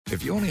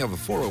If you only have a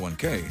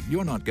 401k,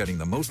 you're not getting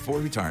the most for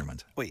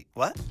retirement. Wait,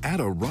 what? Add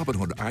a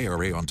Robinhood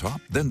IRA on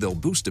top, then they'll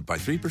boost it by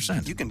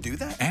 3%. You can do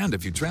that? And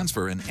if you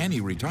transfer in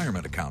any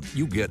retirement account,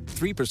 you get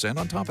 3%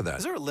 on top of that.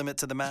 Is there a limit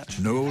to the match?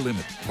 No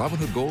limit.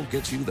 Robinhood Gold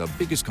gets you the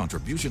biggest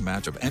contribution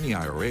match of any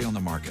IRA on the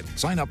market.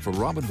 Sign up for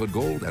Robinhood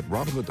Gold at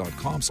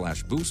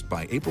Robinhood.com/boost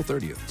by April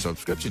 30th.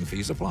 Subscription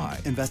fees apply.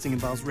 Investing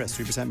involves risk.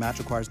 3% match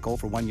requires gold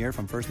for 1 year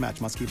from first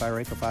match. Must keep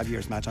IRA for 5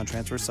 years. Match on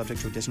transfers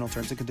subject to additional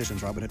terms and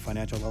conditions. Robinhood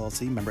Financial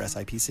LLC, member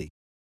SIPC.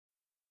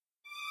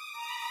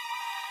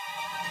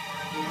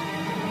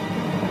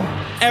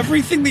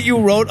 Everything that you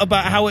wrote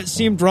about how it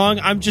seemed wrong,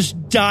 I'm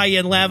just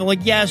dying laughing.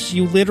 Like, yes,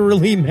 you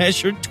literally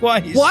measured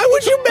twice. Why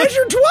would you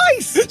measure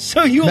twice?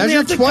 So you only measure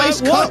have to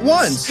twice, cut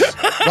once.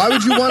 Why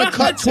would you want to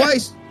cut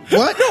twice?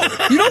 What?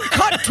 No, you don't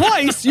cut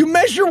twice. You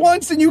measure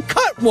once and you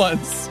cut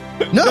once.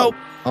 No. Nope.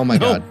 Oh my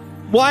God.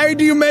 Why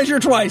do you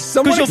measure twice?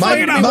 Someone you'll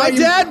explain find out. My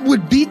dad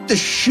would beat the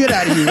shit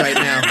out of you right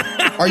now.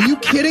 Are you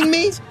kidding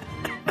me?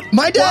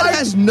 My dad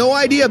has no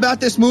idea about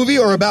this movie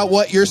or about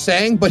what you're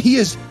saying, but he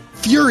is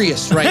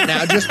furious right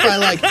now just by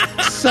like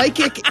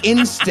psychic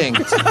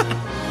instinct.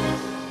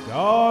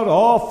 God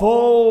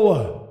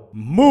awful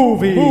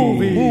movie.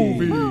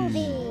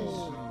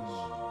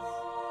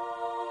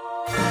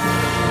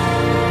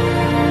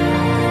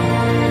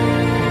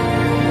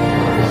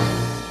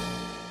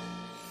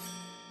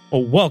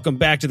 Well, welcome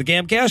back to the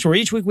Gamcast, where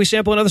each week we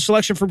sample another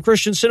selection from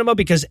Christian cinema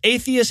because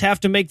atheists have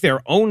to make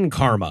their own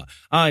karma.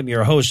 I'm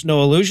your host,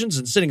 Noah Illusions,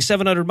 and sitting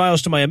 700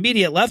 miles to my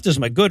immediate left is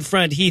my good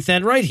friend Heath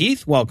Enright.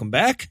 Heath, welcome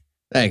back.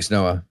 Thanks,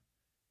 Noah.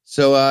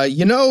 So,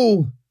 you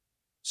know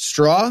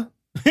Straw?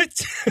 You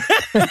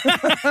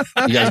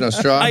guys know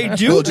Straw? I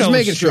do Cool, just know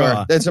making Straw.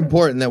 sure. That's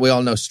important that we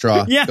all know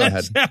Straw. Yes, Go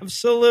ahead.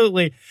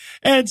 absolutely.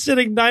 And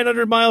sitting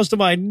 900 miles to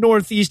my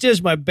northeast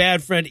is my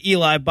bad friend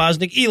Eli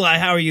Bosnick. Eli,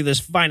 how are you this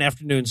fine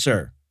afternoon,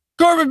 sir?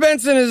 Corbin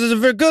Benson is a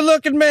very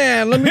good-looking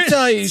man. Let me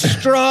tell you, he's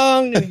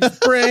strong and he's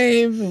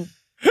brave.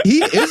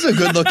 He is a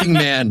good-looking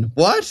man.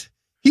 What?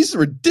 He's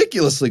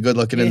ridiculously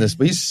good-looking in this,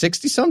 but he's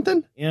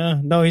 60-something? Yeah,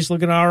 no, he's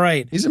looking all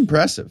right. He's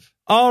impressive.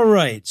 All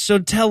right, so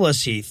tell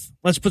us, Heath.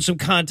 Let's put some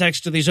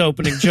context to these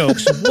opening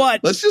jokes.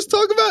 What? Let's just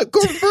talk about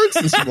Corbin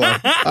Burnson some more.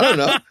 I don't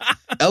know.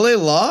 L.A.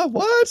 Law?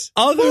 What?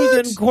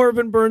 Other than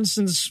Corbin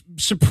Burnson's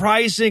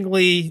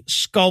surprisingly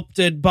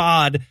sculpted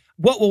bod,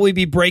 what will we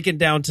be breaking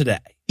down today?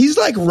 He's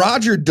like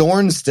Roger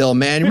Dorn still,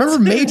 man. Remember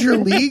Major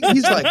League?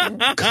 He's like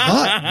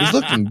cut. He's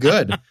looking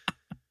good.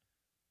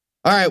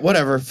 All right,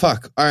 whatever.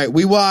 Fuck. All right,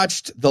 we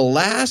watched The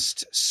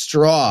Last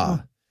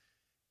Straw.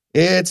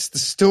 It's the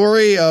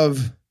story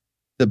of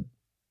the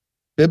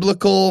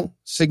biblical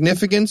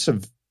significance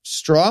of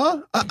straw.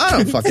 I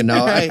don't fucking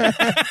know.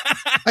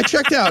 I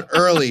checked out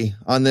early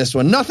on this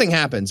one. Nothing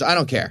happens. I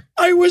don't care.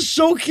 I was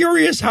so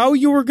curious how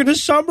you were going to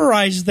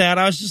summarize that.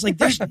 I was just like,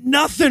 there's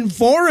nothing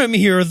for him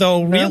here,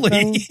 though, really.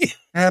 Nothing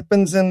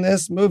happens in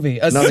this movie.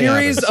 Nothing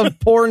Series happens. of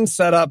porn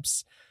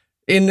setups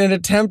in an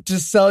attempt to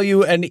sell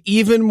you an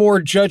even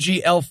more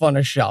judgy elf on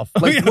a shelf.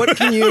 Like, what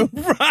can you...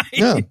 Right.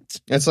 Yeah,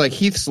 it's like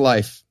Heath's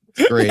life.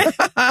 It's great.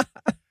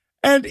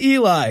 And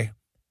Eli,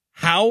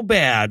 how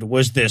bad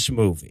was this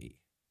movie?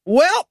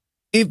 Well,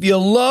 if you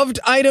loved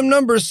item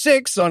number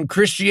 6 on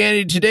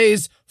Christianity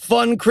Today's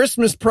Fun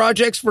Christmas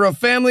Projects for a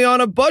Family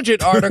on a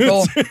Budget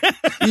article,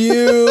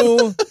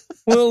 you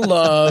will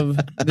love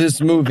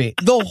this movie.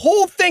 The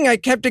whole thing, I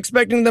kept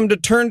expecting them to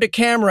turn to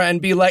camera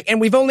and be like,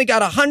 and we've only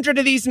got 100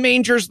 of these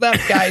mangers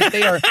left, guys.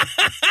 They are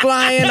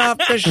flying off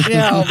the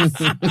shelves.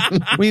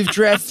 We've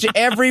dressed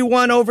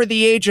everyone over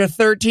the age of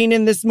 13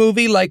 in this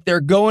movie like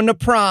they're going to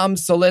prom,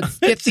 so let's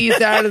get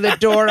these out of the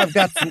door. I've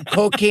got some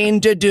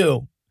cocaine to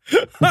do.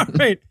 All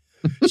right.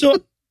 So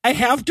I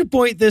have to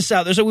point this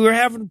out. So we were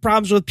having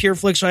problems with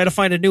PureFlix, so I had to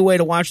find a new way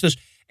to watch this.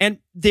 And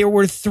there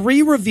were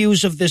 3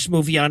 reviews of this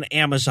movie on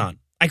Amazon.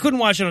 I couldn't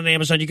watch it on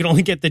Amazon. You can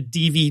only get the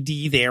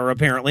DVD there,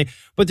 apparently.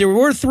 But there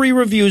were 3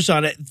 reviews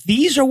on it.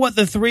 These are what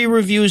the 3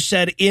 reviews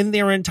said in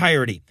their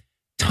entirety.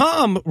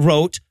 Tom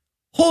wrote,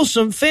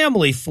 wholesome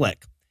family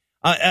flick.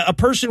 A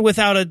person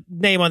without a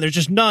name on there,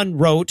 just none,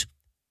 wrote,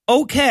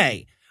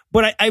 okay.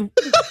 But I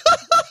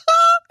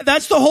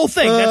that's the whole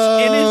thing.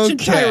 That's in its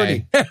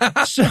entirety.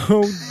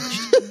 So,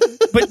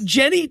 but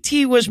Jenny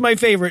T was my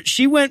favorite.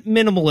 She went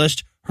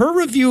minimalist. Her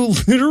review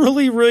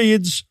literally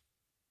reads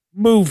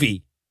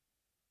movie.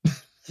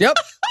 Yep.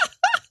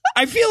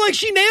 I feel like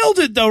she nailed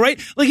it, though,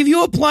 right? Like, if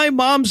you apply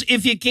Mom's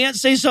if you can't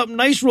say something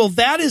nice rule,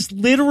 that is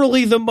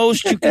literally the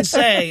most you can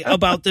say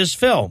about this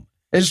film.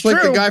 It's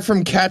like the guy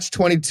from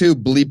Catch-22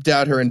 bleeped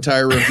out her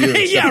entire review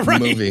except for the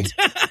movie.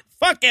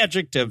 Fuck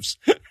adjectives.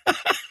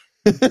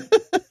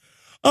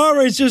 All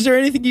right, so is there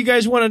anything you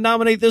guys want to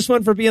nominate this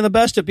one for being the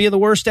best at, being the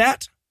worst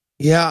at?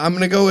 Yeah, I'm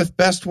going to go with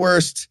best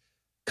worst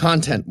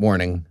content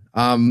warning.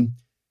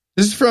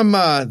 This is from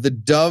the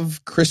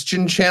Dove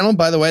Christian channel.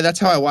 By the way, that's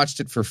how I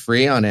watched it for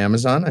free on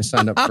Amazon. I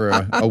signed up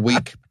for a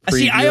week preview.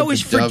 See, I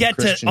always of the Dove forget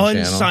to Christian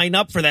channel. unsign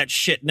up for that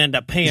shit and end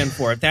up paying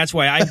for it. That's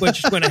why I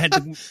just went ahead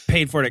and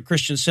paid for it at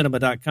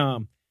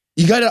christiancinema.com.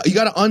 You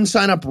gotta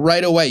unsign up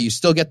right away. You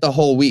still get the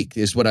whole week,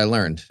 is what I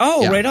learned.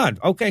 Oh, Yeah. right on.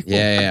 Okay, cool.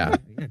 Yeah.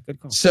 Yeah, good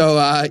call. So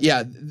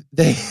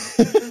they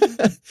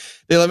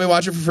they let me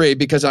watch it for free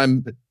because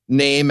I'm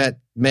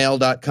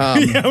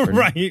name@mail.com. Yeah,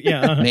 right.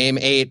 Yeah. Name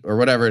 8 or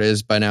whatever it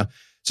is by now.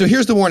 So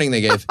here's the warning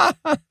they gave.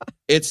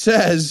 It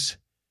says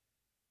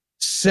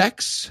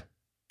sex,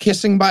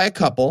 kissing by a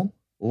couple,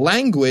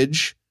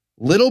 language,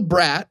 little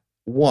brat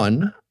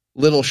 1,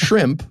 little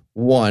shrimp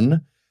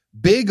 1,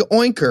 big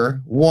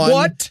oinker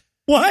 1.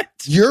 What?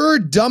 You're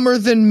dumber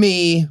than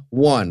me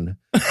 1.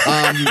 That's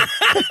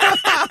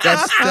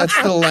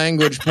the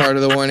language part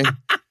of the warning.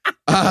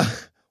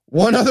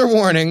 One other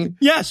warning.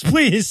 Yes,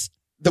 please.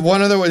 The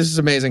one other one, this is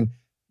amazing.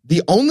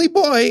 The only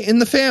boy in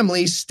the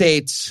family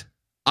states,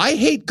 I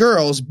hate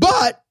girls,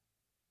 but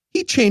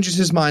he changes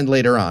his mind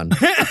later on.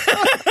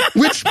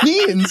 which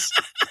means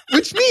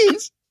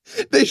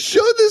they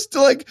show this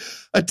to like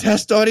a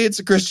test audience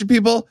of Christian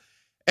people.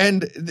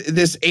 And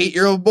this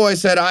 8-year-old boy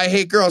said, I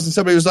hate girls. And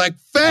somebody was like,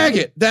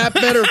 faggot,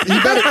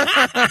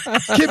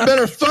 kid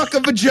better fuck a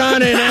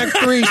vagina in Act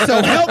 3.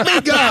 So help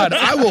me God,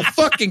 I will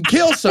fucking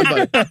kill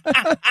somebody.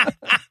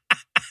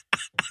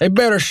 They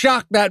better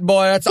shock that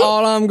boy. That's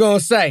all I'm going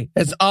to say.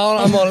 That's all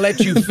I'm going to let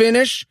you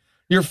finish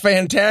your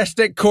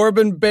fantastic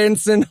Corbin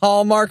Benson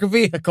Hallmark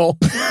vehicle.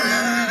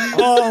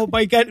 Oh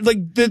my God.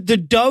 Like the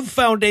Dove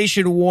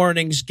Foundation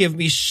warnings give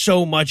me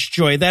so much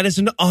joy. That is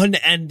an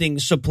unending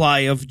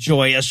supply of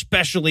joy,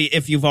 especially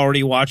if you've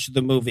already watched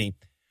the movie.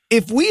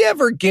 If we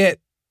ever get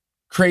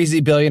crazy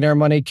billionaire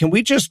money, can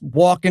we just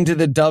walk into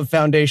the Dove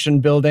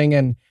Foundation building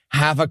and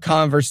have a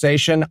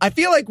conversation? I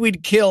feel like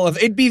we'd kill if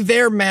it'd be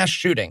their mass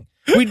shooting.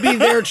 We'd be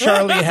there,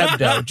 Charlie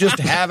Hebdo, just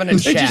having a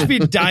They'd chat. just be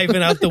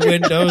diving out the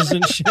windows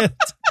and shit.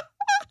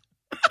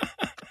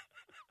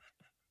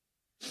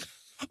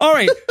 All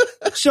right.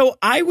 So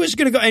I was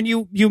going to go, and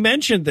you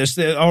mentioned this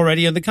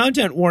already in the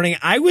content warning.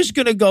 I was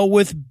going to go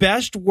with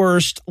best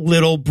worst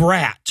little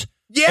brat.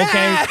 Yes!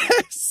 Okay.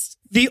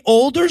 The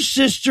older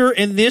sister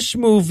in this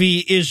movie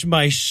is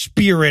my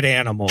spirit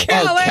animal.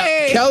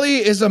 Kelly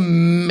is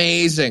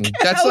amazing.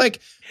 That's like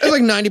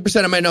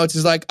 90% of my notes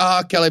is like,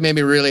 Kelly made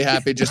me really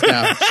happy just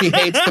now. She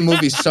hates the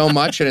movie so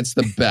much, and it's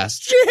the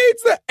best. She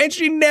hates that, and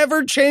she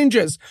never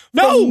changes.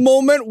 No. From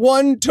moment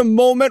 1 to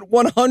moment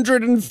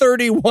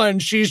 131,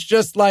 she's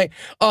just like,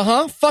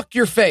 fuck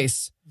your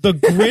face. The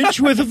Grinch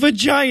with a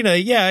vagina.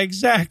 Yeah,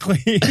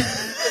 exactly.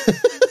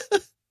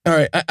 All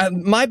right,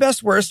 my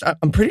best worst,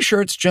 I'm pretty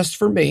sure it's just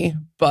for me,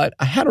 but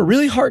I had a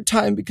really hard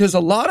time because a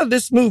lot of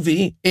this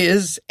movie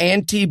is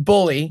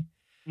anti-bully.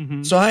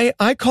 Mm-hmm. So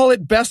I call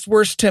it best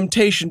worst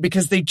temptation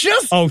because they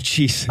just... Oh,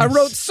 Jesus. I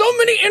wrote so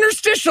many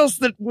interstitials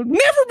that will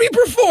never be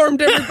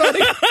performed,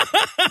 everybody.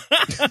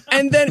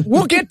 And then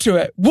we'll get to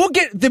it. We'll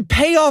get the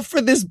payoff for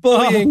this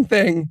bullying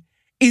thing.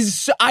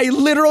 I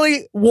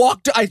literally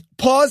I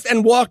paused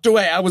and walked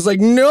away. I was like,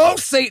 no,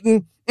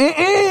 Satan.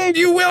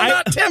 You will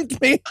not tempt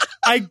me.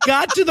 I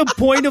got to the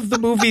point of the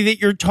movie that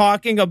you're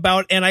talking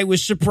about, and I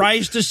was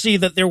surprised to see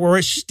that there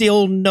were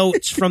still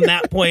notes from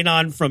that point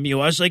on from you.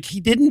 I was like, he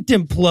didn't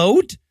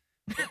implode?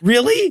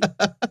 Really?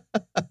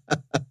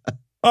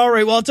 All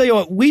right, well, I'll tell you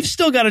what, we've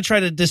still got to try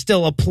to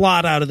distill a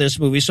plot out of this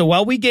movie. So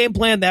while we game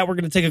plan that, we're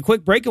going to take a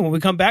quick break, and when we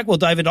come back, we'll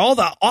dive into all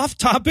the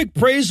off-topic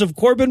praise of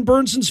Corbin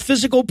Bernsen's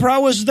physical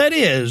prowess that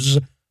is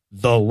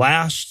The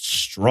Last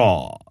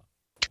Straw.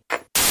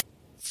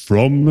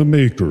 From the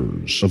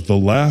makers of The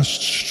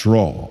Last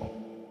Straw.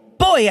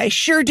 Boy, I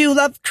sure do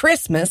love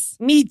Christmas.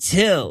 Me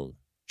too.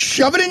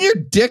 Shove it in your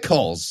dick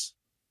holes.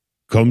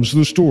 Comes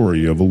the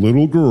story of a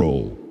little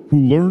girl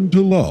who learned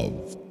to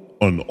love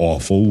an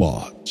awful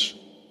lot.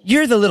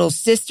 You're the little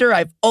sister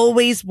I've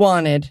always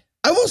wanted.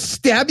 I will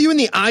stab you in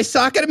the eye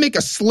socket and make a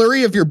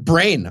slurry of your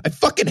brain. I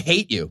fucking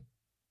hate you.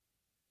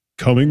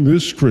 Coming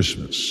this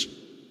Christmas,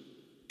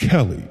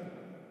 Kelly.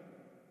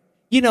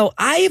 You know,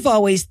 I've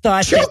always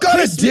thought Choke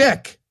on a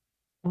dick.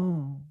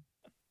 Ho,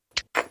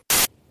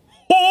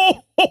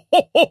 ho,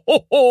 ho, ho,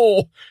 ho,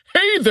 ho.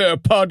 Hey there,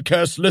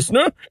 podcast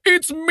listener.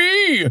 It's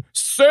me,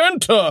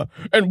 Santa.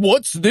 And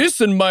what's this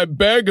in my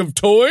bag of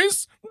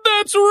toys?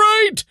 That's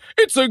right.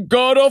 It's a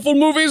God Awful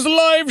Movies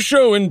live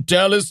show in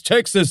Dallas,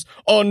 Texas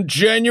on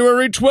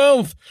January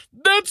 12th.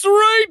 That's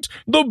right.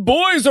 The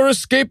boys are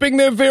escaping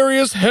their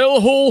various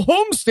hellhole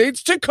home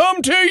states to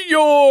come to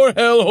your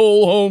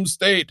hellhole home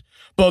state.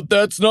 But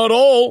that's not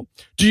all.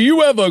 Do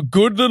you have a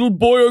good little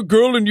boy or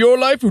girl in your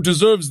life who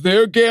deserves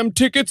their gam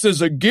tickets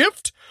as a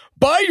gift?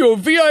 Buy your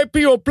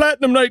VIP or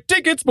Platinum Night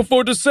tickets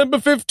before December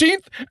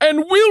 15th,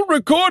 and we'll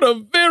record a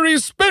very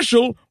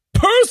special,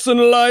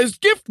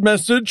 personalized gift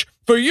message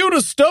for you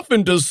to stuff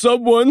into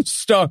someone's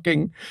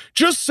stocking.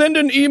 Just send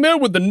an email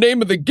with the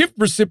name of the gift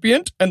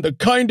recipient and the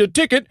kind of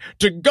ticket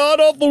to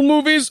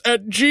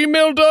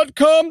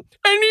godawfulmovies@gmail.com,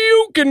 and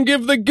you can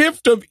give the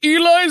gift of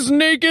Eli's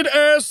naked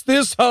ass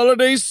this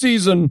holiday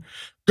season.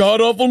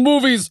 God Awful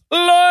Movies,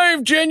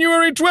 live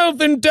January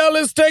 12th in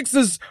Dallas,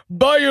 Texas.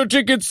 Buy your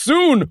tickets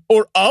soon,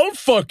 or I'll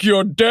fuck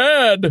your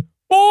dad.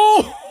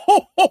 Oh,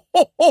 ho, ho,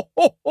 ho, ho,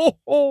 ho,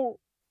 ho.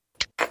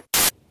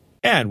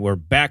 And we're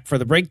back for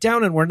the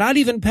breakdown, and we're not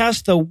even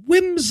past the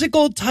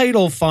whimsical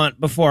title font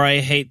before I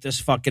hate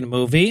this fucking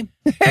movie.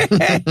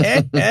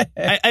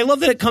 I love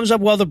that it comes up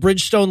while the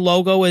Bridgestone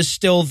logo is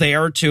still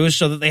there, too,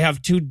 so that they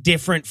have two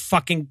different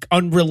fucking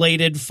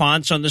unrelated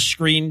fonts on the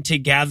screen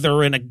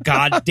together in a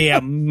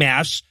goddamn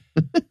mess.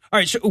 All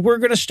right, so we're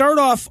going to start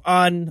off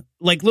on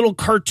like little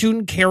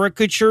cartoon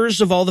caricatures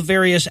of all the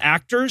various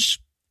actors.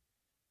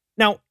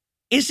 Now,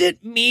 is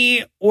it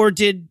me, or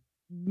did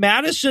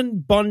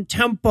Madison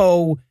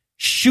Bontempo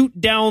shoot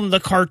down the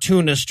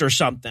cartoonist or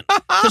something?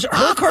 Because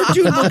her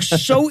cartoon looks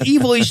so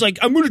evil. He's like,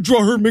 I'm going to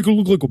draw her and make her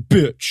look like a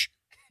bitch.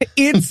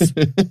 It's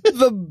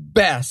the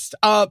best.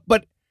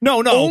 But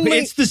no,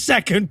 it's the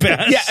second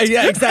best.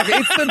 Yeah, exactly.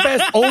 It's the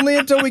best only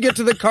until we get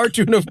to the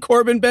cartoon of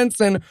Corbin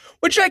Benson,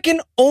 which I can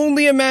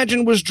only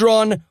imagine was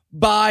drawn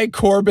by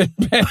Corbin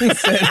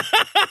Benson.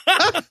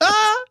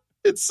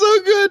 It's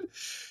so good.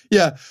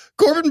 Yeah.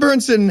 Corbin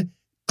Benson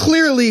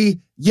clearly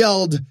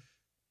yelled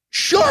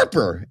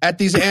sharper at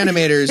these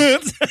animators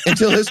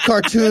until his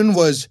cartoon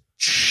was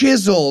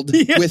chiseled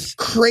with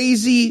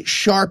crazy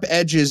sharp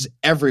edges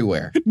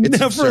everywhere. It's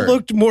never absurd.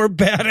 looked more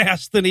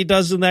badass than he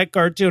does in that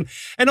cartoon.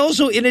 And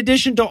also, in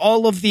addition to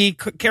all of the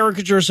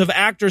caricatures of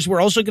actors,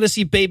 we're also going to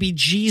see baby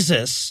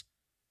Jesus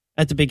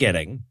at the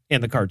beginning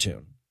in the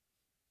cartoon.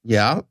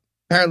 Yeah.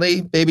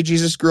 Apparently, baby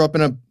Jesus grew up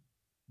in a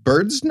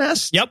bird's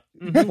nest. Yep.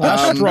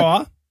 Last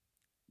straw.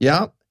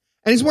 Yeah.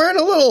 And he's wearing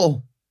a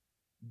little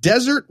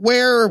desert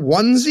wear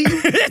onesie.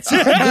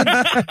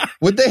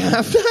 Would they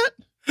have that?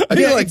 I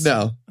feel like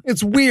no.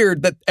 It's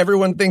weird that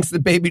everyone thinks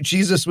that baby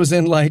Jesus was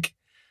in like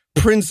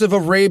Prince of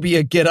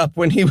Arabia get up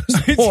when he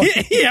was born.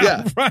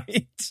 yeah,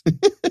 right.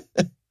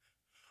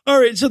 All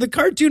right, so the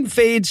cartoon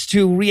fades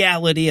to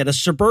reality at a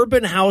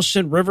suburban house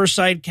in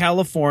Riverside,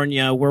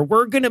 California, where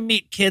we're going to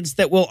meet kids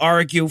that will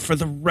argue for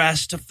the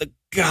rest of the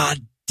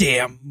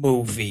goddamn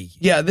movie.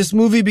 Yeah, this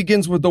movie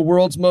begins with the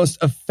world's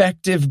most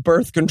effective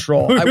birth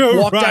control. I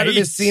walked out of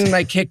this scene and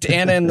I kicked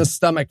Anna in the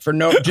stomach from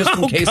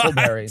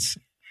queso-berries.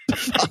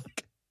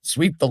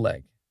 Sweep the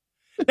leg.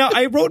 Now,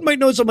 I wrote in my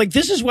notes, I'm like,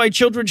 this is why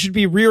children should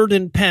be reared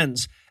in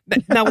pens.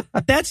 Now,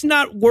 that's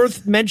not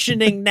worth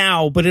mentioning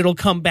now, but it'll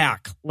come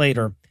back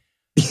later.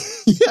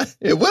 Yeah,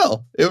 it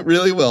will. It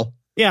really will.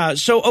 Yeah,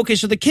 so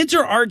the kids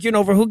are arguing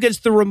over who gets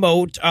the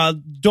remote.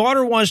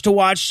 Daughter wants to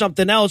watch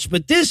something else,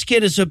 but this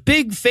kid is a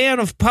big fan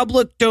of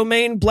public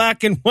domain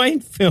black and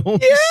white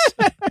films.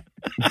 Yeah.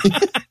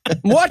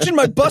 I'm watching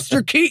my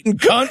Buster Keaton,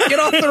 cunt. Get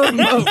off the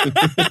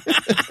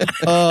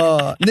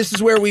remote. This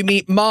is where we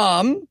meet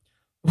Mom,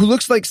 who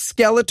looks like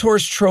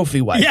Skeletor's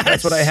trophy wife. Yes.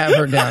 That's what I have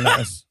her down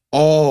as.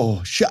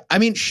 Oh,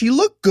 she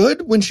looked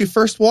good when she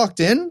first walked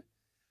in,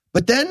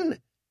 but then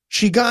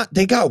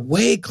they got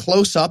way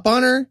close up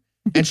on her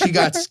and she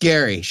got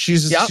scary.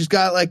 She's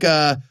got like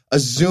a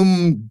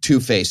Zoom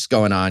Two-Face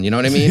going on. You know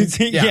what I mean?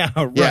 Yeah,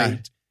 right. Yeah.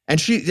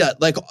 And she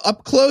like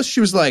up close,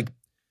 she was like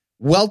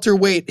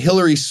welterweight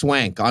Hillary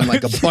Swank on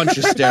like a bunch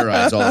of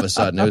steroids all of a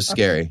sudden. It was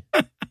scary.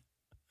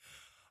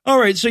 All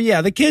right, so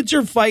the kids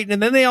are fighting,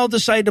 and then they all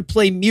decide to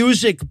play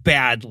music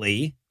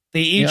badly.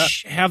 They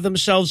each have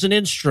themselves an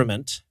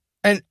instrument.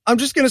 And I'm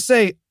just going to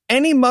say,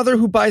 any mother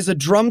who buys a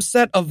drum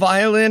set, a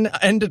violin,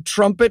 and a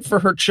trumpet for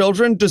her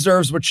children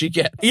deserves what she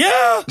gets.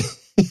 Yeah.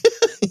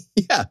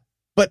 Yeah.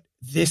 But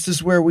this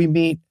is where we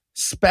meet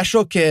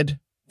Special Kid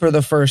for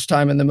the first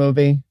time in the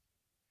movie.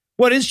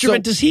 What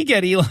instrument does he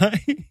get, Eli?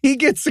 He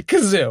gets a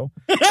kazoo.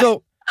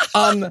 So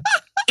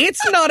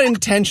it's not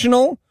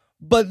intentional,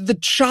 but the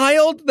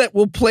child that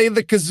will play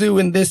the kazoo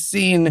in this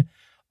scene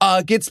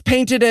gets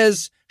painted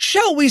as,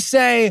 shall we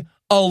say,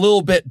 a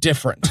little bit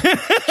different.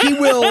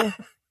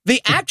 The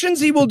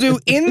actions he will do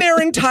in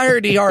their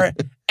entirety are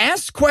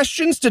ask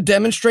questions to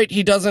demonstrate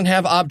he doesn't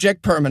have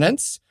object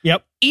permanence.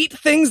 Yep. Eat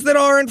things that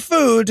aren't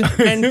food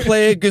and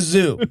play a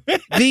kazoo.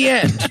 The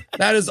end.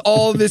 That is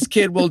all this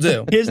kid will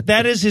do.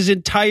 That is his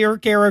entire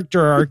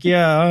character arc.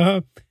 Yeah.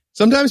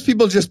 Sometimes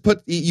people just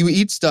you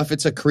eat stuff.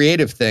 It's a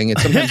creative thing.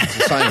 Sometimes it's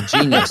a sign of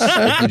genius.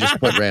 If you just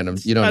put random.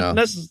 You don't know. Not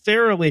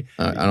necessarily.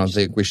 I don't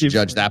think we should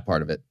judge that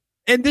part of it.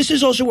 And this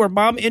is also where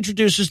Mom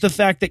introduces the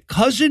fact that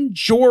cousin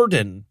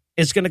Jordan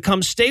is going to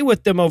come stay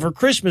with them over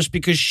Christmas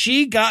because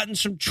she got in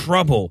some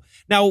trouble.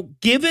 Now,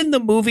 given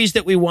the movies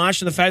that we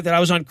watched and the fact that I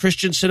was on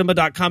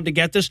ChristianCinema.com to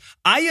get this,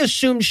 I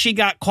assume she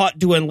got caught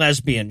doing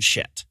lesbian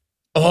shit.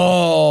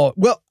 Oh,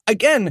 well,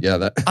 again,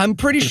 I'm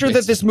pretty sure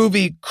that this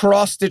movie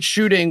crossed its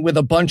shooting with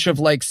a bunch of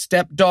like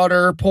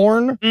stepdaughter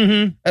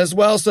porn as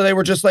well. So they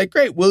were just like,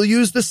 great, we'll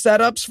use the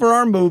setups for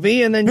our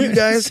movie. And then you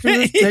guys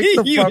can just take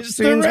the fuck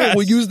scenes.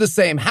 We'll use the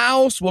same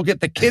house. We'll get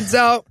the kids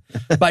out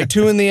by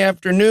 2 p.m.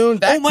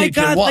 That oh my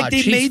God, like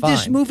they made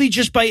this movie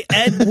just by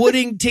Ed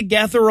Wooding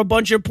together a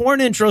bunch of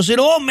porn intros. It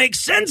all makes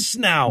sense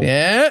now.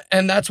 Yeah,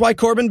 and that's why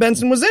Corbin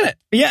Benson was in it.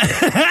 Yeah.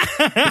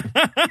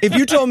 If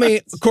you told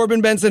me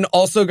Corbin Benson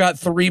also got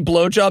 3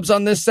 blowjobs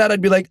on this set,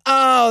 I'd be like,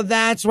 oh,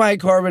 that's why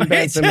Corbin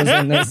Benson was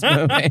in this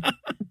movie.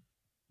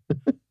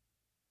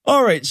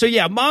 All right. So,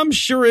 Mom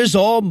sure is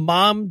all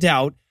mommed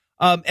out.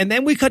 And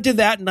then we cut to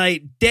that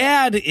night.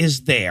 Dad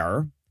is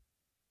there.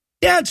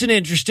 Dad's an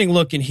interesting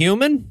looking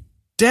human.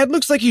 Dad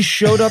looks like he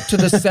showed up to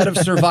the set of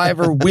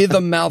Survivor with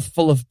a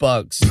mouthful of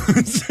bugs.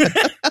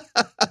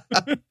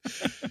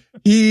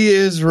 He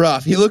is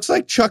rough. He looks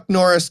like Chuck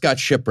Norris got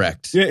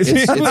shipwrecked.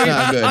 It's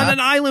not good. On an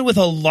island with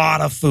a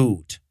lot of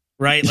food,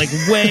 right? Like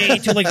way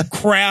to like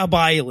Crab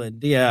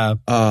Island. Yeah.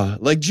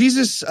 Like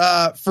Jesus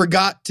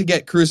forgot to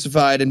get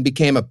crucified and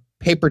became a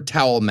paper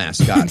towel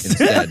mascot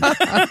instead.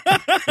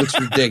 Looks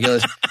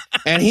ridiculous.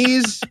 And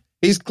he's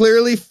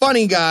clearly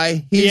funny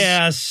guy. He's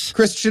yes.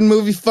 Christian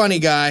movie funny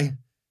guy.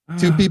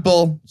 2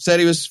 people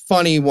said he was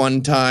funny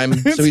one time.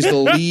 So he's the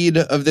lead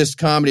of this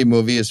comedy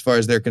movie as far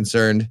as they're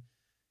concerned.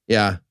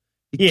 Yeah.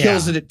 He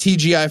kills it at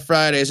TGI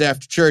Fridays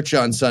after church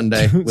on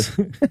Sunday with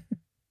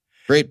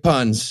great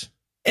puns.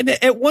 And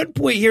at one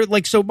point here,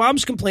 like, so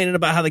mom's complaining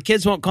about how the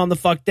kids won't calm the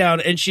fuck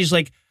down. And she's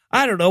like,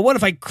 I don't know, what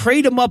if I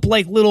crate them up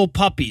like little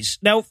puppies?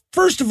 Now,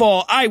 first of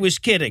all, I was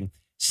kidding.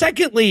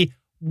 Secondly,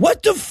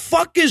 what the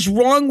fuck is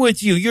wrong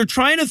with you? You're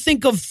trying to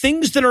think of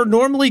things that are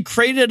normally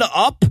crated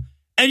up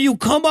and you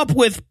come up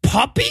with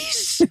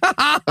puppies?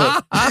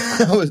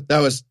 That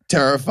was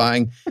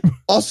terrifying.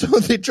 Also,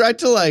 they tried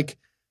to like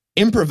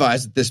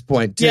improvise at this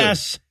point too.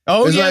 Yes.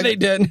 Oh yeah, like, they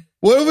did.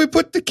 What if we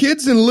put the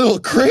kids in little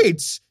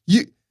crates?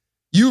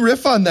 You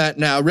riff on that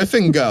now. Riff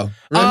and go.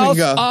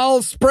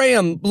 I'll spray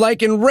them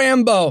like in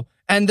Rambo,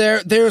 and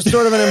there's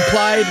sort of an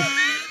implied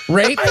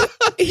rape.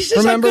 He says,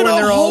 Remember I'm when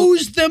going to they're all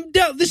hose them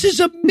down. This is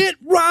a Mitt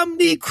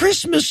Romney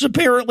Christmas,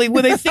 apparently.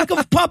 When they think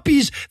of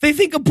puppies, they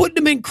think of putting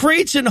them in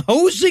crates and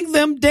hosing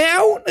them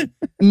down.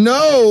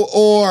 No,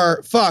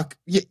 or fuck.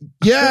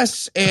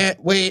 Yes, and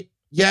wait.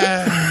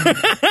 Yeah.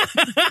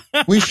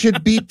 We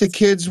should beat the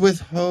kids with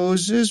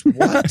hoses.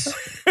 What?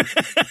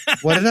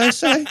 What did I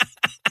say?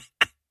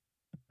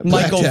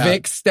 Michael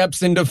Vick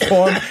steps into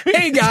form.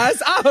 Hey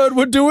guys, I heard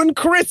we're doing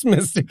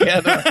Christmas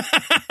together.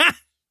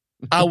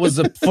 I was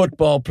a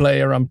football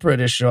player, I'm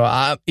pretty sure.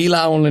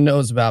 Eli only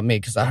knows about me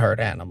because I hurt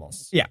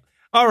animals. Yeah.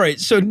 All right.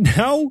 So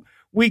now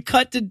we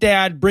cut to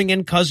Dad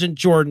bringing cousin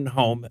Jordan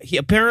home. He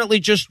apparently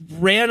just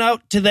ran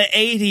out to the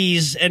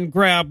 80s and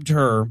grabbed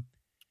her.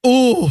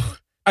 Ooh.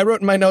 I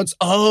wrote in my notes,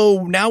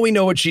 oh, now we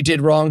know what she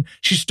did wrong.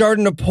 She starred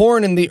in a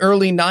porn in the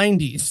early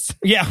 90s.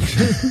 Yeah.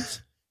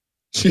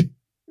 She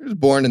was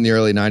born in the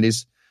early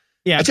 90s.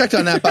 Yeah. I checked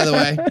on that, by the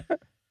way.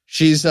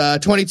 She's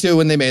 22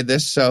 when they made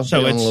this, so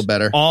doing a little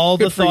better. All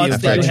the thoughts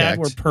that you had checked.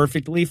 were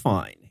perfectly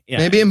fine. Yeah.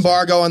 Maybe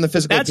embargo on the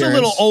physical That's appearance.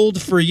 a little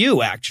old for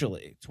you,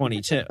 actually,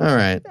 22. All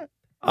right.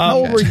 How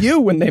old were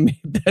you when they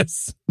made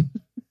this?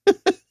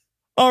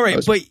 All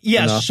right, but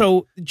yes, enough.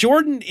 so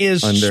Jordan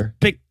is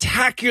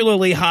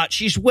spectacularly hot.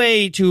 She's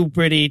way too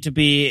pretty to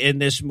be in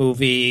this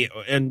movie,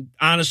 and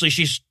honestly,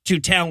 she's too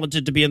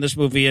talented to be in this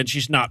movie, and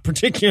she's not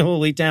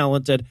particularly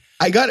talented.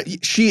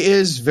 She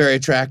is very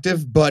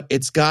attractive, but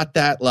it's got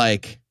that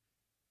like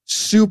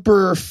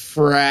super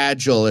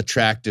fragile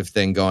attractive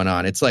thing going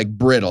on. It's like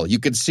brittle. You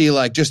could see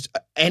like just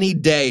any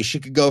day she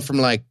could go from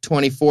like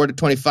 24 to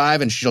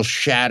 25 and she'll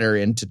shatter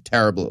into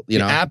terrible, you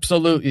know?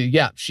 Absolutely.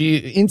 Yeah. She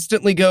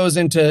instantly goes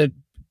into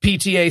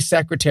PTA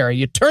secretary.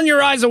 You turn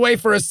your eyes away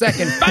for a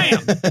second.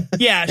 Bam.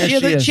 Yeah.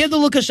 She had the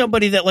look of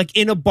somebody that like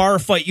in a bar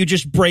fight, you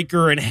just break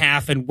her in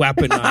half and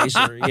weaponize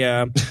her.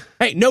 Yeah.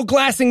 Hey, no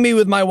glassing me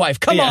with my wife.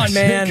 Come on,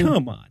 man.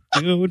 Come on,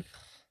 dude.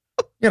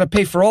 You got to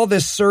pay for all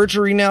this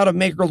surgery now to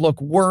make her look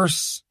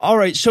worse. All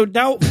right, so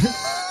now,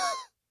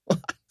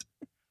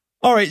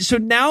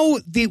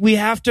 we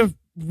have to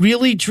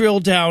really drill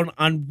down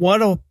on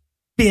what a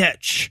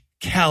bitch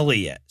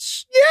Kelly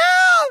is.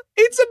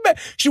 Yeah,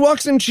 she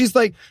walks in. She's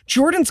like,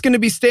 Jordan's going to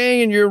be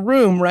staying in your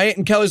room, right?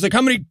 And Kelly's like,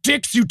 how many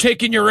dicks you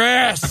take in your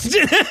ass?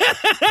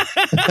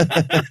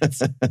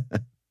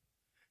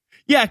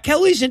 Yeah,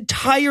 Kelly's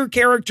entire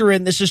character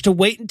in this is to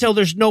wait until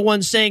there's no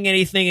one saying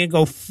anything and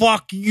go,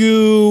 fuck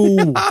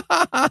you.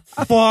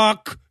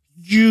 Fuck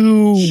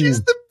you.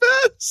 She's the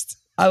best.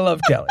 I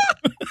love Kelly.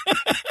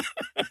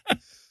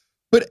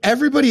 But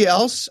everybody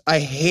else, I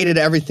hated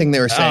everything they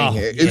were saying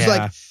here. It was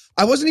like,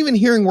 I wasn't even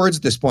hearing words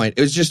at this point.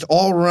 It was just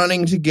all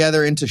running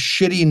together into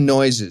shitty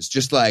noises,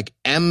 just like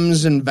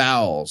M's and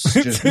vowels.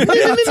 Just if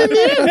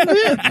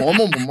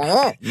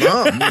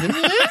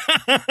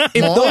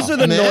those are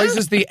the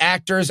noises the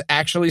actors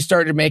actually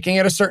started making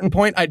at a certain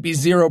point, I'd be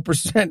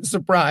 0%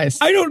 surprised.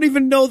 I don't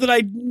even know that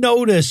I'd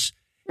notice.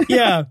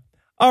 Yeah.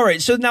 All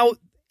right. So now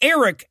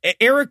Eric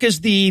is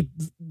the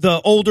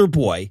older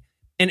boy.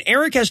 And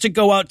Eric has to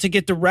go out to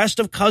get the rest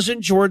of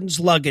cousin Jordan's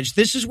luggage.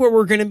 This is where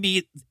we're going to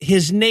meet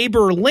his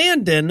neighbor,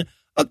 Landon,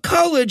 a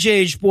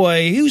college-age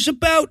boy who's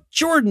about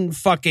Jordan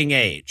fucking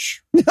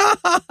age.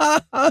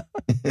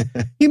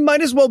 He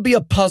might as well be a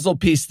puzzle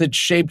piece that's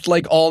shaped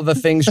like all the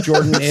things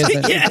Jordan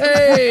isn't. Yeah.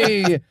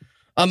 Hey,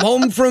 I'm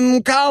home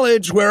from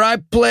college where I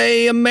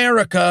play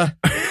America.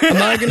 Am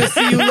I going to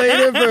see you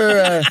later for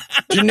a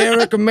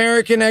generic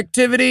American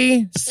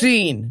activity?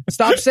 Scene.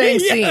 Stop saying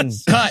scene.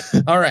 Cut.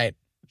 All right.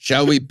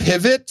 Shall we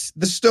pivot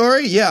the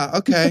story? Yeah,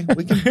 okay.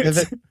 We can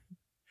pivot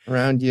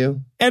around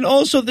you. And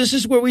also, this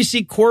is where we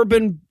see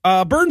Corbin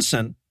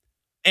Burnson,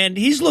 And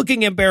he's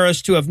looking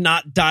embarrassed to have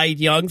not died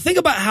young. Think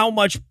about how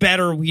much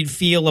better we'd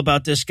feel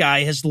about this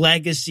guy. His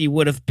legacy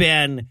would have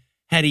been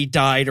had he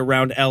died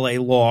around L.A.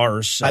 Law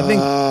or so. I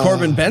think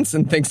Corbin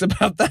Benson thinks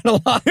about that a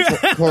lot.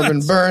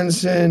 Corbin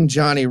Burnson,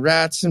 Johnny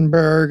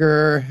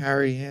Ratzenberger,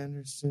 Harry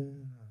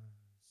Anderson.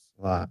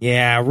 A lot.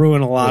 Yeah,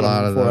 ruin a lot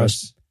of them for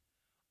us.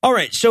 All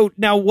right, so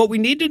now what we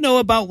need to know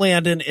about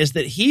Landon is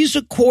that he's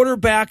a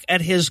quarterback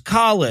at his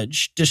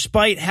college,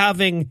 despite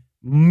having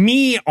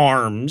me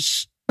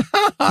arms.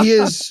 He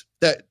is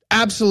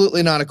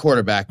absolutely not a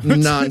quarterback.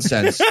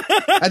 Nonsense.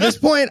 At this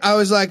point, I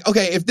was like,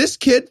 okay, if this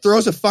kid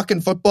throws a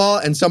fucking football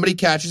and somebody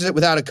catches it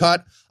without a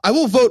cut, I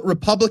will vote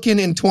Republican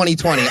in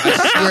 2020. I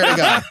swear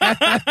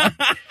to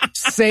God.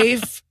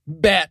 Safe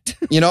bet.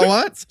 You know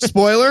what?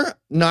 Spoiler,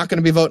 not going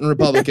to be voting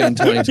Republican in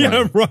 2020.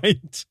 Yeah,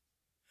 right.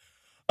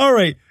 All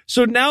right.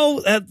 So now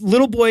that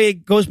little boy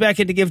goes back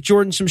in to give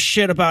Jordan some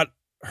shit about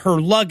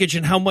her luggage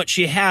and how much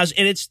she has.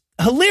 And it's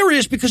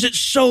hilarious because it's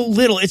so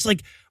little. It's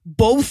like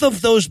both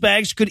of those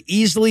bags could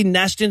easily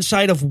nest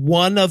inside of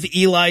one of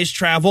Eli's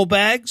travel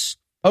bags.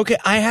 Okay,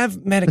 I have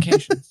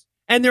medications.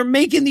 And they're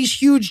making these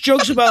huge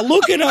jokes about,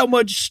 look at how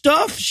much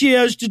stuff she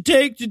has to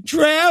take to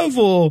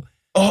travel.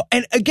 Oh,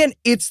 and again,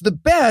 it's the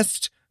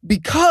best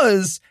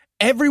because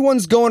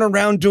everyone's going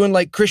around doing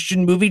like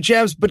Christian movie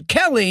jabs, but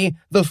Kelly,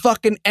 the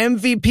fucking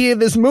MVP of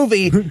this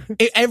movie,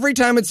 every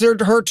time it's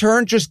her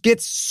turn, just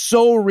gets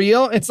so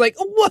real. It's like,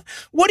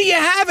 what do you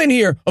have in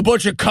here? A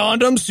bunch of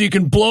condoms so you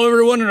can blow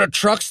everyone at a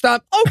truck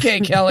stop? Okay,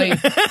 Kelly.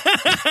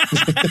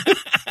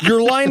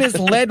 Your line is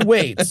lead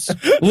weights.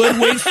 Lead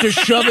weights to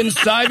shove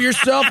inside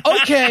yourself?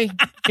 Okay.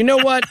 You know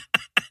what?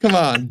 Come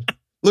on.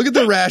 Look at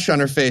the rash on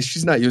her face.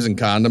 She's not using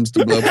condoms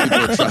to blow people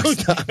at truck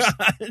stops.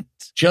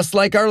 Just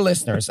like our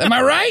listeners. Am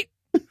I right?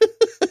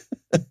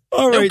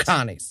 All right. No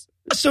Connies.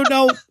 So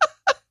now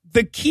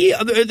the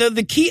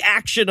key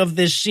action of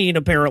this scene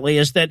apparently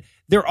is that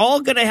they're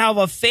all going to have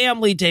a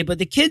family day, but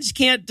the kids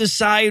can't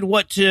decide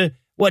what to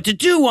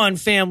do on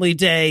family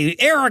day.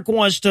 Eric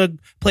wants to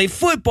play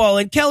football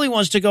and Kelly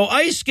wants to go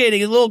ice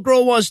skating. And the little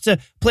girl wants to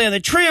play on the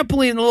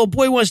trampoline and the little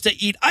boy wants to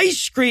eat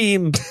ice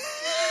cream.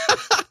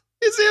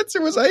 His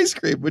answer was ice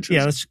cream, which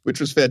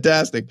was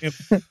fantastic.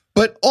 Yep.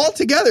 But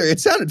altogether, it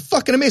sounded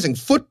fucking amazing.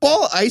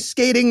 Football, ice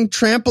skating,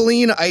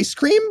 trampoline, ice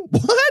cream?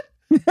 What?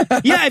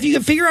 Yeah, if you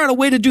can figure out a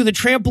way to do the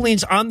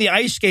trampolines on the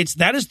ice skates,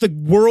 that is the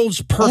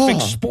world's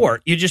perfect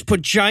sport. You just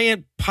put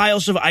giant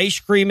piles of ice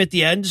cream at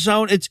the end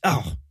zone. It's,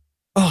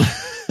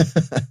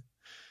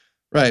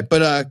 Right,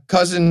 but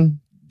cousin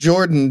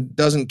Jordan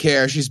doesn't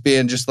care. She's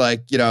being just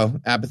like,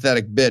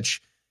 apathetic bitch.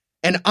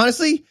 And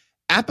honestly,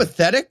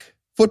 apathetic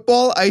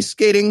football, ice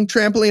skating,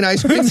 trampoline,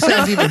 ice cream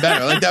sounds even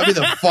better. Like, that'd be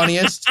the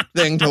funniest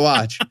thing to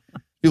watch.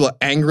 People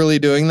angrily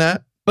doing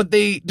that. But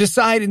they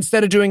decide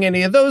instead of doing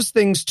any of those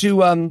things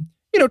to,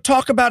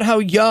 talk about how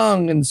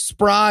young and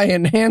spry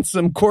and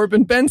handsome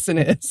Corbin Benson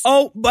is.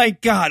 Oh, my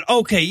God.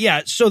 Okay,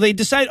 yeah. So they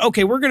decide,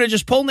 okay, we're going to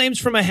just pull names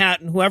from a hat,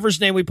 and whoever's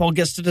name we pull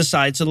gets to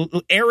decide. So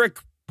Eric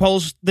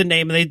pulls the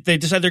name, and they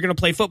decide they're going to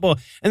play football.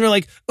 And they're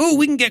like, ooh,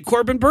 we can get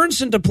Corbin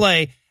Burnson to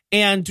play.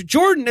 And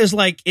Jordan is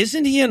like,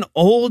 isn't he an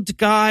old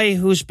guy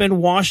who's been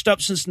washed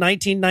up since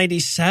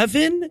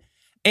 1997?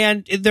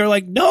 And they're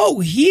like, no,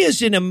 he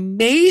is in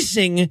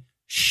amazing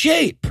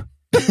shape.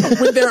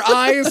 With their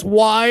eyes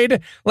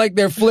wide, like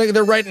they're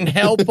writing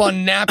help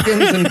on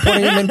napkins and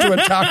putting them into a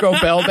Taco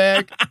Bell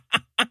bag.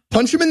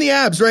 Punch him in the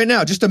abs right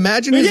now. Just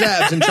imagine his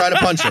abs and try to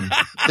punch him.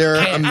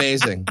 They're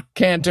amazing.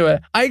 Can't do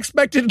it. I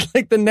expected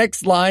like the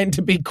next line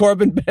to be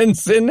Corbin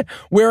Benson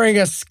wearing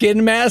a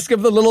skin mask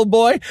of the little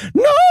boy.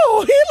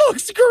 No, he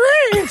looks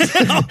great.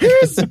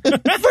 He's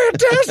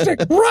fantastic.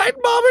 Right,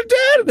 Mom and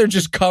Dad? They're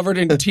just covered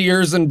in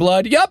tears and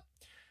blood. Yep.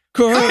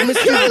 Corbin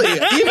Kelly.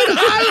 Even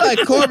I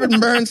like Corbin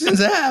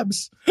Burnson's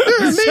abs.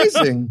 They're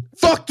amazing.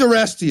 Fuck the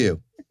rest of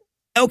you.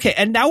 Okay,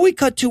 and now we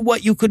cut to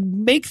what you could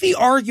make the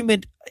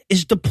argument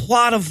is the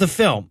plot of the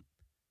film,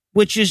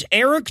 which is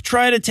Eric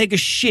trying to take a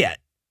shit,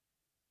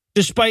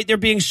 despite there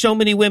being so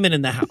many women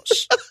in the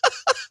house.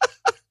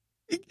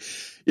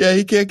 Yeah,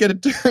 he can't get a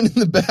turn in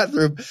the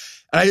bathroom.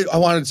 I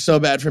wanted so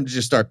bad for him to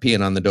just start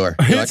peeing on the door.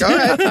 You're like, all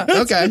right,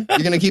 okay, you're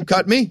going to keep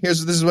cutting me? This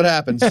is what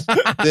happens.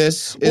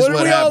 This is what happens. What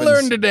did we all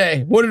learn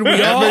today? What did we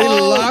all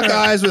Everybody lock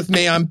eyes with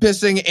me. I'm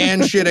pissing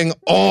and shitting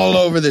all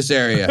over this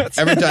area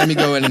every time you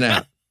go in and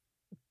out.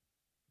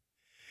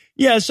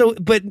 Yeah,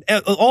 but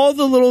all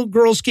the little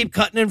girls keep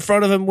cutting in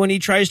front of him when he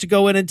tries to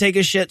go in and take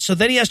a shit. So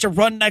then he has to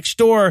run next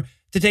door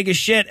to take a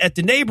shit at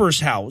the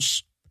neighbor's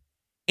house.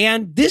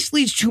 And this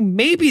leads to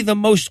maybe the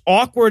most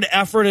awkward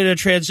effort in a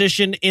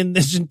transition in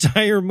this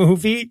entire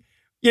movie,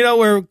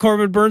 where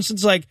Corbin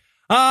Burnson's like,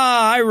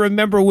 I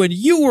remember when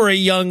you were a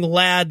young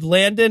lad,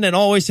 Landon, and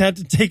always had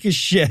to take a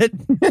shit.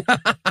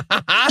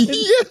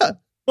 Yeah,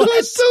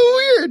 that's so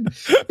weird.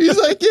 He's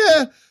like,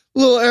 yeah,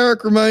 little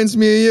Eric reminds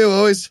me of you,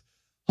 always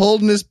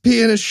holding his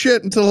pee and his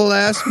shit until the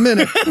last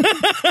minute.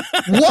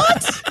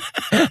 What?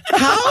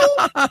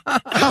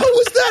 How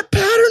was that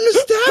pattern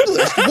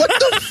established? What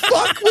the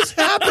fuck was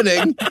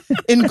happening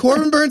in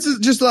Corbin Burns is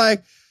just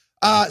like,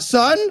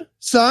 son,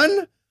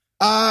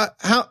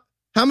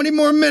 how many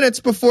more minutes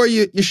before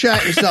you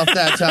shat yourself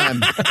that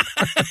time?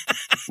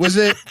 Was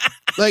it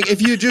like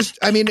if you just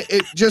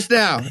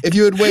now, if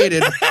you had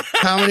waited,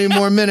 how many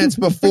more minutes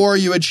before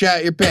you had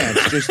shat your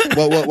pants? Just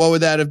what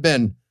would that have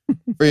been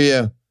for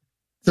you?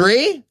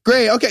 3?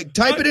 Great. Okay.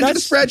 Type it into the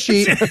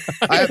spreadsheet.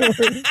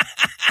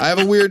 I have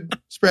a weird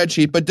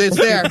spreadsheet, but it's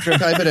there.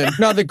 Type it in.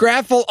 No, the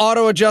graph will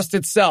auto adjust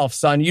itself,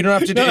 son. You don't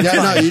have to do it. Yeah,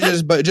 no,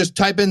 you just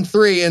type in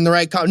 3 in the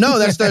right column. No,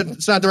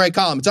 it's not the right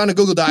column. It's on a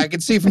Google Doc. I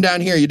can see from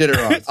down here you did it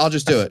wrong. I'll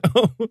just do it.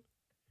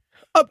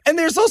 And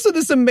there's also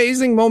this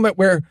amazing moment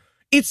where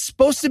it's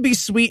supposed to be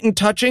sweet and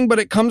touching, but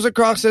it comes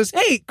across as,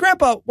 hey,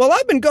 Grandpa, while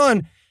I've been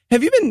gone,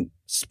 have you been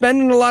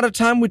spending a lot of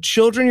time with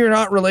children you're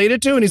not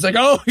related to? And he's like,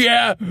 oh,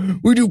 yeah,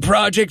 we do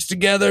projects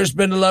together,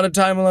 spend a lot of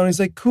time alone. He's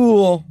like,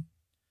 cool.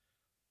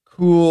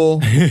 Should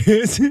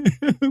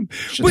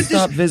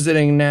stop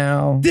visiting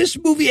now. This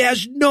movie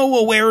has no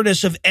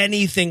awareness of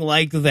anything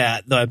like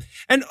that.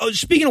 And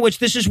speaking of which,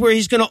 this is where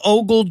he's going to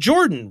ogle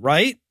Jordan,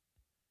 right?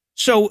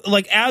 So,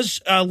 like, as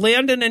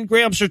Landon and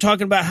Gramps are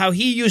talking about how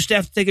he used to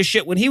have to take a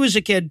shit when he was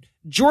a kid,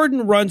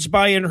 Jordan runs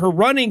by in her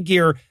running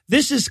gear.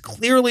 This is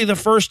clearly the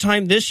first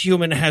time this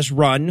human has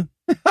run.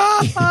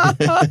 Right?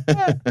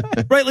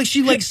 Like,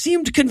 she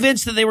seemed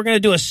convinced that they were going to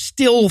do a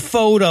still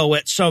photo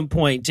at some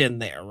point in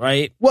there,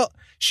 right? Well,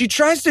 she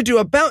tries to do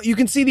a bounce. You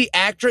can see the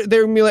actress.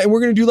 They're gonna be like,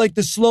 we're going to do like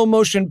the slow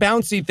motion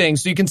bouncy thing.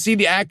 So you can see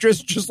the actress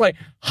just like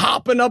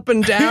hopping up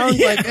and down.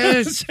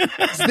 Yes. Like,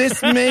 is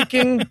this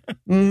making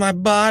my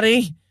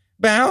body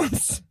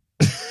bounce?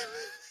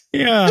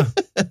 Yeah.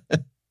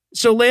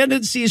 So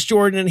Landon sees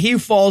Jordan and he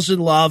falls in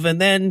love. And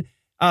then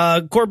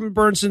Corbin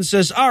Burnson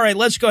says, all right,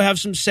 let's go have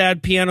some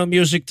sad piano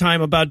music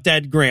time about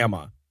dead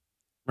grandma.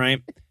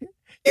 Right?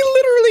 He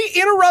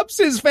literally interrupts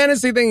his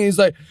fantasy thing. He's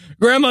like,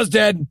 Grandma's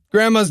dead.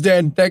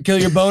 That kill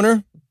your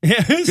boner?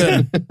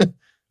 Good.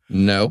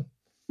 No.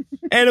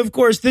 And of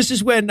course, this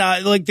is when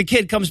the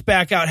kid comes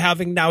back out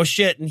having now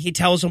shit, and he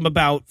tells him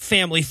about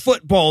family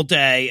football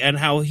day and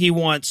how he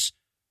wants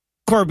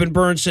Corbin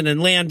Burnson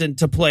and Landon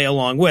to play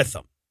along with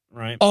him.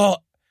 Right? Oh,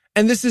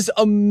 and this is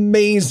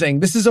amazing.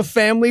 This is a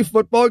family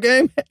football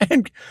game,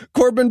 and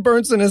Corbin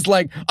Burnson is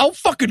like, I'll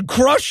fucking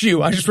crush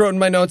you. I just wrote in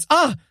my notes,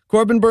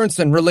 Corbin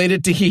Burnson,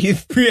 related to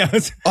Heath.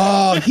 Yes.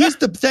 Oh,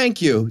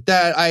 thank you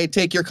that I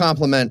take your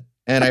compliment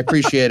and I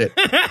appreciate it.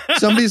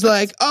 Somebody's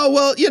like, oh,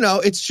 well,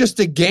 it's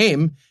just a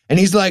game. And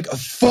he's like,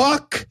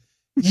 fuck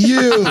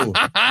you.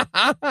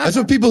 That's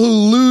what people who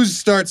lose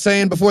start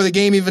saying before the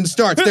game even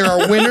starts. There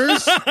are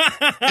winners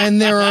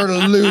and there are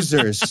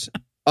losers.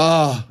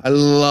 Oh, I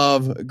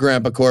love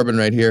Grandpa Corbin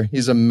right here.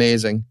 He's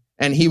amazing.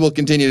 And he will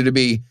continue to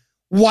be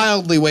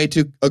wildly way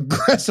too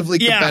aggressively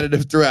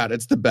competitive throughout.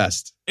 It's the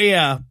best.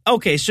 Yeah.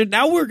 Okay, so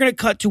now we're going to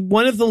cut to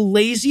one of the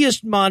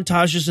laziest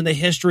montages in the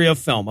history of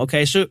film.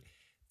 Okay, so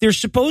there's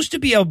supposed to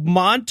be a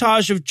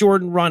montage of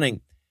Jordan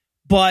running,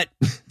 but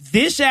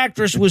this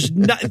actress was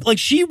not,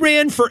 she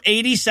ran for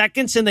 80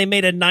 seconds and they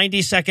made a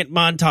 90-second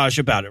montage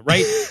about it,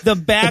 right? The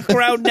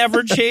background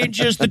never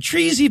changes. The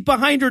trees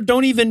behind her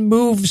don't even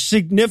move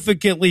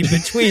significantly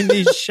between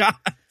these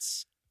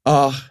shots.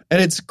 Oh,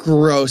 and it's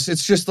gross.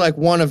 It's just like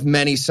one of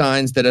many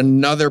signs that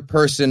another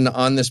person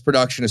on this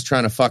production is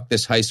trying to fuck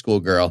this high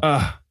school girl.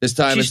 This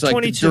time it's like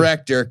 22. The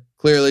director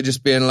clearly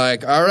just being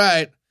like, all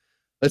right,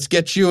 let's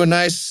get you a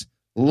nice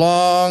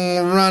long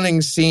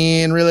running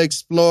scene, really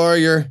explore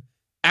your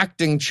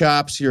acting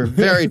chops. You're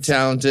very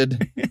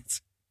talented.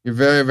 You're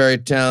very, very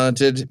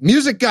talented.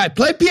 Music guy,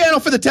 play piano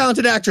for the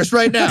talented actress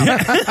right now.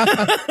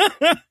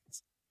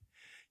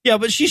 Yeah,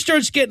 but she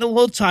starts getting a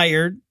little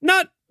tired.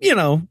 Not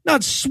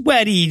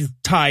sweaty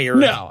tired.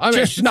 No, I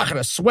mean, she's not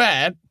going to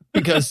sweat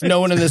because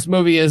no one in this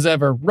movie has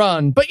ever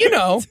run. But,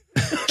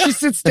 she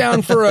sits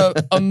down for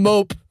a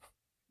mope.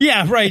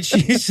 Yeah, right.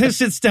 She just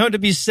sits down to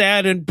be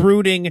sad and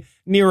brooding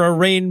near a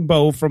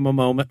rainbow for a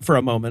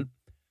moment.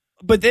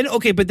 But then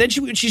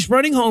when she's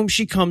running home,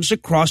 she comes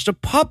across a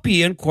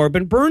puppy in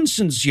Corbin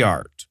Burnson's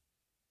yard.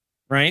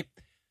 Right?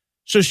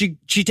 So she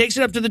takes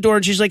it up to the door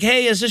and she's like,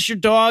 hey, is this your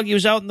dog? He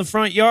was out in the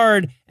front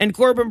yard. And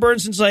Corbin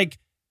Burnson's like,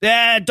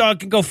 that dog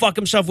can go fuck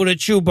himself with a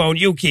chew bone.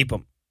 You keep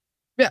him.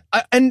 Yeah,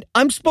 and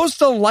I'm supposed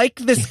to like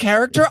this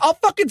character? I'll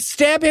fucking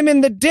stab him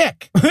in the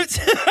dick. Like,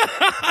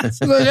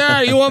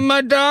 yeah, you want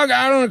my dog?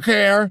 I don't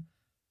care.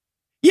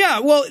 Yeah,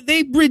 well,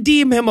 they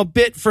redeem him a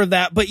bit for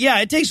that. But yeah,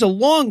 it takes a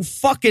long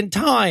fucking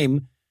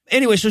time.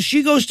 Anyway, so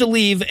she goes to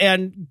leave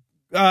and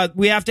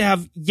we have to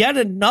have yet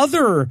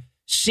another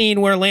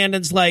scene where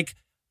Landon's like,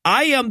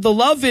 I am the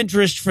love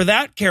interest for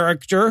that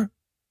character.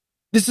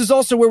 This is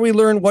also where we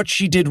learn what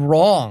she did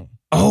wrong.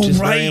 Oh, which is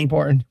right. Very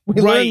important.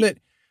 We learned that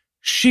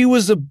she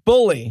was a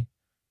bully.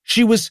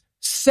 She was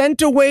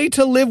sent away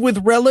to live with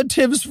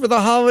relatives for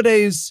the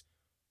holidays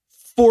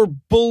for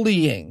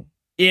bullying.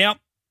 Yep.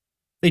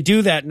 They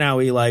do that now,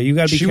 Eli. You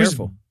got to be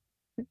careful.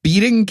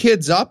 Beating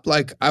kids up?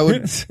 I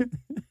was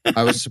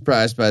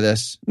surprised by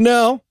this.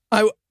 No,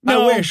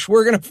 No. I wish.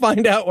 We're going to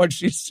find out what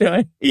she's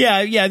doing.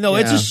 Yeah, no,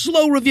 it's Yeah. a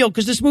slow reveal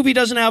because this movie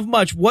doesn't have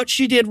much. What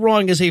she did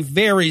wrong is a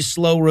very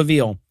slow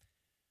reveal.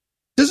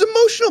 Does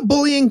emotional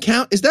bullying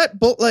count? Is that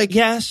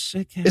Yes,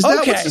 it can. Is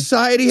that Okay. what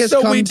society has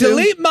So come we to?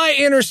 delete my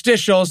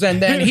interstitials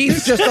and then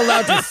he's just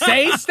allowed to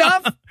say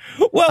stuff?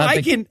 Well,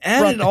 I can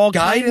edit all kinds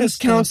of guidance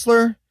stuff.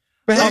 counselor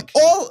back.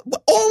 All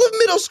of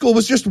middle school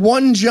was just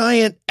one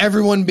giant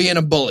everyone being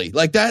a bully.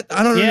 Like that,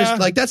 I don't Yeah. understand.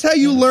 Like that's how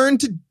you learn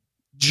to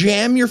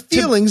jam your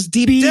feelings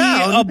deep be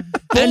down a and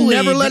bully.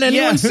 never let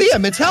anyone Yeah. see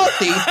them. It's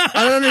healthy.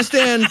 I don't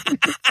understand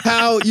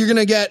how you're going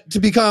to get to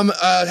become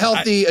a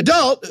healthy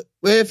adult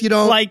if you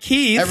don't Like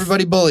Heath.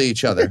 everybody bully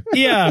each other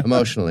Yeah.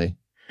 emotionally.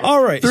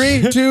 All right.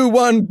 3, 2,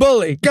 1,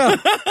 bully. Go.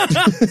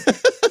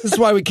 This is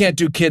why we can't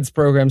do kids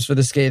programs for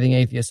the scathing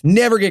atheist.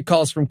 Never get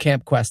calls from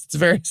Camp Quest. It's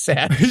very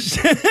sad.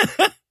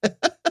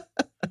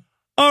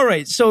 All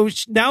right. So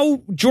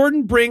now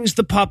Jordan brings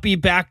the puppy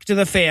back to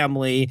the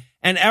family,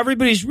 and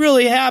everybody's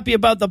really happy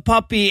about the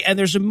puppy. And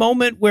there's a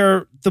moment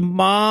where the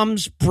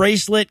mom's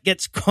bracelet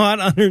gets caught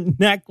on her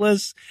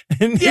necklace,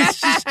 and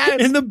it's just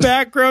in the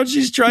background,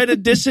 she's trying to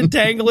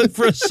disentangle it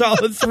for a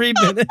solid 3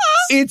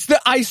 minutes.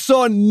 I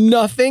saw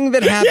nothing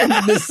that happened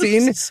in this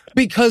scene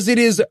because it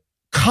is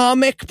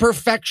comic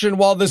perfection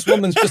while this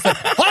woman's just like,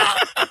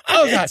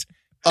 oh God.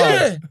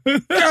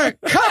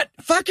 Cut!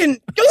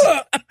 Fucking!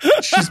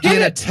 She's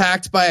being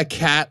attacked by a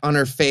cat on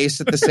her face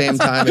at the same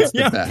time. It's the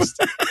Yeah. best.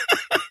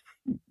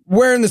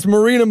 Wearing this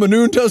Marina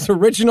Menundo's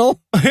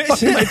original.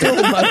 Fuck am I doing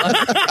with my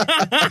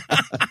life?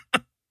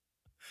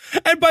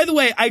 And by the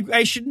way,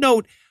 I should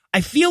note,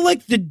 I feel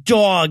like the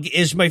dog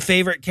is my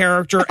favorite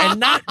character, and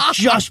not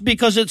just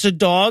because it's a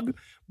dog,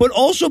 but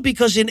also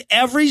because in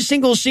every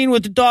single scene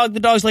with the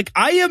dog's like,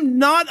 I am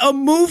not a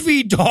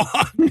movie dog.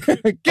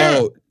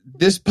 Oh,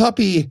 this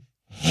puppy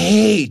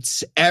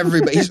hates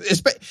everybody.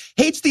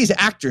 Hates these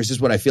actors is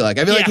what I feel like.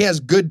 I feel like he has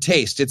good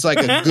taste. It's like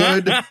a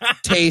good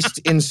taste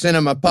in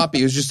cinema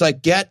puppy who's just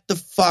like, get the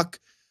fuck.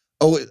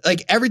 Oh,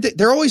 like everything.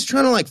 They're always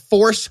trying to like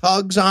force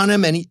hugs on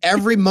him. And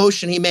every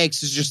motion he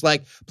makes is just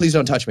like, please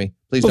don't touch me.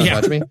 Please don't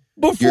touch me.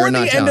 Before You're the not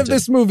end of talented.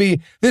 this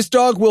movie, this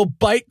dog will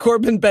bite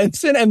Corbin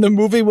Benson and the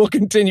movie will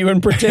continue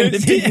and pretend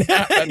it didn't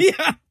happen.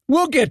 Yeah.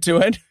 We'll get to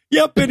it.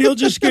 Yep. And he'll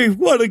just go,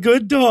 what a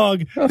good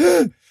dog.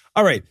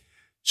 All right.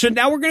 So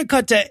now we're going to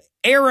cut to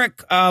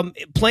Eric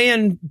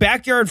playing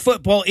backyard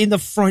football in the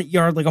front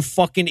yard like a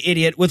fucking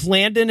idiot with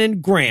Landon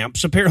and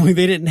Gramps. Apparently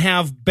they didn't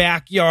have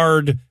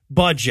backyard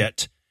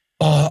budget.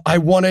 Oh, I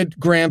wanted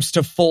Gramps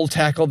to full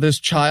tackle this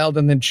child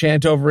and then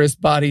chant over his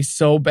body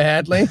so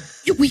badly.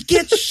 We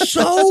get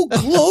so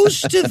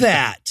close to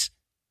that,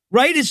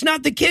 right? It's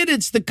not the kid,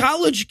 it's the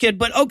college kid.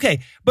 But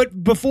okay,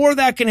 but before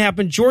that can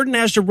happen, Jordan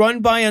has to run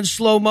by in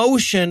slow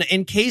motion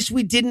in case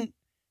we didn't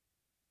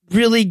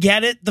really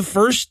get it the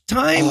first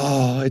time.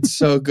 Oh, it's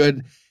so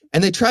good.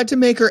 And they tried to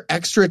make her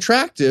extra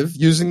attractive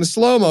using the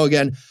slow-mo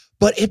again,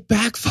 but it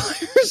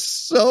backfires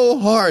so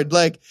hard.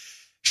 Like,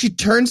 she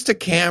turns to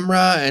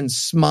camera and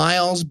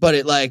smiles, but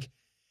it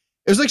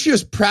was like she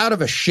was proud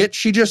of a shit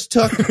she just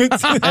took. And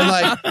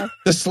like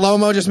the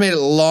slow-mo just made it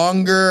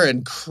longer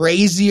and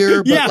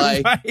crazier,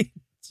 but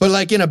but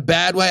like in a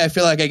bad way. I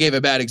feel like I gave a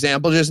bad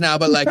example just now,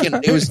 but like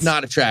it was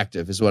not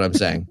attractive is what I'm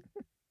saying.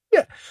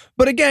 Yeah.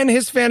 But again,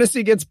 his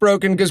fantasy gets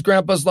broken because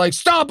Grandpa's like,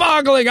 stop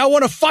ogling. I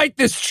want to fight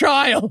this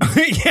child.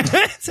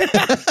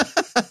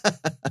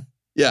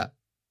 Yeah.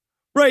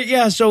 Right,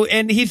 yeah. So,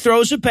 and he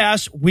throws a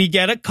pass. We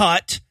get a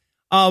cut.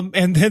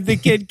 And then the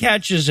kid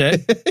catches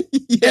it.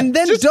 And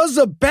then does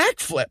a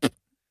backflip.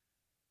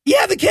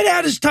 Yeah, the kid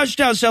had his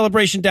touchdown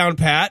celebration down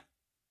pat.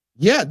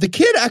 Yeah, the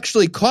kid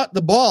actually caught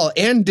the ball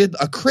and did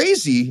a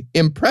crazy,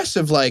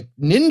 impressive, like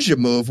ninja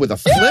move with a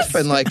flip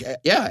and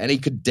and he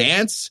could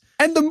dance.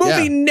 And the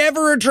movie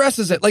never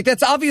addresses it. Like,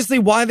 that's obviously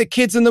why the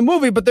kid's in the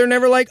movie, but they're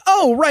never like,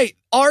 oh, right,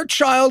 our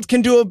child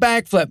can do a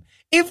backflip.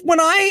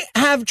 When I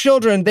have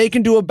children, they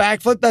can do a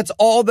backflip. That's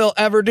all they'll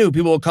ever do.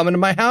 People will come into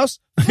my house,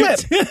 flip.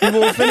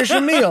 People will finish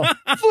a meal,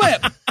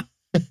 flip.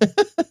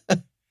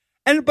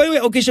 And by the way,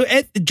 okay, so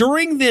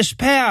during this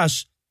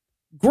pass,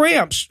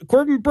 Gramps,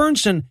 Corbin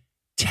Burnson,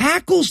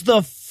 tackles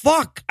the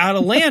fuck out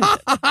of Landon.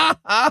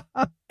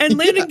 And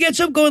Landon gets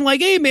up going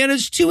like, hey, man,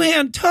 it's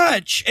two-hand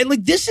touch. And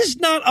like, this is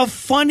not a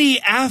funny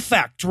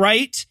affect,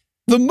 right?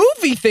 The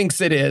movie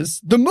thinks it is.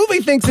 The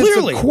movie thinks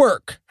Clearly. it's a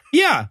quirk.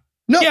 Yeah.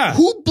 No, Yeah.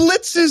 who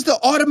blitzes the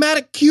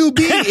automatic QB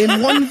in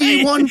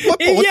 1v1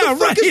 football? What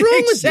the fuck is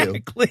wrong with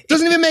you?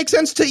 Doesn't even make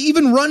sense to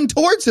even run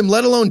towards him,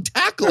 let alone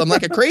tackle him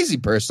like a crazy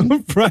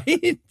person. Right?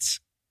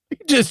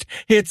 He just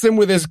hits him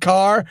with his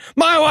car.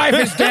 My wife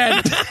is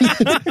dead.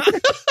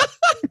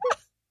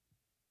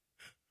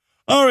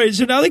 All right,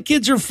 so now the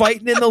kids are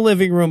fighting in the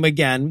living room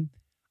again.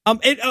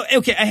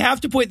 Okay, I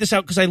have to point this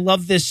out because I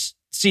love this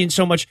scene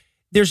so much.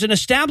 There's an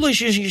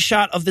establishing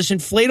shot of this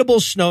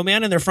inflatable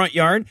snowman in their front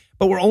yard,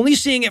 but we're only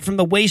seeing it from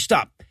the waist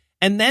up.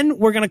 And then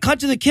we're going to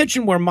cut to the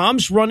kitchen where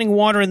mom's running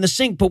water in the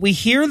sink, but we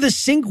hear the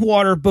sink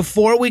water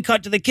before we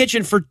cut to the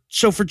kitchen. For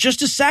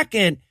just a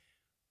second,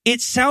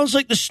 it sounds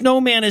like the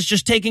snowman is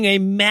just taking a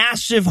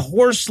massive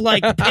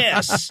horse-like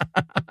piss,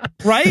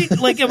 right?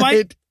 Like, am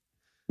I?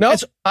 Nope,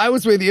 I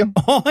was with you.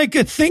 All I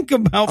could think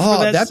about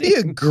for that that'd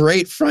scene. be a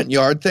great front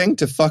yard thing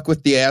to fuck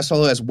with the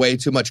asshole who has way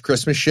too much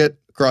Christmas shit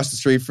across the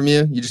street from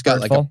you. You just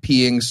got like a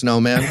peeing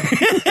snowman.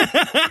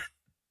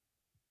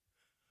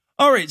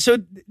 All right, so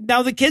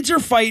now the kids are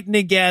fighting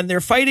again.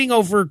 They're fighting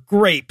over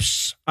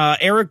grapes.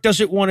 Eric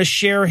doesn't want to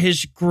share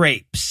his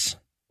grapes.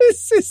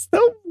 This is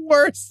the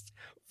worst.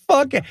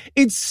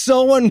 It's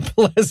so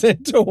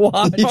unpleasant to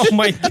watch. Oh,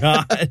 my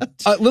God.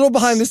 A little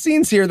behind the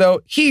scenes here,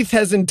 though. Heath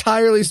has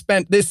entirely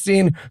spent this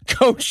scene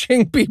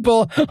coaching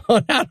people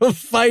on how to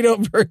fight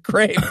over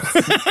grapes.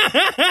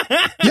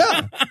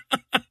 Yeah.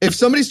 If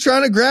somebody's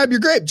trying to grab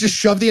your grape, just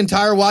shove the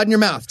entire wad in your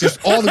mouth.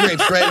 Just all the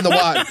grapes right in the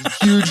wad.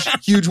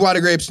 Huge wad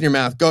of grapes in your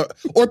mouth. Go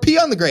or pee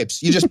on the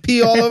grapes. You just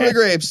pee all over the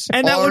grapes.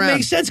 And that would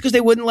make sense because they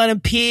wouldn't let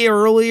him pee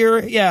earlier.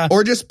 Yeah.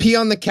 Or just pee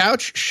on the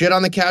couch, shit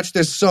on the couch.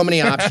 There's so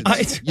many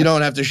options. You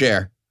don't have to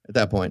share at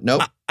that point.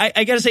 Nope.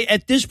 I got to say,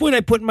 at this point,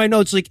 I put in my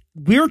notes, like,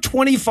 we're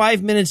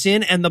 25 minutes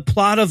in, and the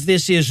plot of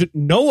this is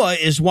Noah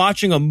is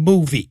watching a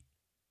movie.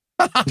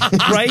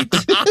 Right?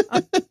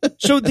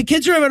 So the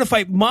kids are having a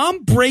fight.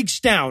 Mom breaks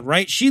down,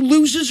 right? She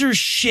loses her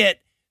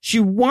shit. She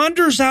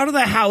wanders out of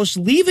the house,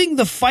 leaving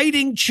the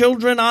fighting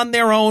children on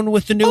their own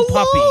with the new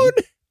puppy. Alone?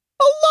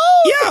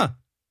 Yeah.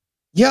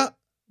 Yeah.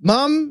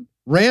 Mom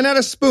ran out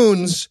of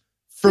spoons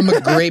from a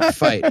grape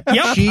fight.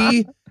 Yep.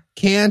 She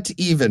can't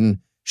even.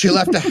 She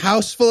left a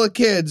house full of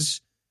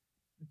kids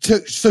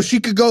so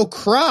she could go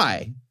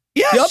cry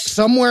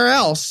somewhere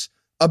else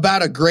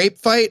about a grape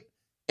fight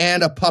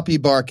and a puppy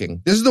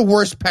barking. This is the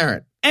worst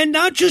parent. And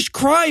not just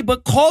cry,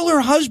 but call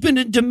her husband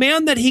and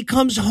demand that he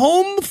comes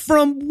home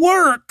from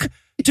work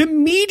to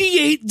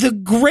mediate the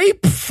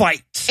grape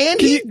fight.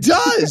 And he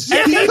does.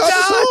 And he he comes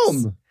does.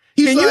 home.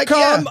 He's Can like, you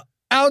come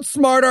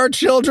outsmart our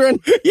children?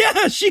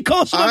 Yeah, she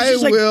calls him up. I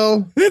She's like,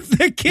 will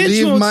the kids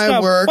leave won't my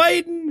stop work.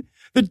 fighting.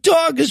 The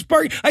dog is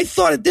barking. I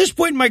thought at this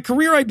point in my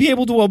career I'd be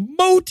able to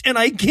emote, and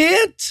I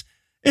can't.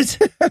 It's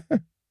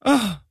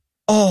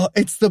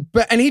it's the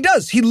best. And he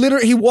does.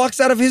 He walks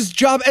out of his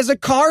job as a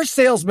car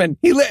salesman.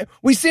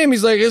 We see him.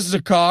 He's like, "This is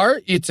a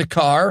car. It's a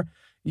car.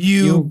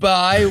 You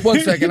buy."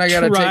 1 second, I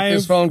gotta take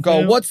this phone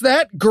call. What's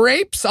that?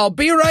 Grapes? I'll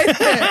be right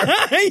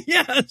there.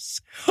 Yes.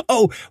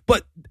 Oh,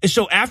 but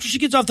so after she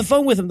gets off the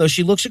phone with him, though,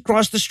 she looks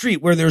across the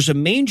street where there's a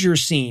manger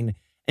scene,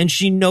 and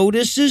she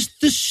notices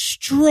the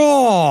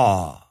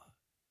straw.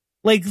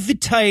 Like the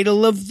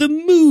title of the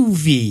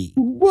movie.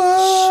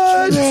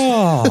 What?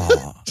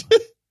 Straw.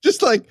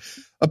 Just like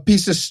a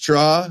piece of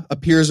straw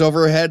appears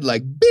over her head,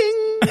 like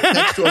bing,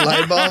 next to a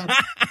light bulb.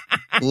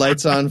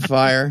 Lights on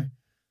fire.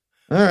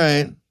 All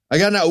right.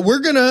 We're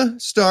going to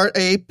start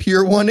a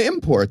Pier 1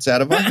 Imports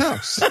out of our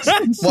house.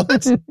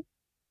 What?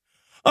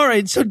 All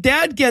right. So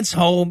dad gets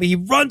home. He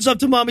runs up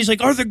to mom. He's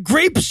like, "Are the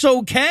grapes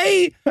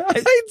okay?"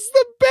 It's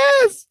the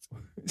best.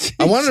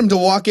 I wanted him to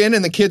walk in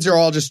and the kids are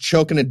all just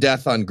choking to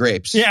death on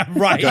grapes. Yeah,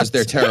 right. Because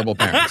they're terrible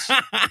parents.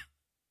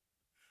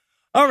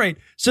 All right.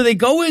 So they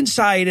go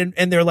inside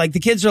and they're like, the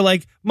kids are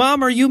like,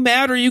 "Mom, are you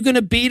mad? Are you going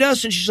to beat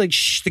us?" And she's like,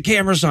 "Shh, the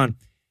camera's on."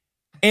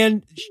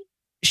 And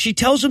she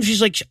tells him,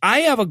 she's like, "I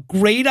have a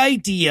great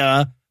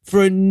idea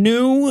for a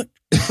new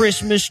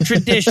Christmas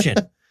tradition."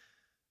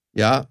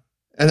 Yeah.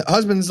 And the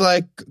husband's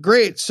like,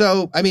 "Great.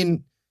 So, I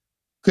mean,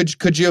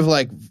 could you have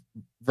like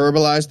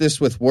verbalized this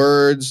with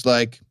words,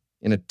 like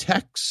in a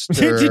text?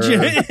 Or, Did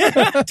you?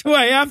 Do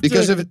I have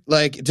because to? if it,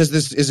 like,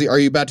 are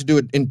you about to do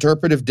an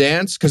interpretive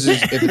dance? Because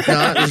if it's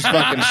not, it's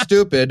fucking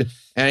stupid.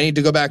 And I need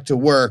to go back to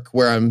work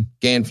where I'm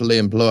gainfully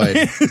employed.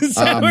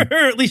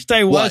 Or at least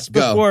I was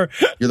before.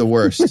 You're the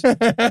worst.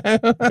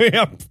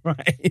 Yeah,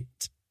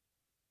 right.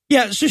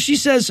 Yeah, so she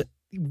says,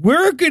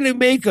 "We're going to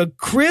make a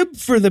crib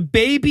for the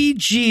baby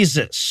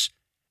Jesus."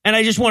 And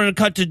I just wanted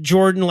to cut to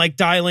Jordan, like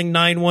dialing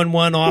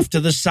 911 off to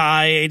the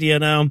side, you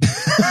know.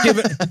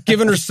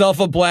 Giving herself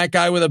a black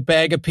eye with a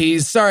bag of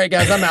peas. "Sorry,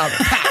 guys, I'm out."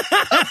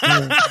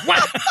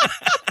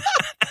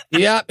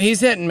 Yep, he's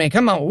hitting me.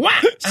 Come on.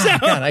 Oh,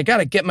 God, I got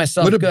to get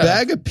myself Would a good.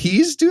 bag of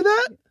peas do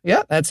that?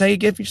 Yeah, that's how you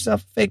give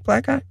yourself a fake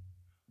black eye.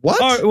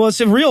 What? Well, it's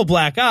a real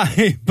black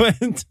eye,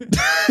 but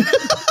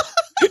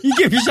you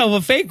give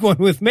yourself a fake one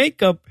with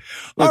makeup.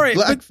 With all right.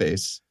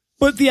 Blackface.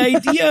 But the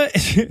idea...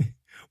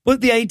 But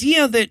the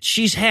idea that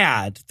she's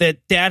had,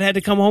 that dad had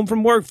to come home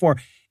from work for,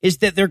 is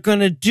that they're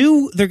going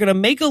to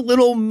make a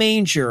little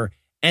manger,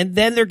 and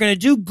then they're going to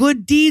do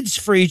good deeds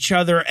for each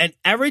other. And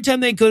every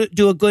time they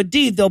do a good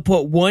deed, they'll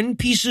put one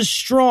piece of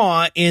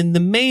straw in the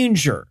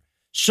manger.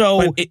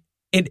 So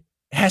it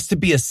has to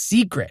be a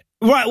secret.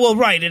 Right. Well,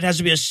 right. It has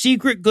to be a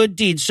secret good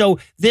deed. So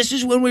this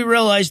is when we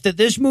realize that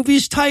this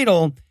movie's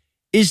title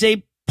is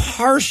a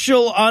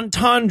partial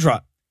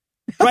entendre.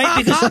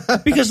 Right?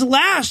 Because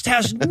last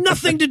has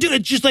nothing to do.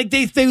 It's just like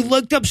they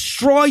looked up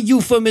straw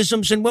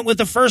euphemisms and went with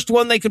the first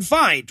one they could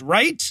find,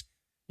 right?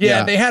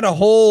 Yeah, they had a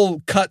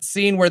whole cut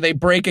scene where they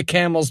break a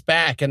camel's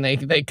back and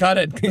they cut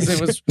it because it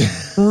was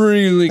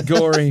really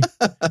gory.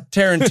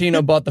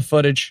 Tarantino bought the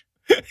footage.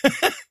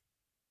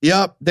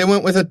 Yep, they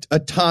went with a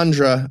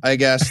tundra, I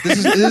guess.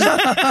 This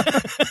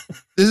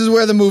is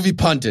where the movie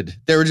punted.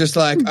 They were just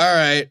like, all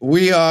right,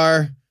 we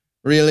are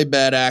really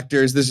bad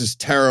actors. This is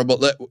terrible.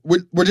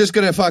 We're just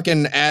going to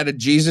fucking add a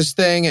Jesus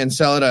thing and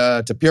sell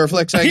it to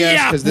Pureflix, I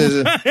guess. Because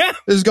this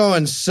is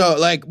going so,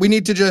 like, we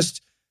need to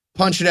just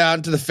punch it out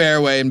into the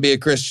fairway and be a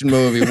Christian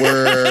movie.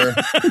 We're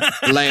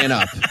laying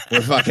up.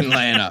 We're fucking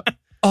laying up.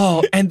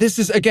 Oh, and this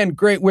is, again,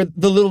 great with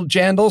the little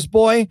Jandals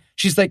boy.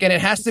 She's like, and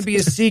it has to be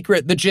a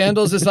secret. The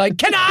Jandals is like,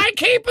 can I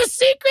keep a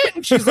secret?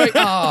 And she's like,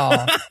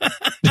 oh,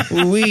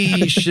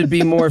 we should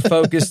be more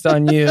focused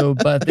on you,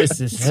 but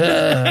this is,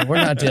 we're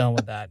not dealing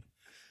with that.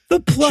 The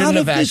plot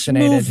of this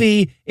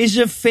movie is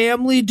a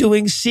family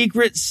doing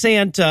Secret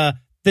Santa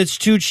that's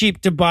too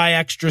cheap to buy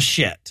extra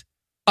shit.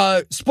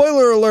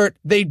 Spoiler alert,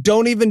 they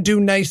don't even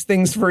do nice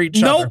things for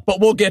each other, but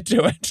we'll get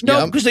to it.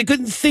 No, because they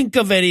couldn't think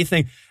of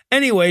anything.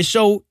 Anyway,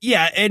 so,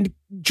 yeah, and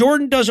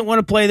Jordan doesn't want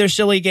to play their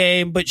silly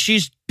game, but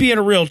she's being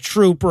a real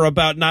trooper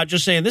about not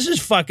just saying, this is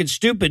fucking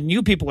stupid and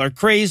you people are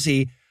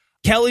crazy.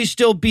 Kelly's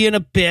still being a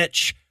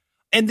bitch.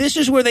 And this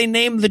is where they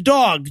name the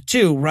dog,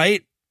 too,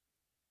 right?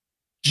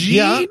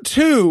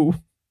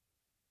 G2?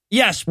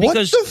 Yes,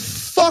 because... What the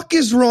fuck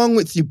is wrong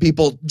with you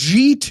people?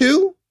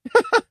 G2?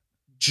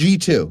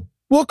 G2.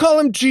 We'll call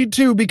him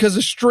G2 because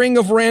a string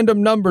of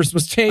random numbers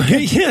was taken.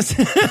 Yes.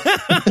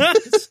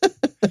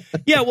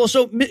 Yeah, well,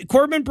 so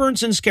Corbin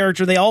Burnson's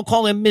character, they all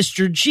call him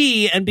Mr.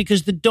 G, and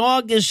because the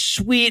dog is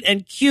sweet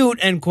and cute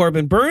and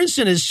Corbin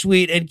Burnson is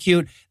sweet and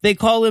cute, they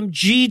call him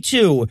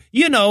G2.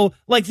 You know,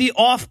 like the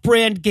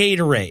off-brand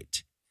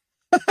Gatorade.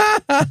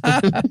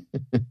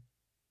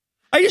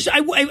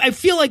 I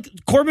feel like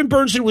Corbin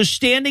Burnson was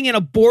standing in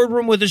a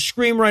boardroom with a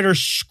screenwriter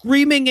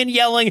screaming and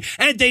yelling,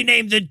 and they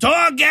named the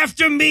dog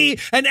after me,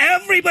 and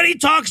everybody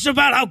talks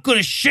about how good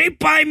a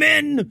shape I'm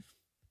in.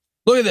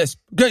 Look at this.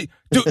 Do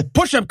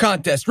push-up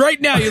contest right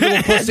now, you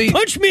little pussy.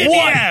 Punch me in the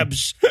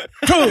abs.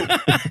 2.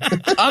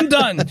 I'm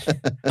done.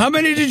 How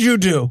many did you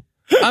do?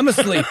 I'm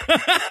asleep.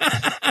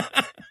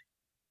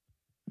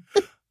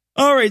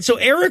 All right, so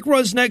Eric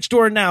runs next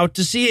door now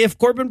to see if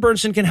Corbin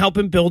Burnson can help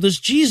him build his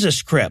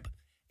Jesus crib.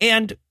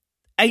 And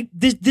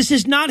this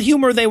is not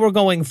humor they were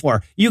going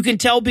for. You can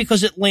tell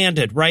because it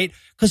landed, right?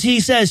 Because he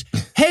says,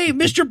 hey,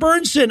 Mr.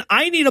 Burnson,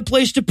 I need a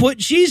place to put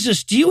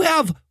Jesus. Do you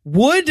have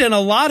wood and a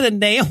lot of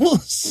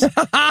nails?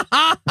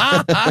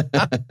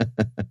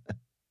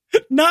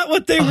 Not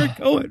what they were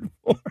going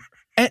for.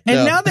 And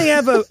now they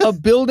have a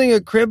building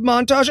a crib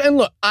montage. And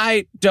look,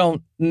 I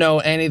don't know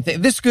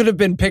anything. This could have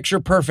been picture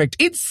perfect.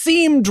 It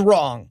seemed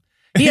wrong.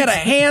 He had a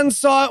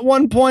handsaw at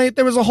one point.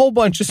 There was a whole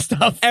bunch of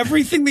stuff.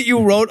 Everything that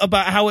you wrote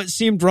about how it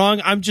seemed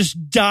wrong, I'm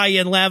just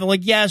dying laughing.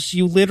 Like, yes,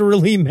 you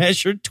literally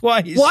measured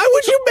twice. Why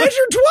would you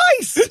measure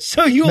twice?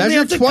 So you only measure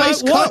have to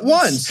twice, cut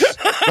once.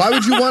 Why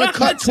would you want to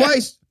cut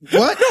twice?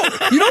 What?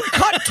 No, you don't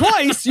cut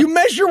twice. You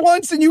measure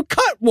once and you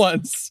cut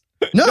once.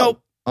 No.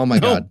 Nope. Oh my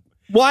God.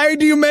 Why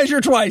do you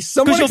measure twice?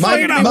 Someone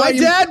explain it. My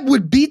dad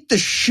would beat the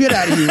shit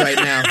out of you right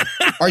now.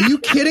 Are you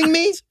kidding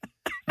me?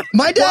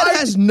 My dad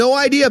has no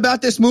idea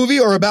about this movie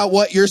or about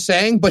what you're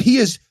saying, but he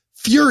is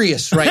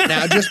furious right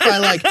now just by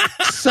like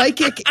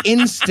psychic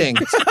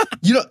instinct.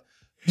 You don't.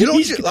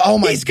 Oh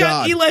my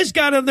God! Eli's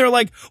got him there.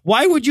 Like,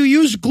 why would you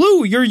use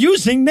glue? You're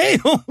using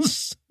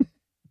nails.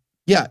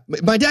 Yeah,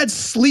 my dad's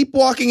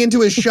sleepwalking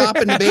into his shop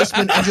in the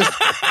basement and just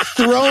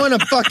throwing a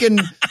fucking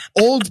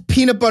old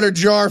peanut butter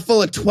jar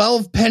full of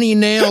 12-penny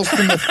nails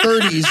from the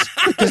 30s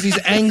because he's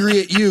angry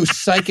at you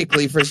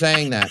psychically for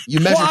saying that. You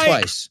measure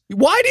twice.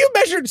 Why do you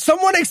measure?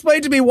 Someone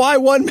explain to me why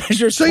one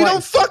measures so twice. You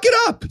don't fuck it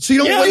up. So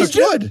you don't waste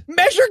wood.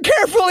 Measure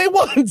carefully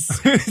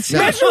once.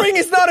 Measuring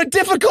is not a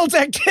difficult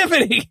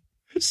activity.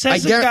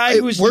 Says a guy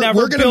who's never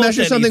We're going to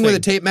measure something anything with a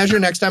tape measure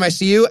next time I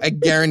see you. I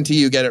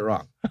guarantee you get it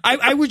wrong.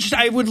 I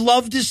would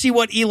love to see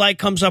what Eli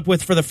comes up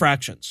with for the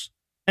fractions.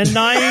 And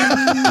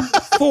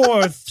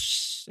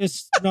 9/4.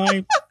 It's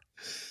 9.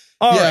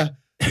 All right.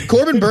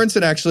 Corbin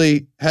Burnson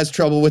actually has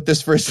trouble with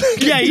this for a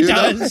second. Yeah, he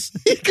does.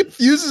 He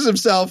confuses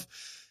himself.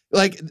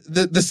 Like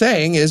the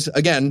saying is,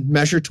 again,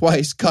 measure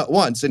twice, cut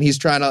once. And he's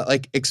trying to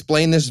like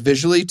explain this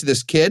visually to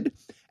this kid.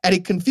 And he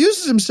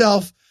confuses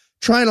himself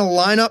trying to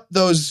line up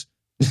those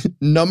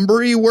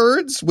numbery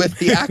words with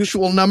the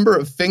actual number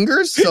of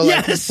fingers. So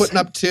like he's putting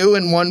up 2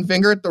 and 1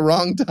 finger at the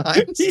wrong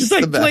time. He's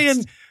like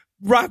playing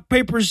rock,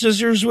 paper,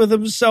 scissors with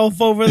himself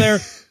over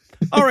there.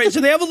 All right, so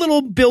they have a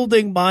little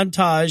building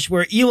montage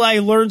where Eli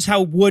learns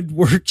how wood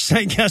works,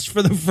 I guess,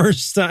 for the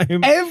first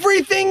time.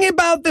 Everything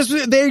about this,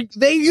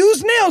 they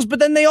use nails, but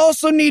then they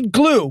also need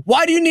glue.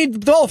 Why do you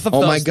need both of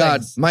those? Oh my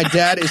God, my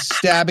dad is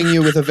stabbing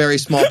you with a very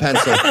small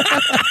pencil.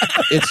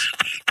 It's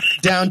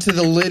down to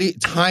the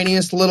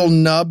tiniest little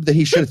nub that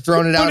he should have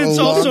thrown it out a long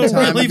time ago. But it's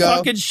also really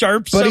fucking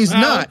sharp But somehow. he's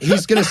not.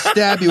 He's going to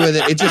stab you with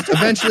it. It just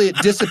eventually it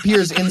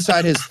disappears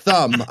inside his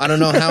thumb. I don't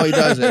know how he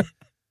does it.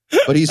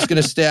 But he's going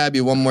to stab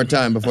you one more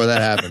time before that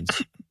happens.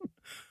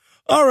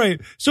 All right.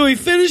 So he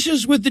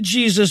finishes with the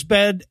Jesus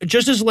bed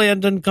just as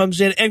Landon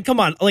comes in. And come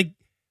on, like,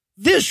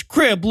 this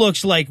crib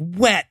looks like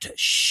wet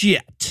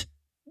shit.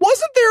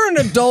 Wasn't there an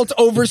adult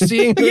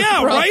overseeing this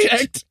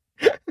project?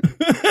 Right?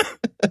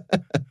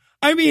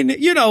 I mean,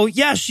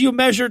 yes, you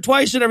measure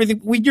twice and everything.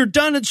 When you're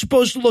done, it's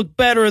supposed to look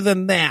better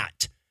than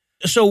that.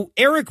 So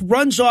Eric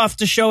runs off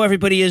to show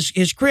everybody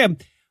his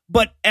crib,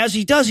 but as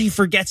he does, he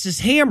forgets his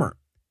hammer.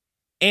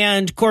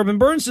 And Corbin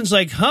Bernsen's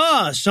like,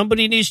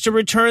 somebody needs to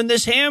return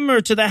this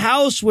hammer to the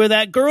house where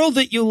that girl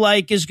that you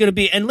like is going to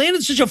be. And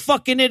Landon's such a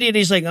fucking idiot.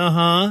 He's like,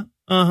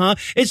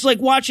 It's like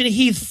watching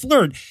Heath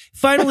flirt.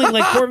 Finally,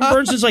 like Corbin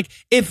Bernsen's like,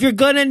 if you're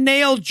going to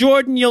nail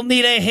Jordan, you'll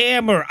need a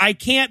hammer. I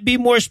can't be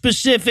more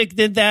specific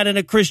than that in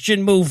a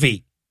Christian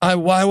movie.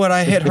 Why would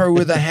I hit her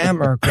with a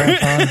hammer,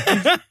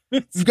 Grandpa?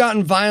 You've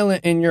gotten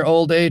violent in your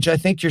old age. I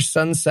think your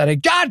sun's setting.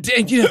 God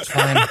dang you. It's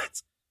fine.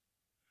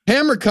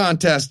 Hammer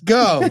contest,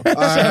 go.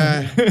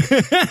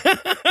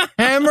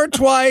 Hammer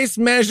twice,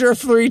 measure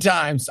 3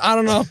 times. I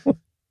don't know.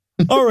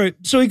 All right.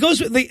 So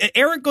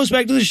Eric goes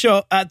back to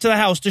the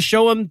house to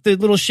show him the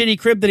little shitty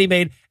crib that he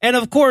made. And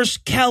of course,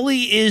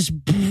 Kelly is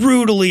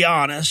brutally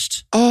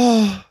honest.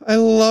 Oh, I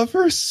love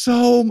her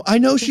so. I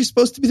know she's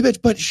supposed to be the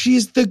bitch, but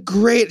she's the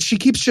great. She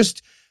keeps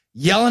just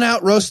yelling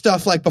out roast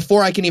stuff like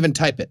before I can even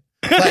type it.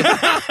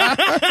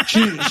 Like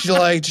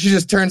she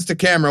just turns to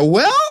camera.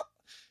 Well,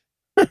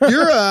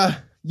 you're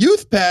a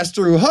youth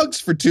pastor who hugs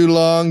for too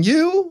long.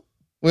 You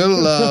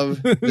will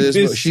love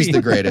this. She's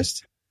the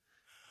greatest.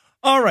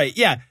 All right.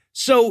 Yeah.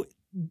 So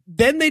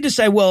then they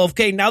decide, well,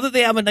 okay, now that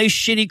they have a nice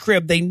shitty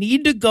crib, they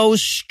need to go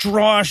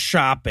straw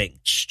shopping.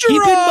 Keep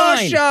in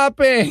mind,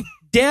 shopping.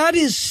 Dad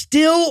is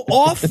still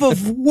off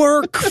of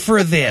work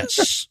for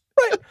this.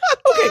 Right.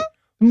 Okay.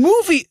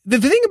 The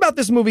thing about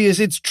this movie is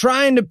it's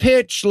trying to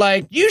pitch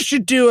like you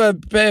should do a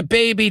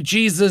baby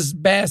Jesus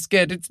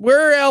basket.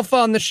 We're Elf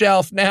on the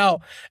Shelf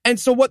now. And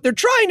so what they're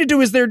trying to do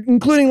is they're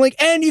including like,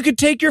 and you could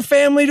take your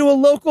family to a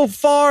local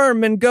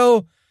farm and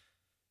go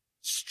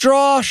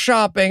straw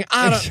shopping.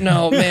 I don't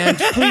know, man.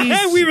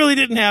 Please. We really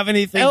didn't have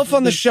anything. Elf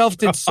on the Shelf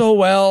did so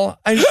well.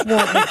 I just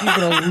want like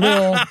even a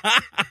little of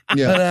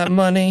that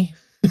money.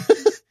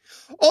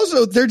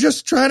 Also, they're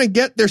just trying to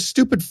get their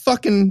stupid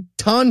fucking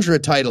Tundra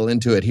title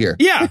into it here.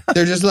 Yeah.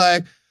 They're just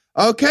like,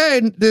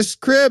 okay, this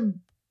crib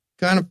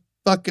kind of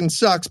fucking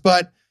sucks,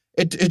 but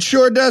it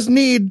sure does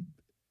need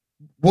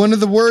one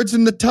of the words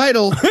in the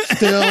title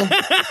still.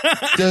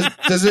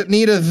 Does it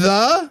need a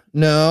the?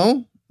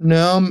 No.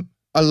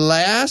 A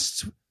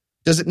last?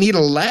 Does it need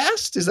a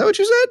last? Is that what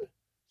you said?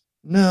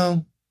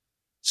 No.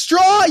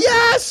 Straw,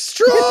 yes,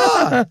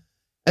 straw.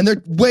 And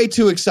they're way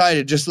too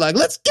excited, just like,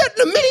 let's get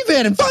in a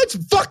minivan and find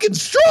some fucking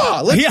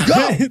straw. Let's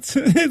go.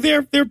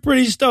 They're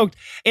pretty stoked.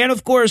 And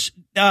of course,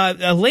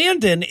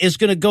 Landon is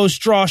going to go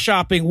straw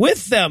shopping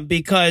with them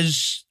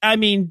because, I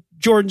mean,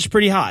 Jordan's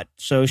pretty hot.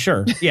 So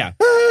sure. Yeah,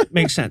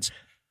 makes sense.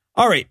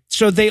 All right.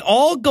 So they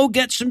all go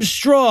get some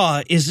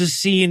straw is a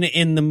scene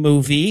in the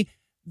movie.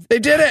 They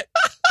did it.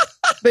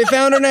 They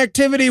found an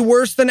activity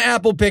worse than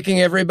apple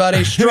picking,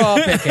 everybody. Straw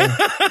picking.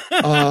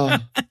 I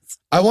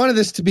wanted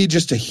this to be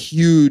just a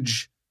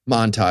huge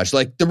montage,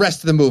 like the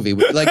rest of the movie.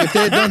 Like if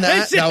they had done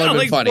that, that would have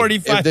been funny.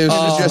 45. If there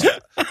was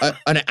just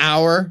an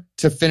hour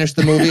to finish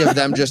the movie of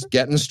them just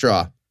getting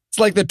straw. It's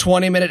like the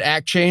 20-minute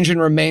act change in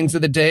Remains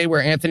of the Day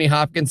where Anthony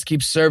Hopkins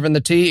keeps serving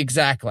the tea.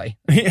 Exactly.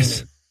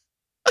 Yes.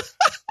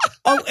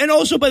 And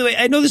also, by the way,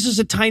 I know this is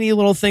a tiny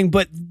little thing,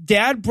 but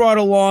Dad brought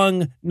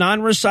along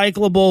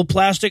non-recyclable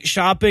plastic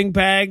shopping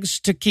bags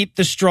to keep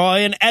the straw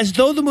in, as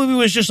though the movie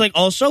was just like,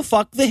 also,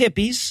 fuck the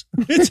hippies.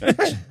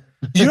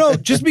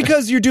 Just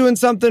because you're doing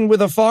something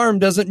with a farm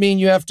doesn't mean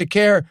you have to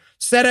care.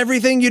 Set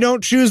everything you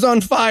don't choose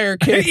on fire,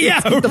 kid. Yeah,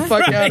 get the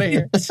fuck out of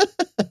here.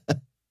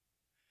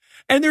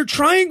 And they're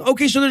trying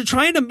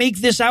to make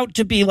this out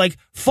to be like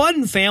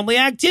fun family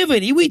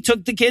activity. We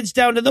took the kids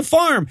down to the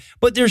farm,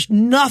 but there's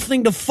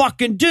nothing to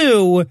fucking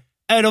do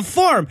at a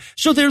farm.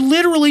 So they're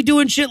literally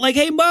doing shit like,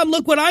 hey, Mom,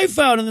 look what I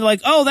found. And they're like,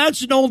 oh,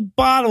 that's an old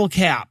bottle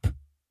cap.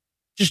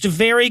 Just a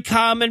very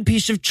common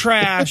piece of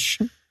trash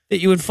that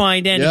you would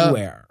find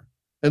anywhere.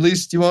 At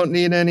least you won't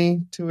need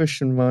any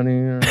tuition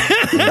money.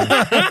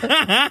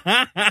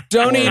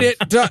 Don't eat it.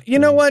 You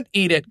know what?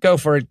 Eat it. Go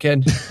for it,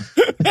 kid.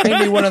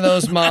 Maybe one of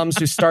those moms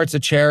who starts a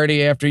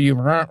charity after you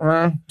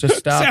to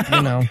stop,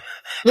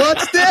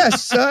 What's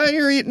this?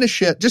 You're eating the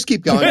shit. Just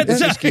keep going.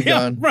 Just keep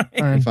going.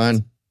 Right.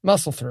 Fine.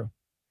 Muscle through.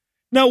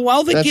 Now,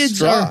 while the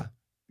kids are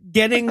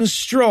getting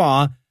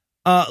straw,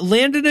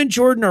 Landon and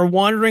Jordan are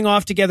wandering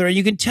off together, and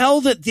you can tell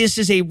that this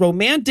is a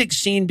romantic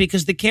scene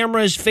because the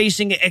camera is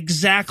facing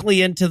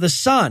exactly into the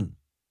sun.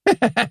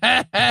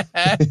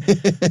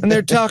 And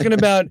they're talking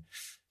about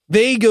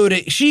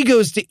she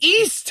goes to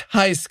East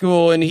High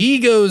School and he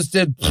goes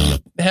to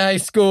high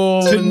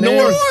school to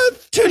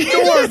North.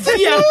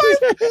 Yeah.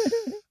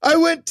 I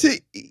went to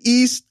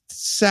East,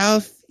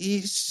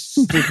 Southeast.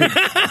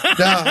 No,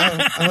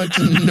 I went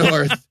to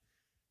North.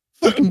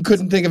 Fucking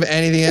couldn't think of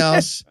anything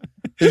else.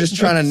 They're just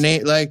trying to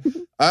name, like,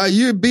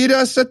 you beat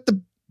us at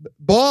the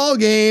ball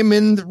game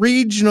in the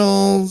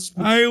regionals.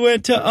 I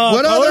went to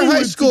what other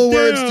high school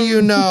words do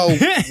you know?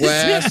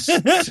 West,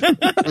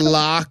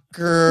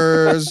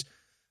 lockers,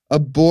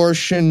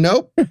 Abortion.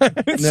 Nope.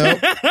 Nope.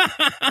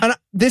 And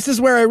this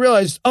is where I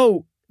realized,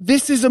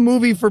 this is a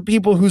movie for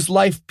people whose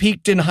life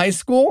peaked in high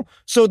school,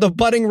 so the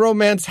budding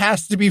romance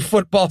has to be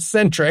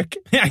football-centric.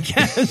 I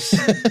guess.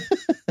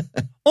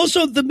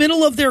 Also, the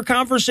middle of their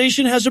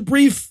conversation has a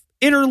brief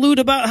interlude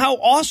about how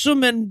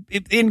awesome and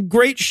in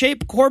great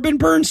shape Corbin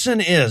Burnson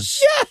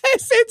is.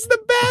 Yes, it's the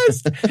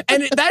best.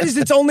 And that is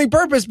its only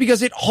purpose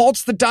because it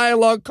halts the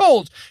dialogue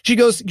cold. She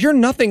goes, "You're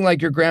nothing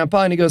like your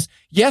grandpa." And he goes,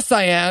 "Yes,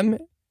 I am."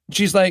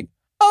 She's like,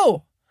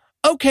 "Oh,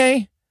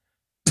 okay."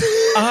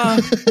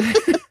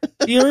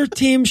 Your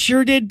team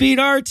sure did beat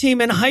our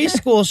team in high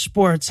school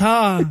sports,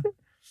 huh?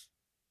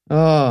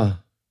 Oh.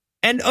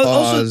 And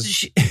also,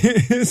 this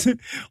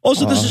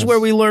is where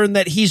we learn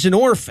that he's an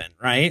orphan,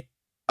 right?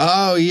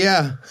 Oh,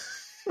 yeah.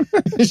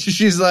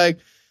 She's like,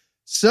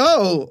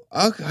 so,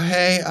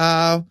 okay,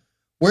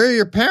 where are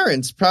your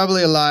parents?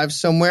 Probably alive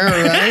somewhere,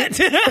 right?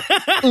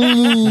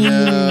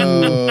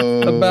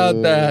 No.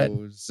 About that.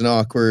 It's an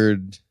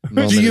awkward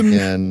moment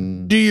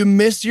again. Do you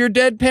miss your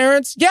dead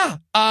parents? Yeah,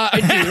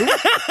 I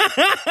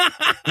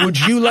do. Would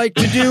you like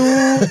to do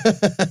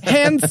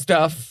hand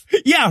stuff?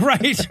 Yeah,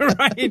 right.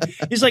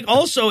 He's like,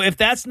 also, if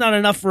that's not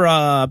enough for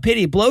a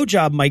pity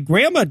blowjob, my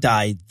grandma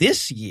died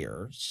this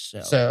year.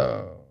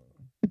 So.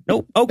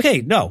 Nope.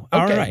 Okay, no.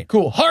 All right.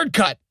 Cool. Hard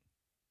cut.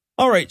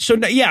 All right. So,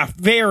 yeah,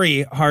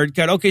 very hard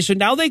cut. Okay, so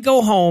now they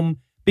go home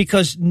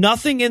because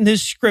nothing in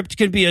this script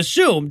can be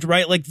assumed,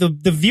 right? Like the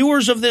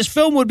viewers of this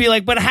film would be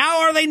like, but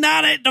how are they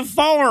not at the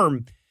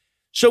farm?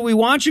 So we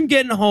watch him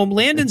getting home.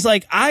 Landon's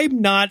like,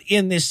 I'm not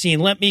in this scene.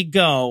 Let me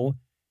go.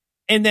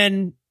 And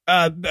then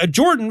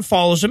Jordan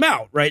follows him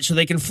out, right? So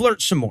they can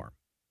flirt some more.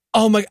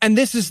 Oh my! And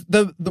this is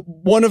the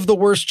one of the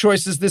worst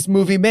choices this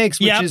movie makes,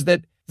 which is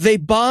that they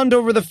bond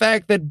over the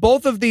fact that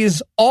both of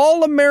these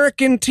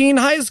all-American teen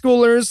high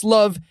schoolers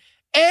love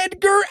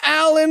Edgar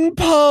Allan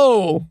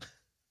Poe.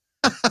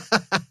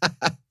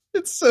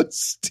 It's so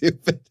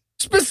stupid.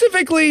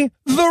 Specifically,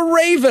 The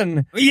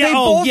Raven. Yeah, they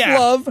both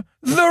love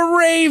The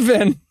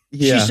Raven.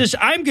 Yeah. She says,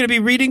 I'm going to be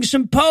reading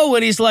some Poe.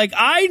 And he's like,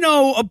 I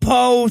know a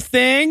Poe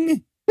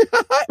thing.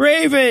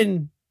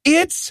 Raven.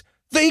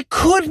 They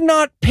could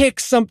not pick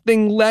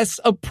something less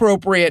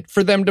appropriate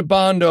for them to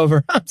bond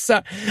over. I'm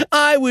sorry.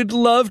 I would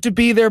love to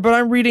be there, but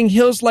I'm reading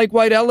Hills Like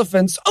White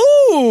Elephants.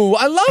 Ooh,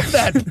 I love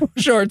that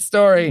short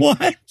story. What?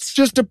 It's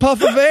just a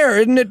puff of air.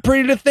 Isn't it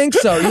pretty to think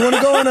so? You want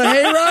to go on a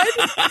hayride?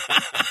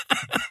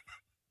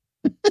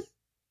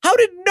 How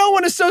did no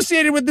one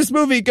associated with this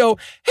movie go,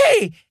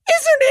 hey,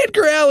 isn't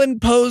Edgar Allan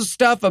Poe's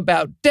stuff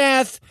about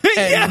death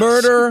and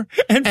murder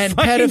and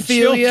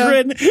pedophilia?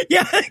 Children.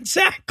 Yeah,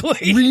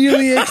 exactly.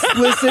 Really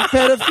explicit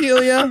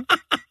pedophilia?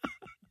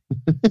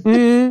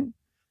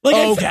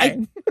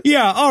 Okay.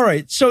 Yeah, all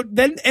right. So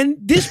then, and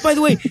this, by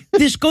the way,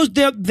 this goes,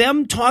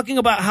 them talking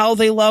about how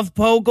they love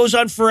Poe goes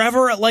on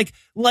forever. Like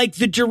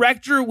the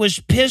director was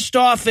pissed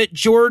off at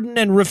Jordan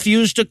and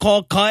refused to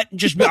call cut and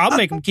just, I'll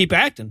make them keep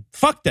acting.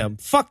 Fuck them.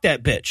 Fuck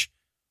that bitch.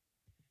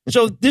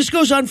 So this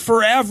goes on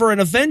forever, and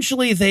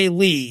eventually they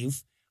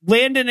leave.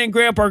 Landon and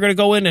Grandpa are going to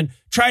go in and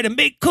try to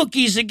make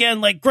cookies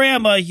again like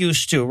Grandma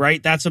used to,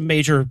 right? That's a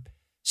major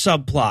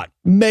subplot.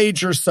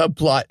 Major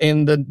subplot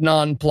in the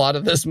non-plot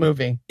of this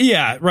movie.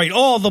 Yeah, right.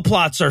 All the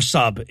plots are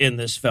sub in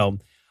this film.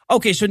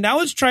 Okay, so now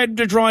it's trying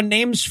to draw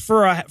names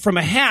from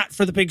a hat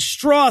for the big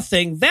straw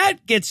thing.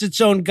 That gets its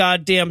own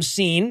goddamn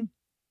scene.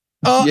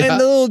 Oh, yeah. And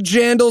the little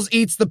Jandals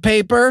eats the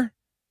paper.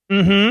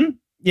 Mm-hmm.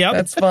 Yep.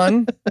 That's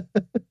fun.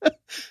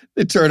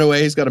 They turn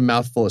away. He's got a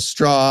mouthful of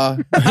straw.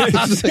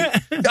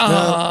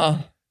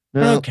 No.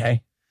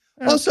 Okay.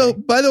 Also,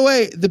 by the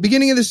way, the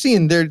beginning of the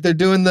scene, they're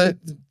doing the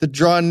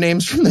drawing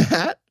names from the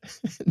hat.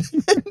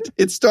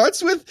 It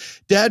starts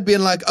with Dad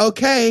being like,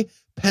 okay,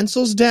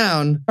 pencils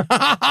down.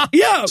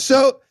 Yeah.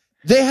 So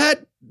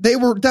that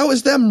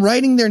was them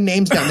writing their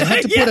names down. They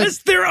had to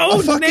put their own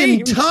a fucking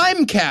names.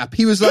 time cap.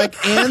 He was like,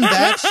 and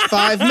that's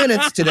 5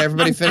 minutes. Did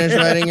everybody finish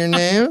writing your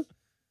name?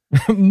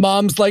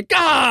 Mom's like,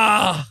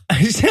 I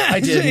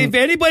didn't. If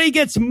anybody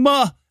gets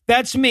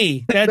that's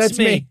me. That's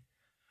me.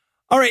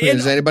 All right.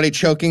 Is anybody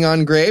choking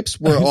on grapes?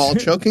 We're all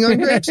choking on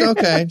grapes?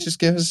 Okay, just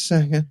give us a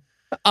second.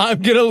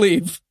 I'm going to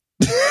leave.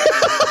 He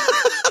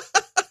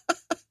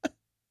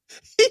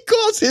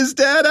calls his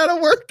dad out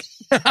of work.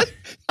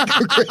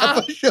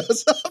 Grandpa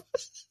shows up.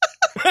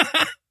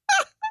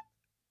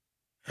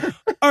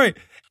 All right.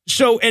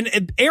 So,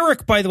 and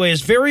Eric, by the way,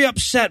 is very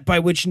upset by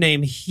which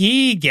name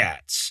he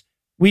gets.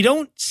 We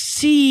don't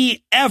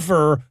see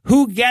ever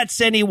who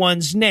gets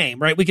anyone's name,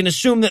 right? We can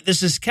assume that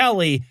this is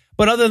Kelly,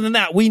 but other than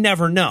that, we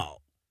never know.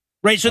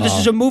 Right, so this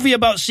is a movie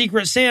about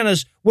Secret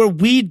Santas where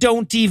we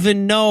don't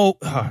even know.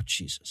 Oh,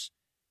 Jesus.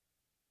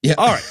 Yeah.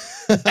 All right.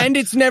 And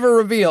it's never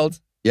revealed.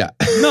 Yeah.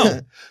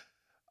 No.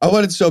 I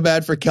wanted so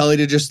bad for Kelly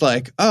to just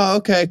like, oh,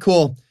 okay,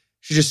 cool.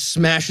 She just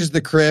smashes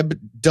the crib,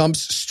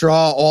 dumps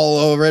straw all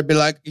over it, be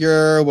like,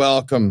 you're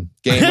welcome.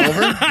 Game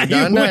over. You're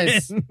done.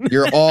 Nice.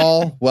 You're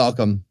all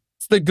welcome.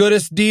 It's the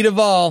goodest deed of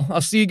all.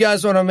 I'll see you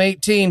guys when I'm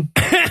 18.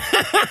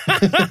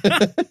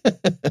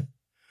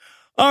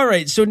 All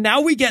right, so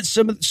now we get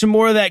some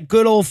more of that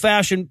good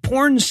old-fashioned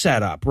porn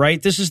setup,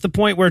 right? This is the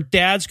point where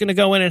Dad's going to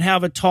go in and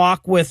have a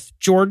talk with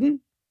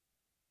Jordan.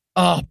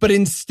 But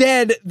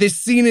instead, this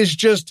scene is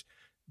just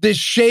this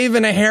shave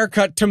and a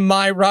haircut to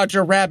My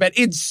Roger Rabbit.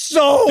 It's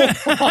so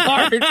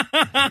hard.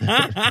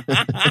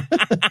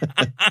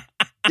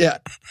 Yeah.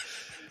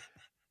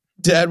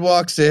 Dad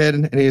walks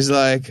in and he's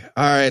like,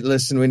 all right,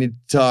 listen, we need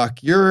to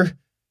talk. Your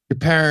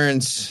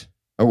parents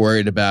are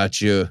worried about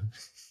you.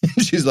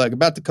 She's like,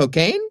 about the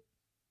cocaine?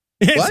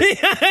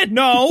 What?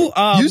 No.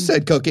 You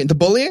said cocaine. The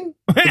bullying?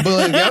 The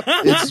bullying, yep.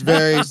 It's a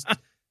very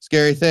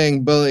scary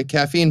thing.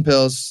 Caffeine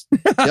pills.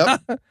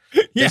 Yep.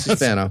 Yes. Mrs.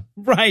 Spano.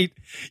 Right.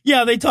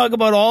 Yeah, they talk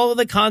about all of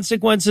the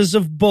consequences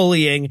of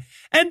bullying.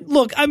 And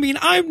look, I mean,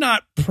 I'm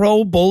not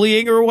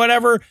pro-bullying or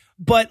whatever,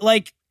 but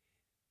like,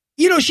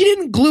 you know, she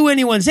didn't glue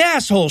anyone's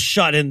asshole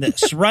shut in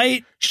this,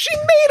 right? She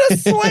made a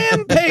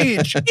slam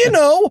page. You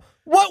know,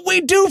 what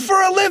we do for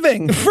a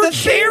living. For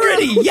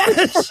charity,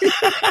 yes.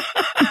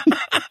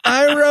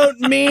 I wrote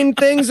mean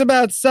things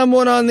about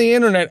someone on the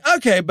internet.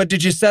 Okay, but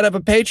did you set up a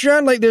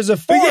Patreon? Like, there's a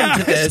forum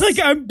to this. It's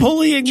like I'm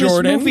bullying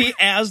Jordan. this movie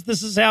as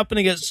this is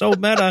happening. It's so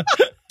meta.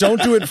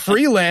 Don't do it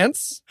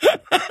freelance.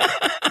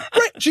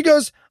 Right. She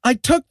goes, I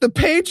took the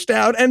page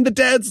down, and the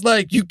dad's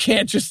like, you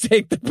can't just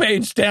take the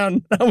page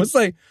down. I was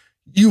like,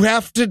 you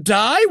have to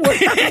die? What?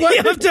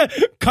 You have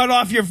to cut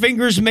off your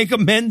fingers, make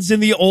amends in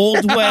the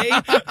old way.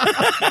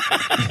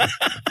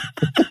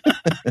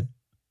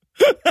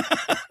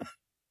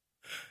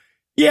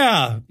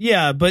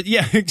 Yeah, but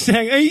yeah,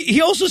 exactly.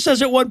 He also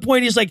says at one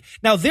point, he's like,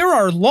 now there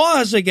are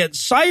laws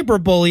against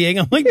cyberbullying.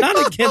 I'm like,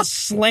 not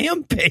against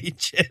slam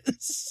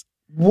pages.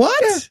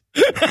 What?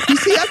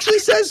 He actually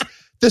says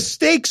the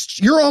stakes,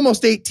 you're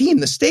almost 18.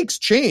 The stakes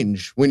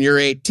change when you're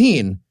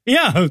 18.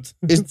 Yeah.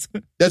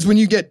 That's when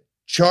you get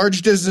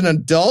charged as an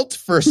adult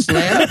for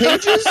slam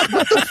pages?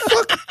 What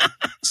the fuck?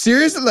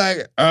 Seriously?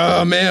 Like,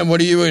 oh man,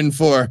 what are you in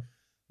for?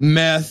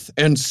 Meth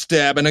and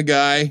stabbing a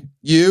guy?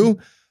 You?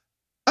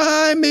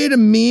 I made a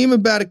meme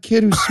about a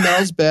kid who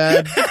smells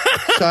bad.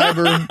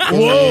 Cyber.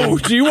 Whoa,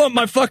 do you want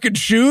my fucking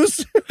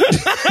shoes?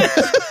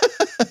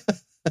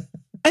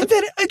 And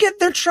then again,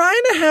 they're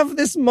trying to have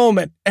this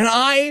moment, and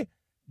I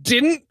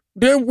didn't.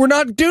 We're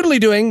not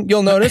doodly doing,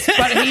 you'll notice,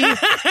 but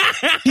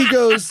he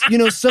goes, you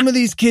know, some of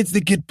these kids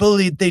that get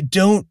bullied, they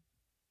don't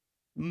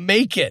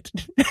make it.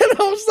 And I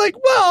was like,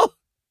 well,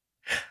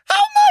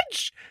 how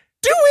much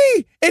do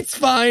we? It's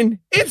fine.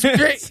 It's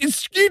great.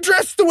 You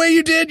dressed the way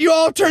you did. You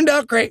all turned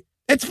out great.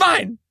 It's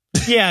fine.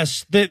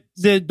 Yes,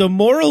 the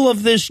moral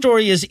of this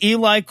story is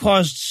Eli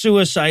caused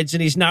suicides,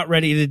 and he's not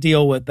ready to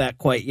deal with that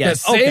quite yet. The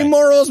same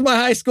moral as my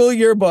high school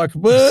yearbook.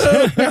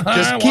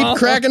 Just keep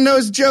cracking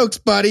those jokes,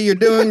 buddy. You're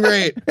doing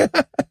great.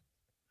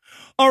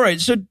 All right,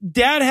 so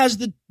Dad has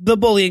the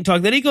bullying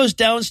talk. Then he goes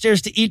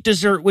downstairs to eat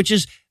dessert, which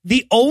is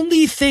the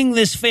only thing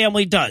this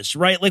family does,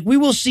 right? Like, we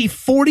will see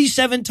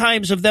 47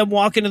 times of them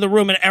walk into the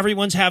room and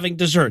everyone's having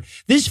dessert.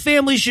 This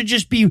family should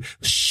just be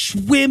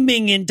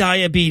swimming in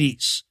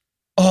diabetes.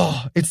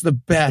 Oh, it's the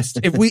best.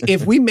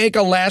 If we make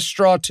a Last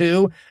Straw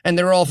 2 and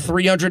they're all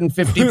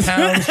 350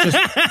 pounds, just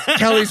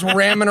Kelly's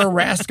ramming her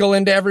rascal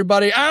into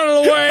everybody. Out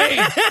of the way,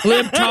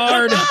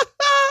 libtard.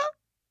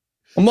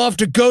 I'm off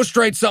to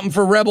ghostwrite something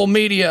for Rebel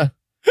Media.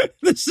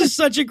 This is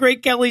such a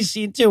great Kelly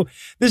scene, too.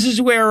 This is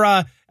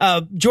where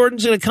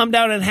Jordan's going to come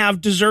down and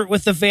have dessert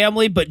with the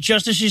family, but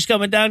just as she's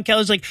coming down,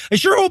 Kelly's like, I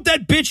sure hope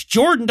that bitch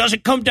Jordan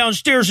doesn't come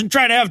downstairs and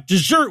try to have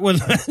dessert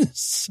with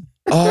us.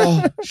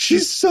 Oh,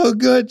 she's so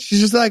good.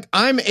 She's just like,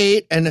 I'm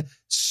 8 and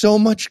so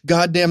much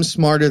goddamn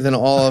smarter than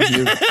all of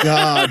you.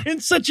 God.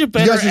 And such a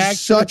better You guys are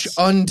actress. such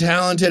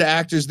untalented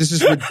actors. This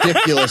is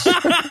ridiculous.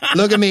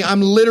 Look at me.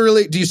 I'm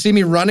literally, do you see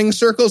me running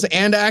circles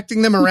and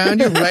acting them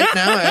around you right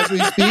now as we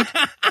speak?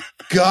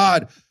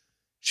 God.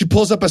 She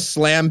pulls up a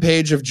slam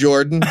page of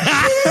Jordan. Look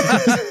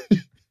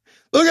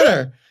at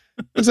her.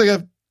 Looks like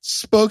a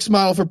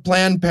spokesmodel for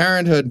Planned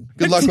Parenthood.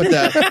 Good luck with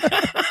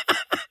that.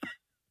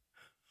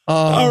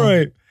 All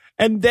right.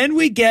 And then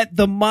we get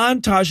the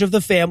montage of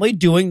the family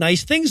doing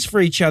nice things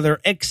for each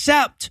other,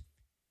 except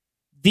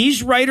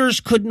these writers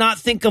could not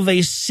think of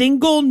a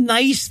single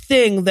nice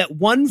thing that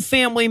one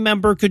family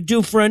member could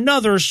do for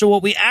another. So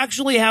what we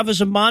actually have is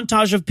a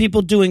montage of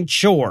people doing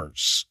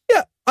chores.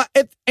 Yeah.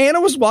 Anna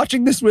was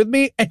watching this with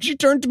me, and she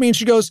turned to me and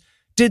she goes,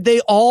 did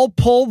they all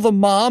pull the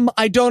mom?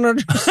 I don't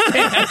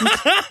understand.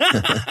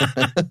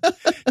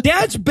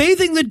 Dad's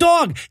bathing the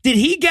dog. Did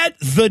he get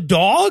the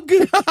dog?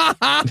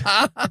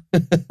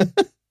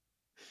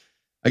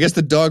 I guess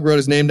the dog wrote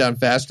his name down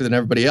faster than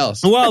everybody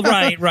else. Well,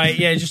 right.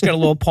 Yeah, just got a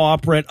little paw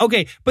print.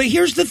 Okay, but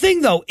here's the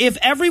thing, though. If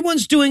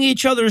everyone's doing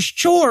each other's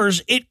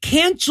chores, it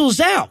cancels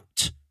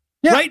out.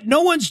 Yeah. Right?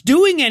 No one's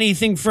doing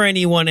anything for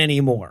anyone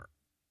anymore.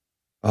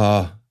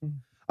 I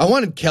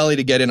wanted Kelly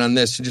to get in on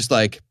this and just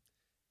like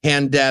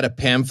hand Dad a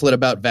pamphlet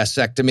about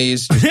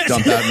vasectomies, just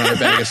dump out another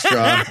bag of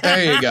straw.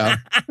 There you go,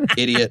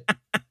 idiot.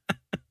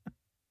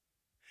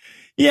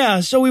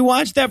 Yeah, so we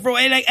watched that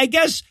and I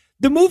guess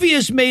the movie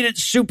has made it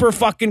super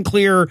fucking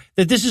clear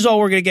that this is all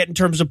we're going to get in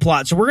terms of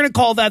plot. So we're going to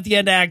call that the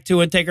end of Act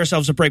 2 and take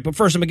ourselves a break. But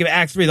first, I'm going to give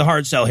Act 3 the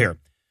hard sell here.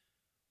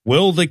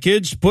 Will the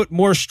kids put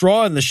more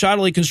straw in the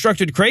shoddily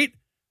constructed crate?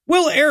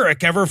 Will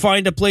Eric ever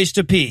find a place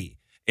to pee?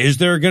 Is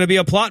there going to be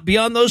a plot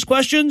beyond those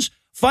questions?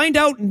 Find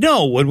out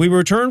no when we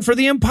return for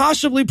the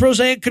impossibly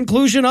prosaic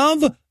conclusion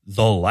of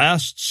The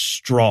Last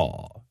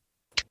Straw.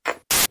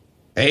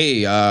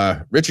 Hey,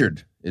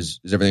 Richard, is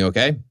everything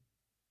okay?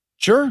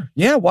 Sure.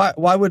 Yeah.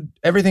 Why would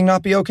everything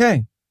not be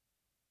okay?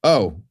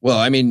 Oh, well,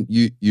 I mean,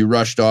 you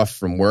rushed off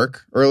from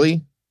work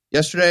early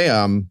yesterday.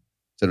 Said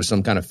it was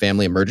some kind of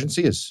family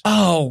emergency.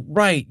 Oh,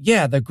 right.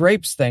 Yeah, the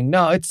grapes thing.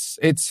 No,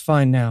 it's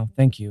fine now.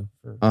 Thank you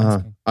for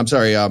asking. I'm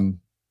sorry.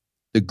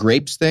 The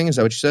grapes thing, is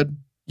that what you said?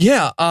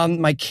 Yeah,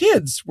 my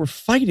kids were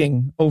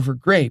fighting over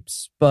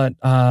grapes, but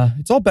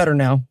it's all better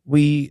now.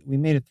 We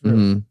made it through.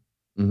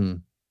 Mm-hmm. Mm-hmm.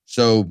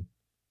 So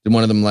did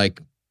one of them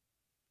like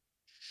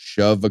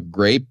shove a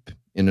grape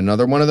in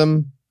another one of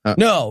them?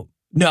 No.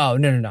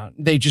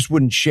 They just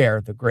wouldn't share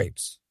the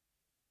grapes.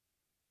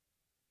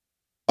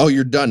 Oh,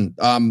 you're done.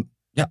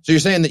 Yeah. So you're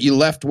saying that you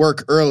left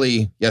work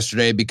early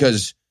yesterday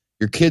because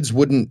your kids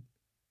wouldn't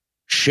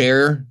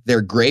share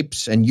their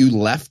grapes and you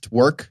left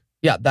work?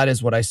 Yeah, that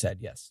is what I said,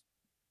 yes.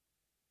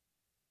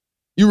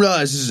 You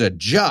realize this is a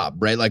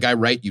job, right? Like I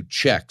write you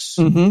checks.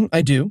 Mm-hmm,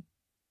 I do.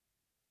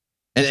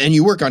 And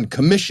you work on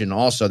commission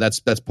also. That's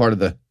part of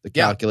the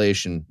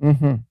calculation.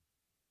 Mm-hmm.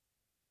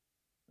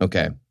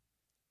 Okay.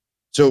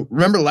 So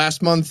remember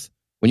last month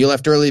when you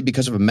left early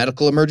because of a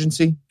medical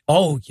emergency?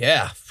 Oh,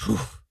 yeah. Whew,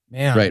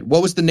 man. Right.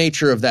 What was the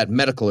nature of that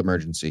medical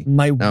emergency?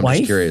 My now, wife? I'm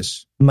just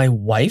curious. My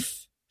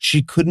wife,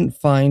 she couldn't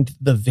find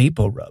the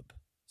VapoRub.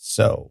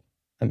 So,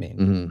 I mean.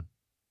 Mm-hmm.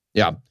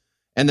 Yeah.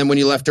 And then when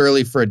you left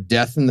early for a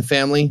death in the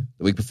family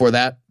the week before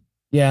that?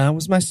 Yeah, it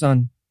was my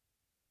son.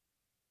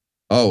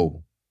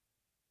 I'm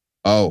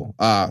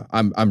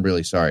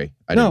really sorry.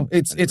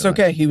 It's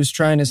okay. He was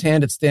trying his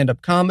hand at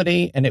stand-up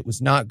comedy, and it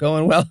was not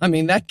going well. I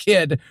mean, that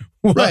kid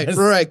was...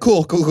 Right.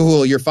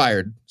 Cool. You're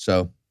fired.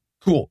 So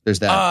cool. There's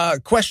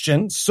that.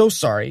 Question. So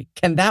sorry.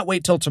 Can that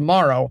wait till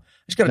tomorrow? I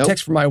just got a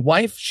text from my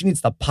wife. She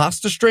needs the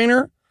pasta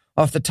strainer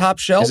off the top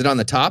shelf. Is it on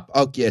the top?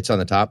 Oh, yeah, it's on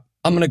the top.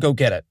 I'm going to go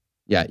get it.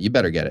 Yeah, you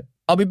better get it.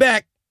 I'll be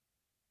back.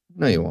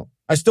 No, you won't.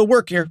 I still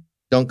work here.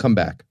 Don't come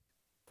back.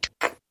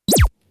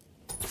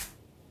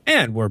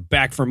 And we're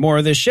back for more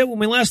of this shit. When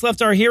we last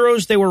left our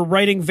heroes, they were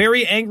writing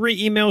very angry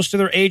emails to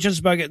their agents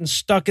about getting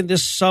stuck in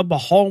this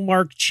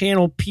sub-Hallmark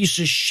Channel piece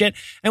of shit.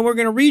 And we're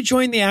going to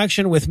rejoin the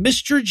action with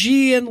Mr.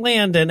 G and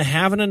Landon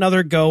having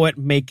another go at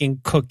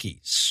making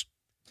cookies.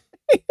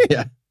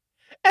 Yeah.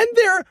 And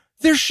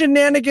their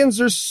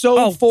shenanigans are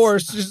so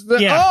forced.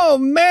 Oh,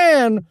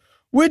 man,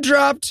 we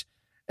dropped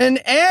an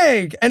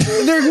egg. And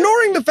they're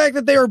ignoring the fact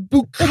that they are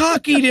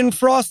bukkakied in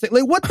frosting.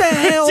 Like, what the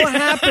hell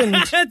happened?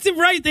 That's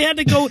right. They had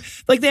to go,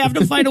 they have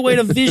to find a way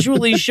to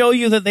visually show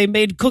you that they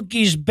made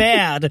cookies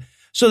bad.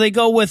 So they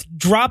go with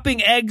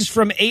dropping eggs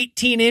from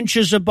 18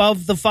 inches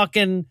above the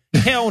fucking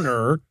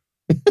counter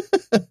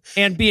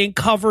and being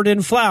covered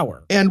in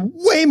flour. And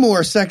way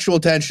more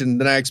sexual tension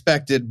than I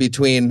expected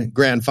between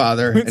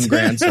grandfather and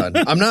grandson.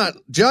 I'm not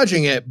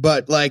judging it,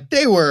 but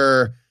they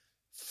were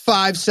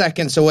 5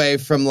 seconds away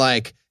from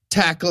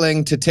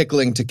tackling to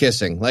tickling to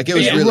kissing. It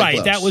was really right.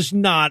 close. That was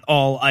not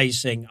all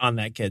icing on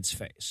that kid's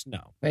face.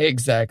 No.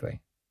 Exactly.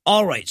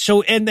 All right.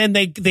 So, and then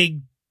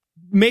they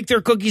make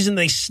their cookies and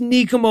they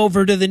sneak them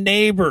over to the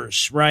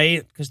neighbors,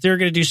 right? Because they're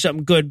going to do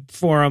something good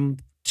for them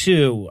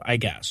too, I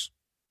guess.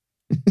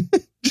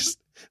 Just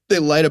they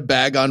light a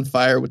bag on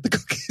fire with the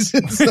cookies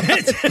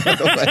inside.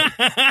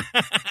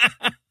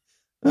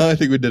 I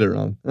think we did it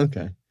wrong.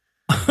 Okay.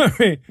 All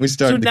right. We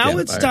started. So now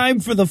it's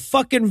time for the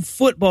fucking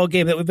football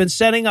game that we've been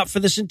setting up for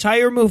this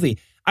entire movie.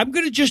 I'm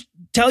going to just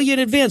tell you in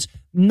advance,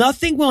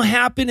 nothing will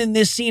happen in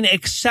this scene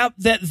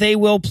except that they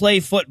will play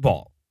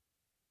football.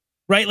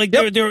 Right?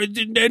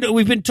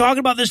 We've been talking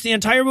about this the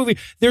entire movie.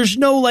 There's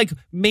no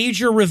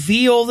major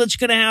reveal that's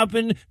going to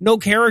happen. No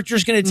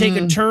character's going to take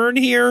a turn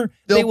here.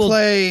 They will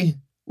play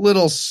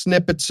little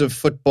snippets of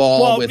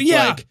football with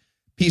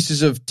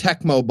pieces of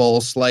Tecmo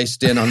Bowl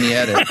sliced in on the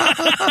edit.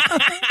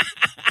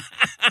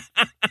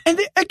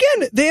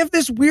 And they have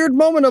this weird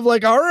moment of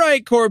all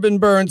right, Corbin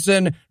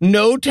Burnson,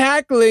 no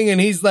tackling. And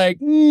he's like,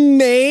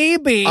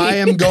 maybe. I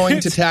am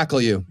going to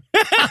tackle you.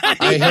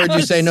 I heard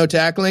you say no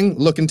tackling.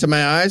 Look into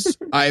my eyes.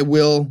 I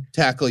will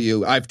tackle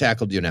you. I've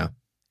tackled you now.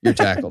 You're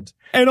tackled.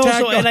 And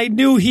also, and I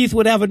knew Heath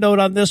would have a note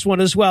on this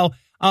one as well.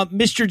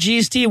 Mr.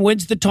 G's team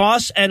wins the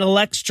toss and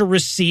elects to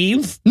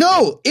receive.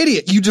 No,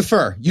 idiot. You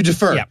defer.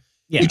 Yeah.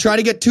 You try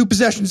to get 2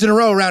 possessions in a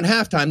row around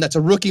halftime. That's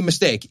a rookie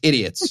mistake.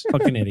 Idiots.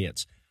 Fucking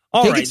idiots.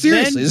 Take it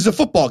seriously. This is a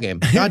football game.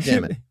 God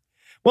damn it.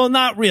 Well,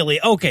 not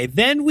really. Okay,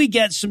 then we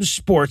get some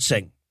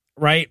sportsing,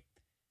 right?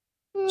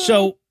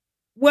 So,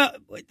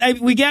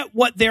 we get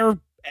what they're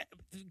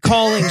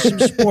calling some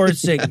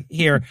sportsing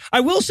here.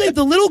 I will say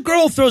the little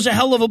girl throws a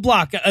hell of a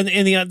block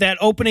in that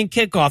opening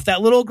kickoff.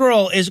 That little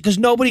girl is, because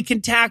nobody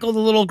can tackle the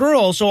little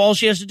girl, so all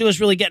she has to do is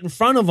really get in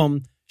front of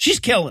them. She's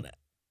killing it.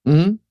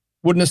 Mm-hmm.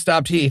 Wouldn't have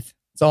stopped Heath.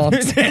 That's all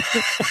I'm saying.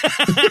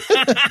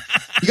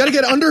 You got to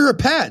get under her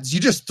pads. You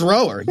just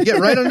throw her. You get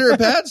right under her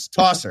pads,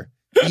 toss her.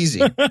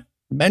 Easy.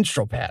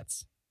 Menstrual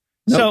pads.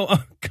 So,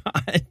 oh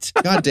God.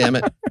 God damn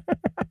it.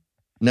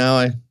 Now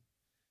I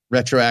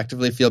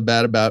retroactively feel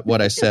bad about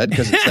what I said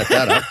because it set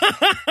that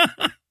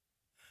up.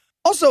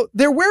 Also,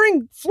 they're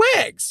wearing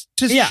flags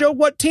to show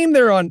what team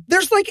they're on.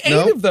 There's like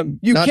 8 of them.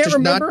 You can't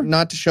remember?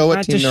 Not to show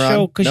what team they're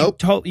on.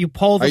 Because you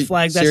pull the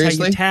flag. That's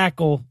seriously? how you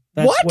tackle.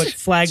 That's what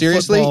flag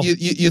Seriously? football.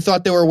 You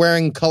thought they were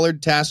wearing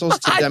colored tassels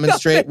to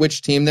demonstrate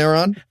which team they were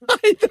on?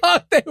 I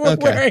thought they were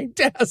wearing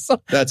tassels.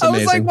 That's I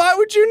amazing. was like, why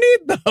would you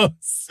need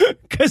those?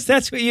 Because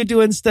that's what you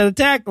do instead of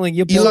tackling.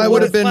 You pull Eli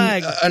would have been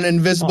flag. an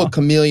invisible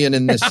chameleon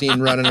in this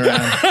scene running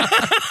around.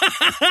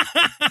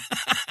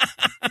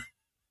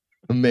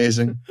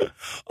 Amazing.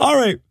 All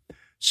right.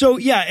 So,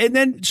 and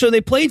then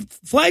they played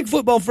flag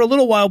football for a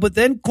little while, but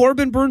then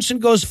Corbin Burnson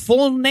goes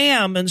full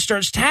Nam and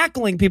starts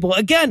tackling people.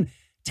 Again,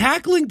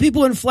 tackling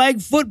people in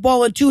flag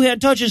football and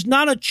two-hand touch is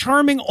not a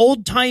charming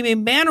old-timey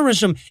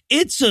mannerism.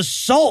 It's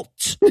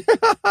assault.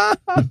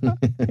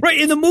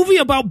 Right. In the movie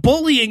about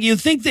bullying, you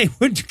think they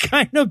would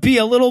kind of be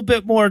a little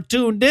bit more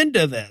tuned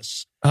into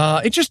this.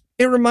 It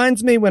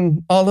reminds me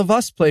when all of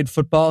us played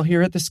football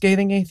here at the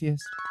Scathing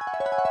Atheist.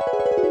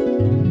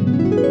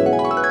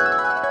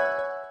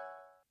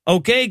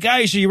 Okay,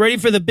 guys, are you ready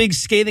for the big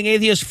Scathing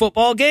Atheist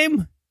football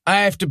game?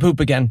 I have to poop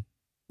again.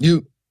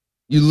 You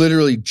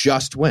literally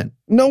just went.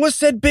 Noah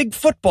said big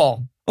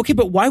football. Okay,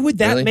 but why would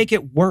that Really? make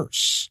it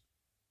worse?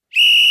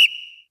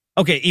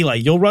 Okay, Eli,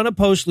 you'll run a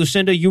post.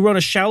 Lucinda, you run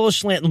a shallow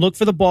slant and look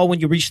for the ball when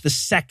you reach the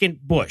second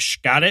bush.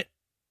 Got it?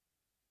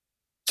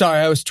 Sorry,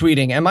 I was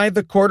tweeting. Am I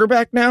the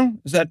quarterback now?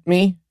 Is that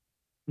me?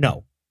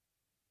 No.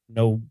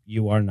 No,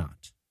 you are not.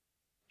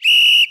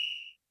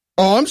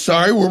 Oh, I'm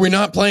sorry. Were we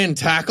not playing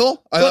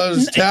tackle? I thought it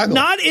was tackle.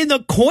 Not in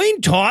the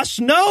coin toss,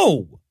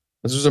 no.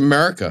 This was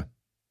America.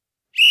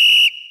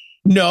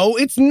 No,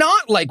 it's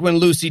not like when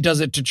Lucy does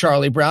it to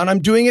Charlie Brown.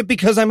 I'm doing it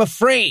because I'm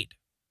afraid.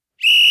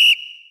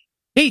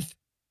 Heath,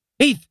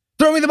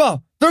 throw me the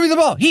ball. Heath, throw me the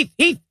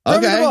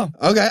ball.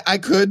 Okay, I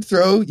could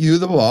throw you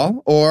the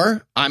ball,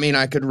 or,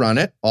 I could run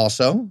it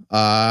also.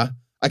 I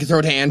could throw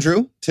it to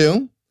Andrew,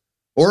 too.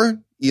 Or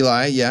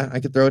Eli, I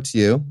could throw it to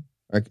you.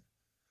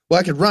 Well,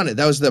 I could run it.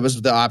 That was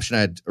the option I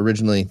had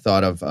originally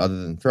thought of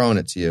other than throwing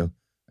it to you.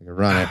 I could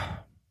run it.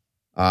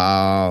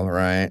 All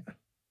right.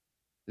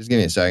 Just give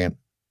me a second.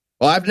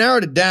 Well, I've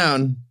narrowed it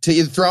down to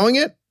either throwing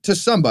it to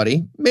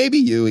somebody, maybe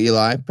you,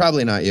 Eli,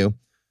 probably not you,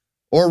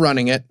 or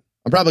running it.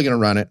 I'm probably going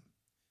to run it.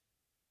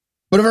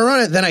 But if I run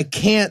it, then I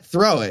can't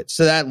throw it.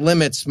 So that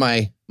limits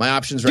my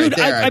options right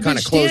there. I've been kind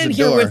of close the standing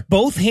here door with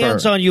both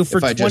hands on you for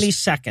if I 20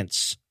 just-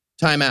 seconds.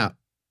 Timeout.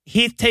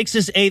 Heath takes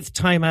his 8th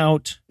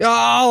timeout.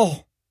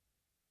 Oh,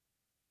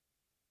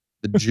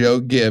 The Joe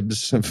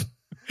Gibbs of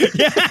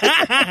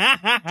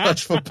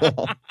touch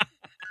football.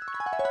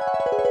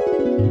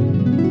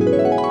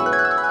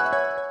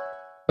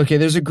 okay.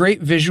 There's a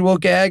great visual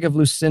gag of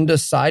Lucinda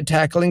side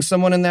tackling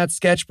someone in that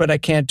sketch, but I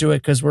can't do it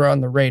because we're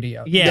on the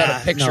radio. You Yeah,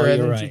 gotta picture no, it.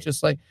 you're And right. she's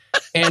just like,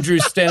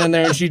 Andrew's standing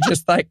there and she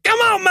just like, come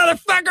on,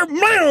 motherfucker.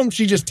 Blam!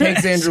 She just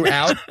takes Andrew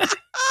out.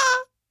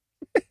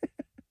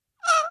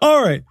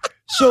 All right.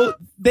 So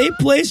they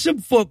play some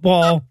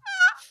football,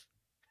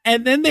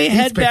 and then they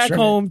head back picturing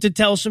home to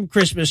tell some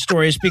Christmas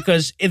stories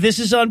because if this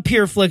is on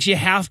PureFlix, you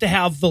have to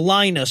have the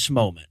Linus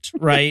moment,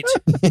 right?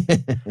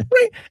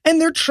 Right.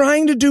 And they're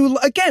trying to do,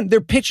 again, they're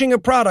pitching a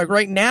product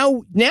right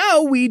now.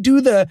 Now we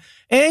do the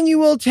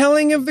annual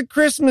telling of the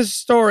Christmas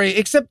story,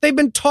 except they've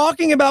been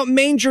talking about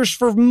mangers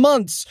for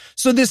months.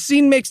 So this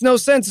scene makes no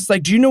sense. It's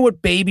like, do you know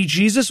what baby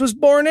Jesus was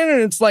born in?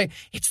 And it's like,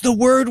 it's the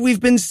word we've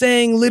been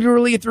saying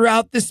literally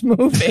throughout this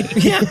movie.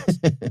 Yeah.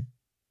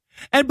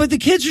 But the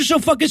kids are so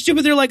fucking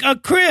stupid. They're like, a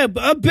crib,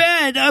 a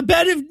bed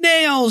of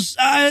nails,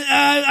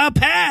 a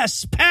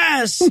pass.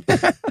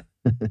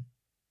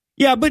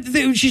 Yeah, but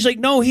she's like,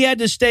 no, he had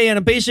to stay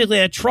in basically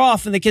a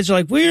trough. And the kids are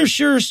like, we're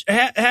sure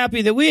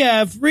happy that we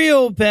have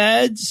real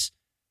beds.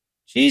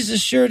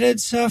 Jesus sure did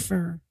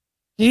suffer.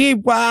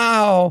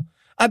 Wow.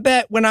 I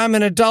bet when I'm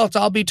an adult,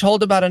 I'll be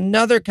told about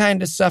another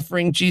kind of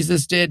suffering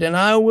Jesus did, and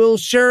I will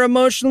sure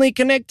emotionally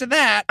connect to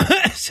that.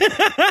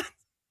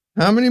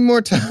 How many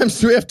more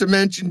times do we have to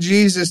mention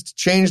Jesus to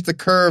change the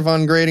curve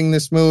on grading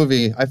this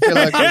movie? I feel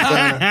like we've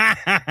done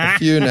a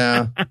few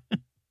now.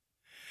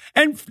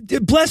 And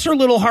bless her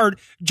little heart,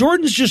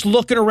 Jordan's just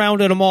looking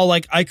around at them all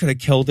like, I could have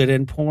killed it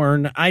in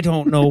porn. I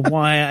don't know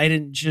why I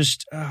didn't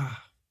just...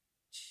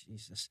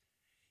 Jesus.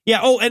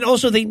 Yeah, and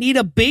also they need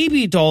a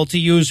baby doll to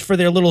use for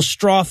their little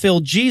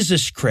straw-filled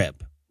Jesus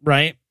crib,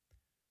 right?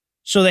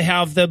 So they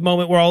have the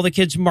moment where all the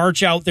kids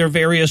march out their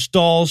various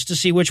dolls to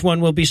see which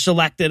one will be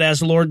selected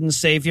as Lord and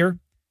Savior.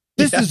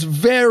 This is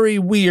very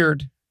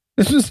weird.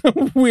 This is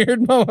a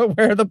weird moment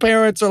where the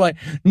parents are like,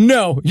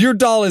 no, your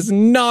doll is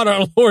not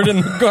our Lord in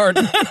the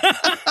garden.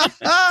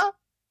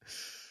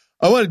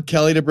 I wanted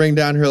Kelly to bring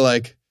down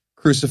her,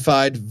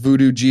 crucified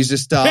voodoo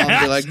Jesus doll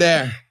and be like,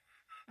 there.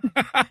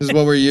 This is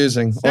what we're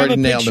using. Does that have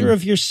Already a nailed picture him.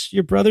 of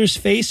your brother's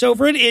face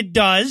over it? It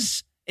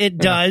does. It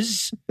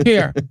does.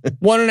 Here,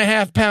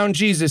 1.5 pound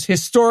Jesus,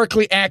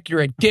 historically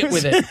accurate. Get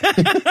with it.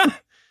 I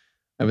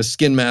have a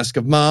skin mask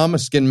of mom, a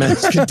skin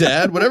mask of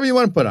dad, whatever you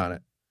want to put on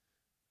it.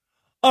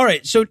 All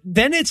right, so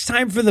then it's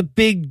time for the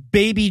big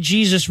baby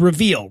Jesus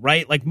reveal,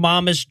 right? Like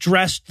mom has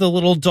dressed the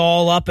little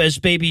doll up as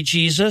baby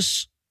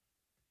Jesus,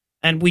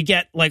 and we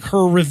get like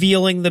her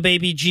revealing the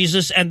baby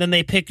Jesus, and then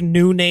they pick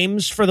new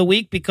names for the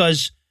week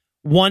because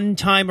one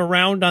time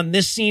around on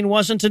this scene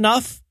wasn't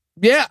enough.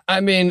 Yeah, I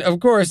mean, of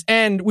course.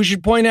 And we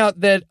should point out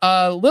that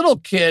little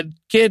kid,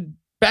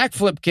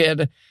 backflip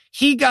kid,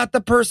 he got the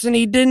person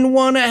he didn't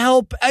want to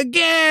help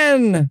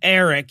again.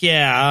 Eric,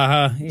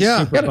 yeah, he's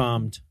super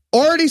bummed.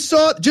 Already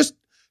saw it.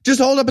 Just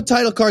hold up a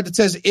title card that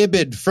says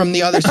Ibid from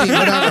the other scene.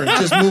 Whatever.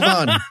 Just move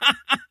on.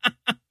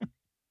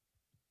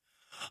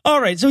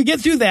 All right, so we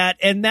get through that,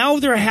 and now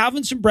they're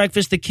having some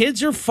breakfast. The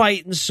kids are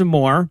fighting some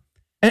more.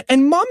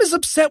 And mom is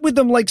upset with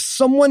them like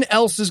someone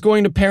else is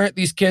going to parent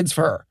these kids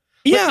for her.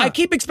 Yeah. Like, I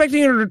keep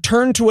expecting her to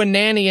turn to a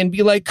nanny and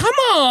be like, come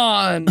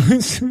on,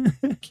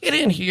 get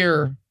in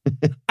here.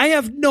 I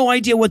have no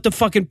idea what the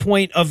fucking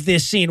point of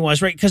this scene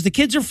was, right? Because the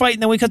kids are fighting,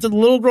 then we cut to the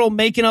little girl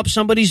making up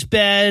somebody's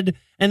bed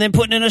and then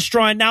putting in a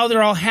straw, and now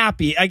they're all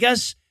happy. I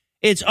guess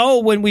it's,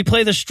 when we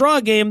play the straw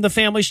game, the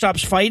family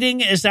stops fighting.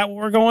 Is that what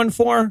we're going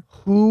for?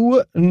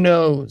 Who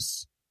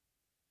knows?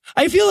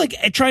 I feel like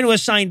trying to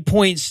assign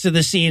points to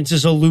the scenes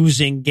is a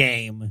losing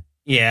game.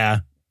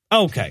 Yeah.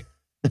 Okay.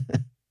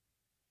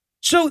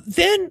 So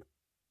then,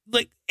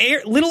 like,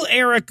 little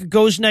Eric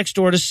goes next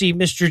door to see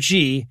Mr.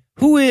 G,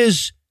 who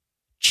is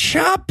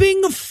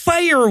chopping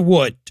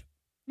firewood.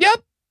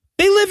 Yep.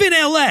 They live in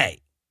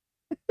L.A.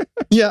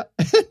 Yeah.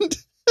 And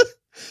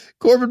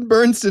Corbin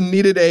Bernsen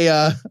needed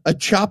a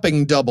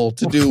chopping double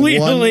to do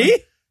one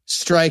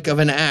strike of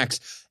an axe.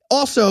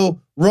 Also,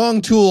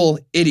 wrong tool,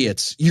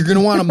 idiots. You're going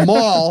to want a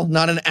maul,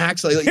 not an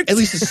axe. Like, at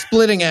least a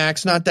splitting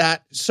axe, not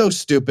that. So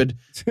stupid.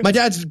 My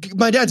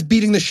dad's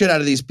beating the shit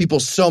out of these people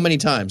so many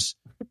times.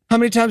 How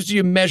many times do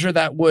you measure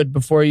that wood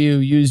before you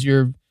use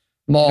your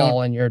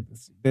maul and your...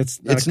 It's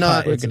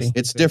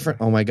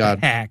different. Oh, my God.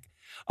 Hack.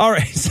 All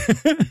right.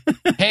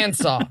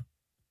 Handsaw.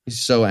 He's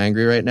so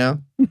angry right now.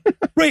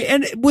 Right.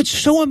 And what's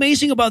so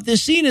amazing about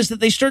this scene is that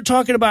they start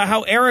talking about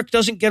how Eric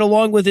doesn't get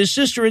along with his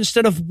sister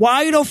instead of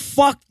why the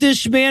fuck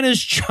this man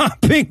is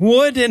chopping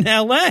wood in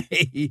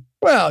L.A.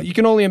 Well, you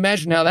can only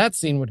imagine how that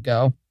scene would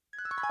go.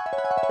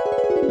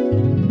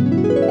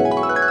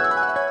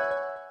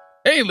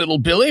 Hey, little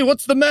Billy,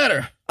 what's the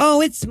matter? Oh,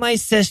 it's my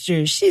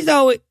sister. She's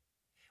always...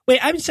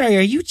 Wait, I'm sorry.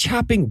 Are you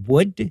chopping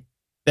wood?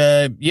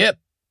 Yep.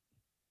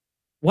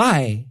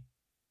 Why?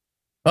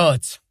 Oh,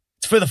 it's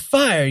for the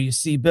fire, you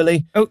see,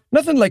 Billy. Oh,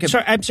 nothing like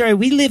a... I'm sorry.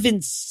 We live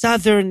in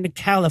Southern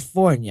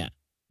California.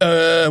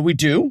 We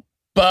do,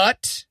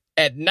 but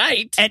at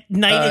night... At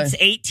night, it's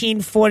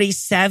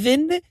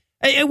 1847?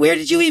 Where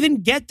did you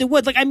even get the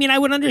wood? Like, I mean, I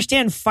would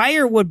understand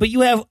firewood, but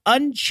you have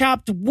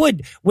unchopped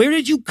wood. Where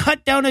did you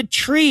cut down a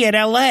tree at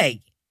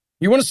L.A.?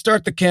 You want to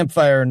start the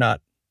campfire or not?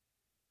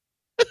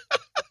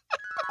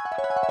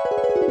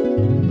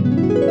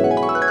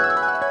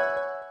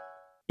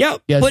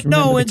 Yep, but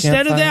no,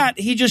 instead of that,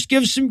 he just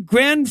gives some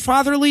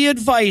grandfatherly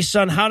advice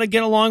on how to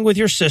get along with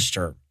your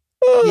sister.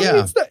 Oh,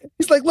 yeah.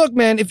 He's like, look,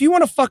 man, if you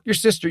want to fuck your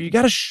sister, you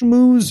got to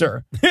schmooze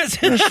her.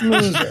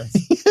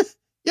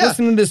 Yeah.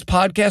 Listening to this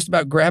podcast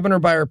about grabbing her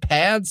by her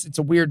pads, it's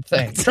a weird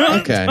thing.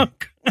 Okay.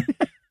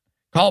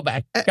 Call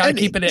back. Got to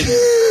keep it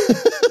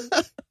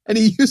in. And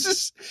he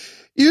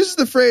uses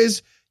the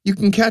phrase, you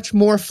can catch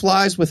more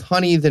flies with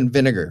honey than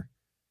vinegar.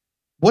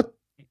 What?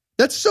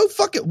 That's so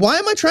fucking... Why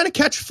am I trying to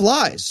catch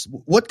flies?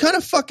 What kind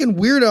of fucking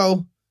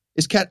weirdo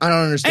is I don't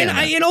understand.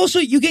 And also,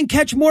 you can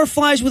catch more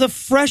flies with a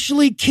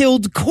freshly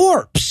killed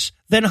corpse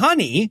than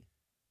honey.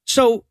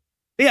 So,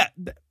 yeah.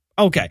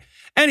 Okay.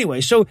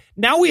 Anyway, so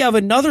now we have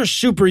another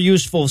super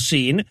useful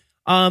scene.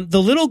 The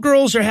little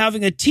girls are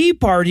having a tea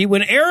party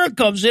when Eric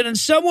comes in and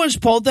someone's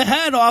pulled the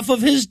head off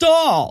of his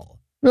doll.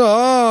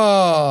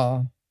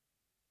 Oh.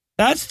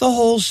 That's the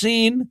whole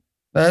scene.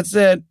 That's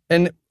it.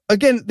 And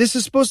again, this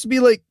is supposed to be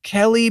like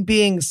Kelly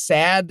being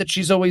sad that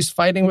she's always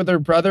fighting with her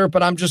brother,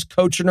 but I'm just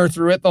coaching her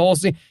through it the whole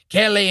scene.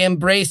 Kelly,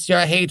 embrace your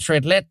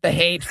hatred. Let the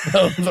hate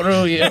flow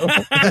through you.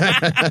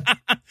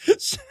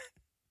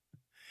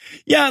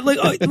 Yeah,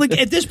 like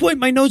at this point,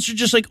 my notes are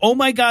just like, oh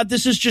my God,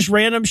 this is just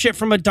random shit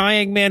from a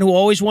dying man who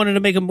always wanted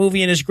to make a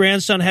movie and his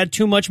grandson had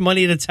too much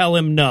money to tell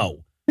him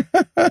no.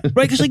 Right?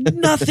 Because like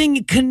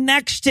nothing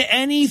connects to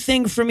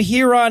anything from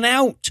here on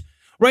out.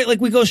 Right?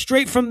 Like we go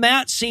straight from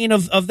that scene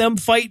of them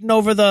fighting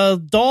over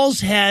the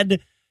doll's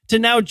head to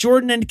now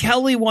Jordan and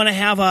Kelly want to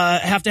have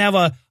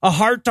a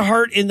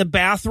heart-to-heart in the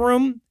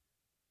bathroom.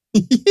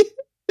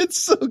 It's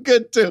so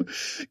good too.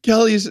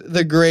 Kelly's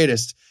the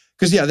greatest.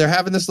 Because, yeah, they're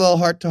having this little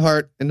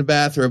heart-to-heart in the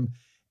bathroom.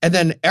 And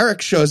then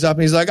Eric shows up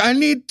and he's like, I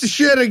need to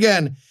shit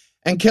again.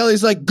 And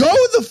Kelly's like, go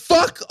the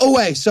fuck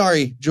away.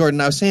 Sorry, Jordan.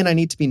 I was saying I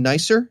need to be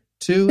nicer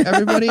to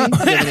everybody? Do you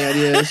have any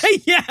ideas?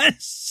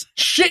 Yes.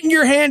 Shit in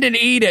your hand and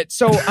eat it.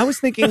 So I was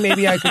thinking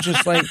maybe I could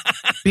just like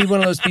be one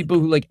of those people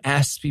who like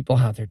asks people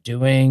how they're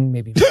doing.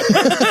 Maybe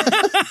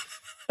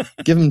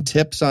Give them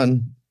tips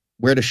on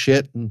where to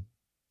shit and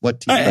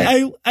what to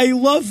eat. I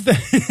love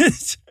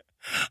that.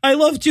 I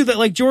love too that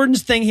like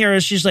Jordan's thing here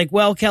is she's like,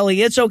 well,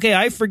 Kelly, it's okay.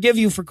 I forgive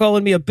you for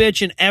calling me a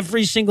bitch in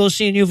every single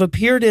scene you've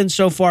appeared in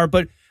so far,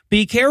 but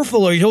be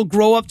careful or you'll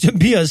grow up to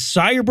be a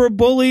cyber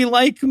bully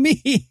like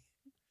me.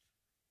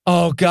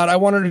 oh God, I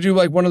wanted to do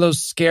like one of those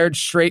Scared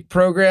Straight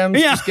programs.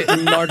 Yeah. Just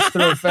getting marched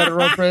through a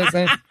federal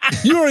prison.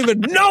 You don't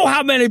even know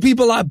how many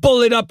people I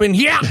bullied up in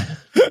here.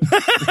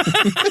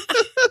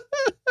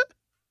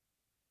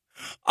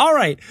 All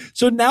right.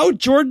 So now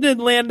Jordan and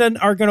Landon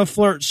are going to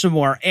flirt some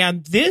more.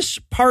 And this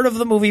part of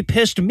the movie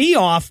pissed me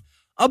off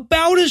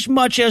about as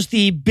much as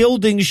the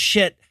building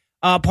shit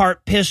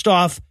part pissed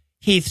off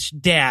Heath's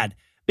dad.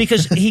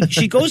 Because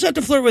she goes out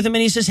to flirt with him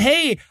and he says,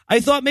 hey,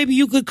 I thought maybe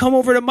you could come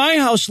over to my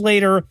house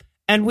later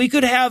and we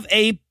could have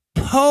a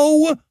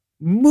Poe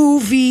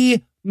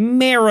movie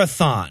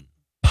marathon.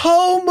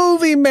 Poe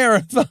movie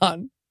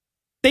marathon.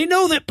 They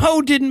know that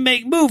Poe didn't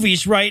make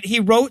movies, right? He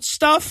wrote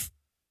stuff.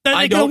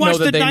 I don't know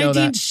that the they know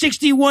that.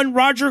 1961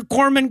 Roger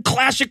Corman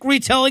classic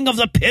retelling of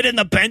The Pit and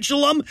the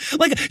Pendulum.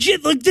 Like,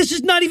 shit, like this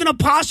is not even a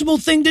possible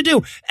thing to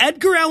do.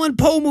 Edgar Allan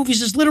Poe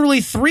movies is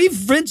literally 3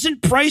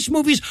 Vincent Price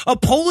movies, a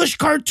Polish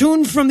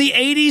cartoon from the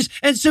 80s,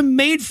 and some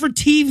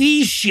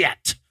made-for-TV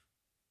shit.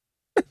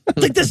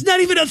 Like, that's not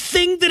even a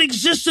thing that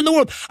exists in the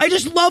world. I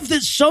just love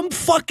that some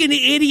fucking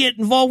idiot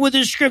involved with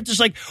this script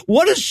is like,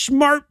 what do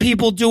smart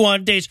people do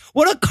on dates?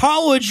 What do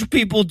college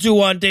people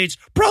do on dates?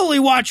 Probably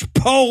watch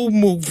Poe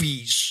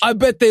movies. I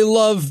bet they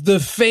love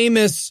the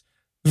famous,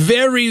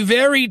 very,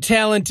 very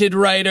talented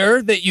writer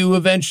that you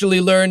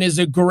eventually learn is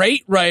a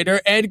great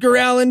writer, Edgar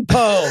Allan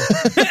Poe.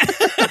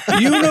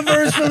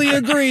 Universally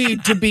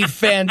agreed to be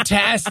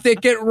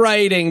fantastic at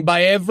writing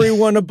by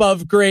everyone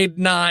above grade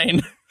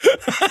 9.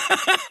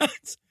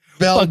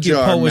 Bell Fuck you,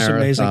 jar Poe was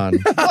marathon.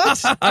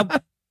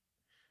 What?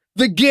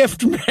 The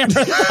gift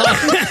marathon.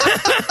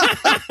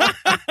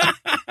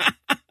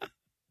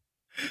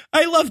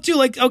 I love to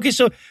like, okay,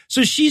 so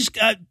she's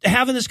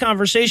having this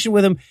conversation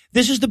with him.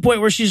 This is the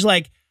point where she's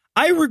like,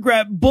 I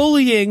regret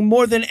bullying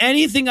more than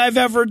anything I've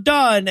ever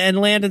done. And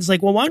Landon's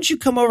like, well, why don't you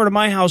come over to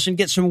my house and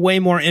get some way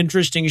more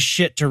interesting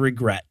shit to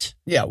regret?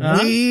 Yeah,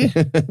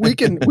 we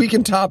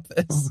can top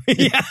this.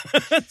 Yeah.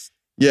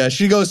 Yeah,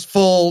 she goes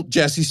full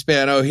Jesse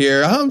Spano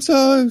here. I'm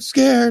so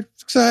scared,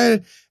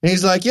 excited. And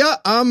he's like, yeah,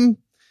 I'm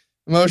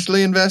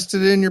emotionally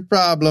invested in your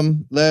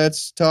problem.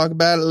 Let's talk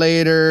about it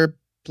later.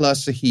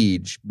 Plus a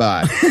Heege.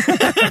 Bye.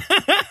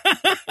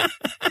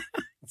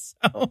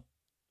 So,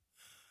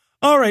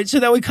 all right. So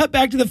now we cut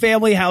back to the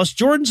family house.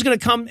 Jordan's going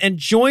to come and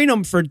join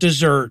them for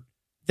dessert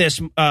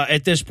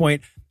at this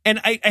point.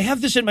 And I have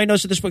this in my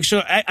notes at this point.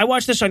 So I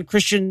watched this on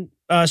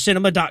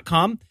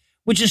ChristianCinema.com.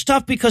 Which is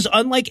tough because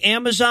unlike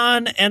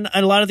Amazon and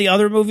a lot of the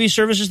other movie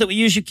services that we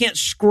use, you can't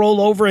scroll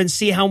over and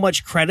see how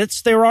much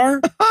credits there are.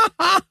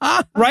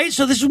 Right?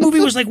 So this movie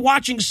was like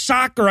watching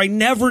soccer. I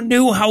never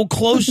knew how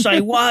close I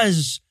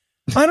was.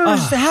 I don't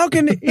understand. How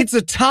can it's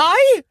a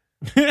tie?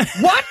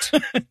 What?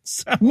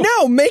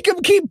 No, make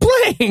him keep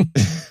playing.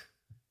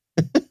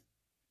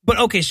 But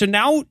okay, so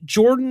now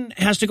Jordan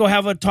has to go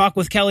have a talk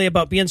with Kelly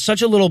about being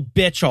such a little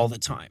bitch all the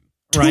time.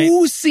 Right?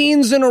 2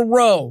 scenes in a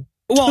row.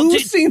 Well,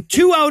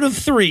 2 out of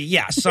 3,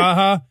 yes.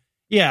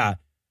 Yeah.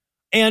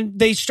 And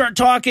they start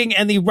talking,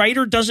 and the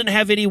writer doesn't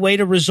have any way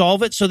to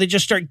resolve it, so they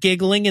just start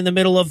giggling in the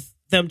middle of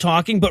them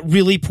talking, but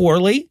really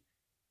poorly.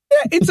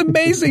 Yeah, it's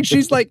amazing.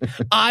 She's like,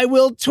 I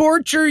will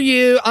torture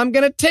you. I'm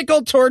going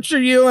to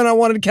torture you. And I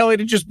wanted Kelly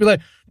to just be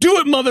like, do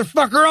it,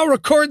 motherfucker. I'll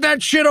record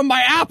that shit on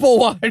my Apple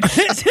Watch.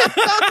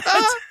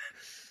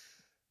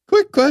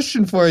 Quick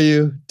question for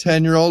you,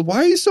 10-year-old. Why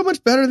are you so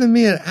much better than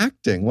me at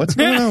acting? What's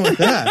going on with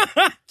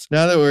that?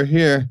 Now that we're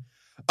here.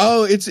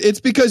 Oh, it's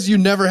because you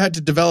never had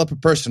to develop a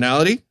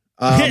personality.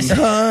 Okay,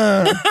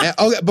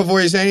 before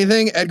you say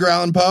anything, Edgar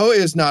Allan Poe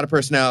is not a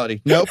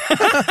personality. Nope.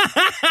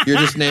 You're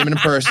just naming a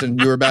person.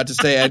 You were about to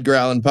say Edgar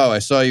Allan Poe. I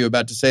saw you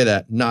about to say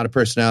that. Not a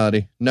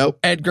personality. Nope.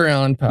 Edgar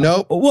Allan Poe.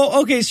 Nope.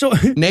 Well, okay, so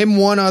name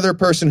one other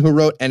person who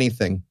wrote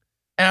anything.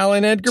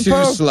 Alan Edgar Too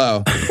Poe.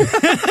 slow.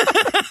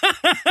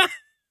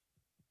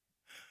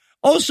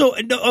 Also,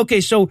 okay,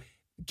 so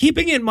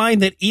keeping in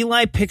mind that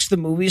Eli picks the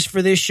movies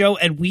for this show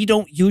and we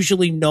don't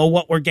usually know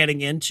what we're getting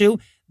into,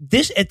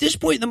 at this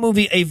point in the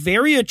movie, a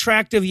very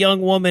attractive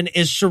young woman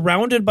is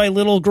surrounded by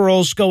little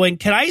girls going,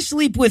 can I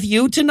sleep with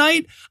you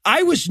tonight?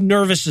 I was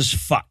nervous as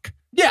fuck.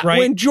 Yeah, right?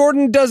 When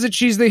Jordan does it,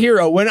 she's the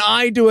hero. When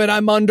I do it,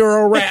 I'm under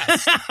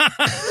arrest.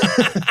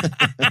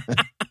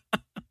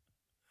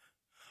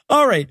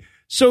 All right.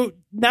 So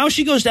now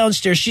she goes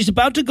downstairs. She's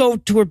about to go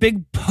to her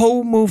big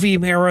Poe movie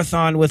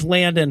marathon with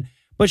Landon,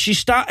 but she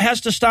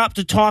has to stop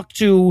to talk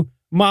to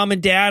mom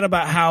and dad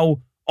about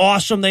how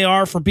awesome they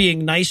are for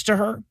being nice to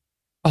her.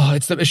 Oh,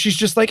 she's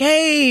just like,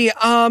 hey,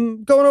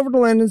 going over to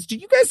Landon's. Do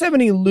you guys have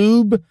any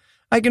lube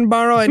I can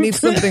borrow? I need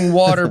something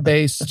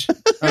water-based.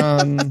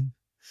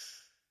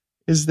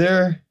 Is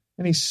there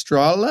any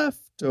straw left?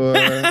 Or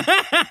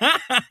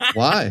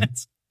why?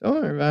 Don't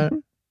worry about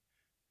it.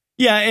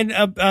 Yeah,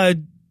 and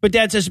but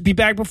Dad says, be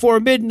back before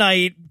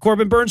midnight.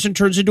 Corbin Burnson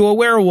turns into a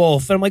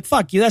werewolf. And I'm like,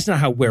 fuck you, that's not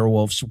how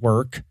werewolves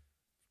work.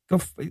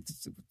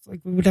 It's like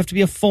we would have to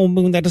be a full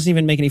moon. That doesn't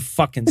even make any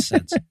fucking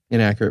sense.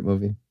 Inaccurate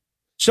movie.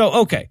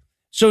 So, okay.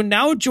 So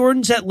now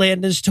Jordan's at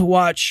Landon's to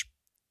watch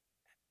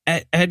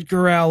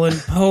Edgar Allan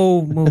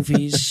Poe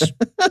movies.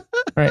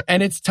 Right.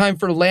 And it's time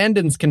for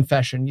Landon's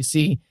confession. You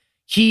see,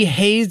 he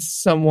hazed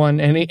someone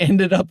and he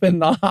ended up in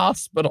the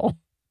hospital.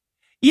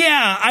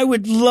 Yeah, I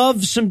would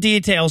love some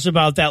details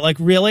about that. Like,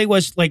 really?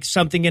 Was like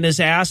something in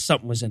his ass?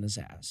 Something was in his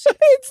ass.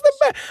 It's the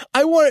best.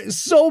 I want it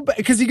so bad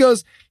because he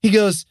goes,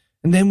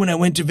 and then when I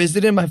went to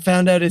visit him, I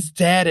found out his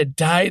dad had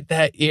died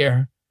that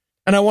year.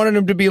 And I wanted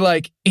him to be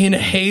like in a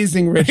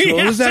hazing ritual.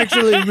 It was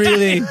actually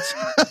really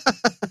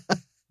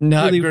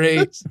not Really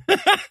great.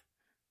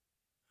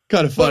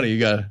 Kind of funny. You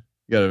gotta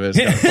admit,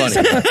 it's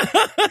kind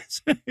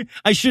of funny.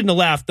 I shouldn't have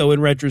laughed, though. In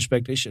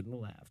retrospect, I shouldn't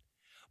have laughed.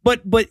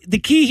 But the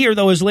key here,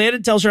 though, is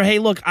Landon tells her, hey,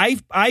 look,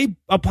 I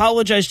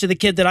apologized to the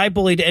kid that I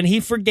bullied, and he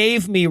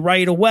forgave me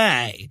right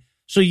away.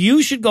 So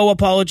you should go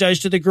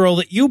apologize to the girl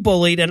that you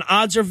bullied, and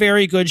odds are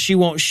very good she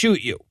won't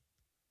shoot you.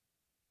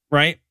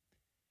 Right?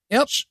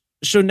 Yep.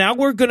 So now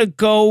we're going to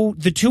go,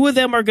 the two of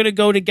them are going to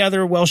go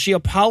together while she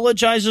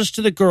apologizes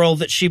to the girl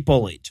that she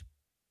bullied.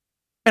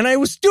 And I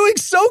was doing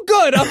so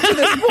good up to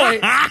this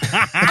point.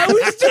 I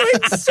was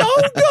doing so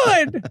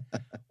good.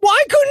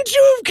 Why couldn't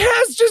you have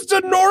cast just a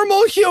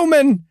normal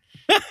human?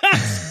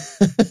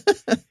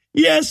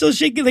 Yeah, so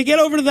they get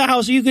over to the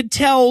house. You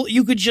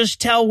could just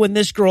tell when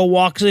this girl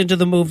walks into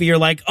the movie, you're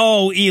like,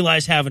 oh,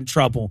 Eli's having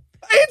trouble.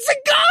 It's a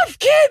goth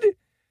kid.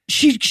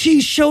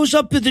 She shows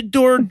up at the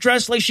door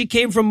dressed like she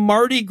came from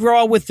Mardi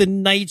Gras with the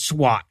Night's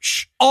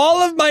Watch.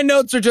 All of my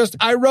notes are just,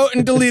 I wrote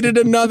and deleted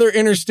another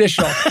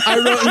interstitial.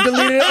 I wrote and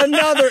deleted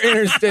another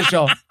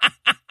interstitial.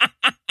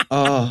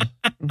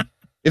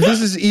 If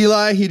this is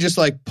Eli, he just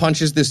like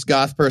punches this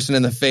goth person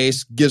in the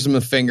face, gives him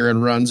a finger,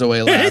 and runs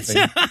away laughing.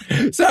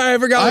 Sorry, I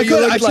forgot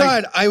what I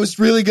tried. I was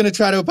really going to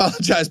try to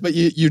apologize, but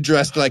you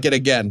dressed like it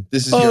again.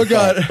 This is your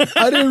God. fault.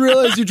 I didn't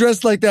realize you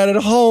dressed like that at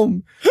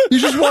home. You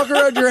just walk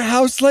around your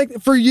house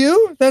like, for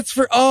you? That's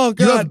for, oh,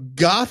 God. You have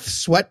goth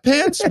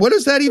sweatpants? What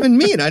does that even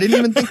mean? I didn't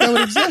even think that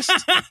would exist.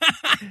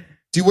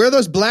 Do you wear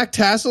those black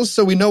tassels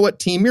so we know what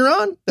team you're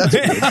on?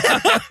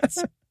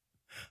 That's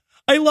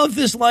I love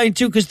this line,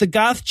 too, because the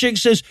goth chick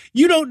says,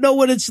 you don't know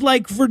what it's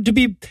like to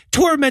be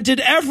tormented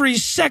every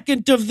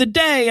second of the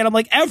day. And I'm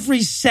like,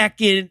 every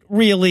second,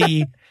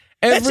 really?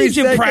 That seems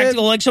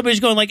impractical. Like somebody's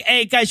going like,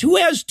 hey, guys, who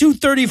has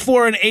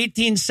 2:34 and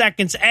 18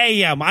 seconds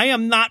a.m.? I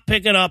am not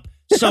picking up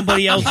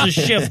somebody else's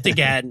shift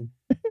again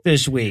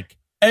this week.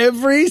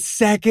 Every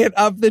second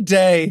of the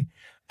day.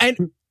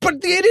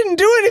 But you didn't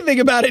do anything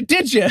about it,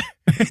 did you?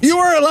 You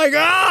were like,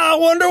 I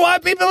wonder why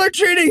people are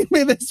treating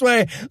me this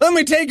way. Let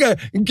me take a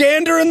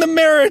gander in the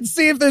mirror and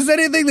see if there's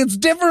anything that's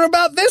different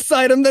about this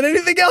item than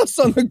anything else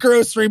on the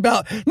grocery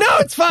belt. No,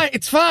 it's fine.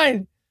 It's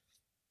fine.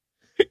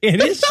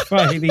 It is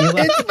fine,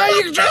 Eli. It's fine.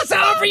 You can dress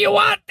however you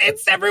want.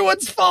 It's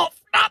everyone's fault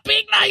for not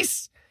being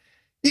nice.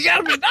 You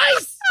gotta be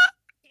nice.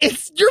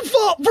 It's your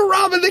fault for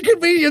robbing the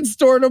convenience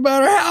store, no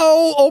matter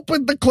how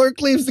open the clerk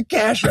leaves the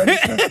cash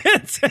register.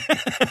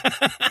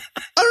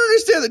 I don't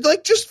understand that.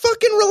 Like, just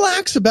fucking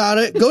relax about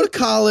it. Go to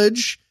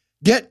college.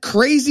 Get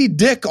crazy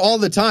dick all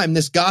the time.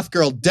 This goth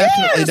girl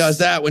definitely does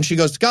that when she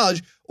goes to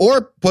college.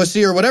 Or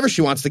pussy or whatever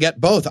she wants to get.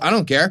 Both. I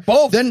don't care.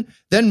 Both.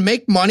 Then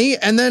make money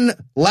and then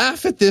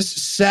laugh at this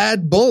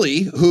sad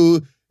bully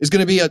who is going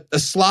to be a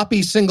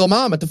sloppy single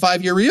mom at the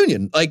 5-year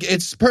reunion. Like,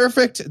 it's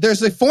perfect.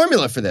 There's a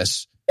formula for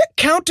this.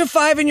 Count to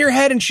 5 in your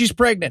head and she's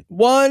pregnant.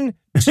 1,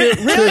 2.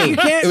 Really? You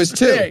can't? It was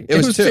 2. It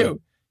was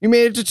 2. You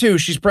made it to 2.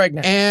 She's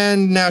pregnant.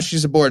 And now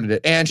she's aborted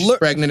it. And she's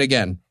pregnant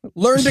again.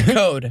 Learn to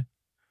code.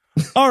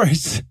 All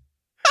right.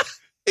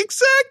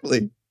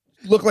 Exactly.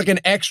 Look like an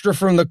extra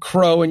from The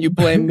Crow and you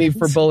blame me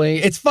for bullying.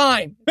 It's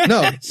fine.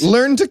 No,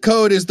 learn to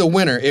code is the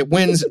winner. It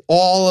wins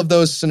all of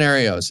those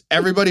scenarios.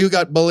 Everybody who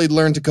got bullied,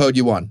 learn to code,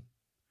 you won.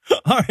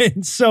 All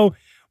right. So,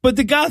 but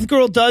the goth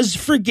girl does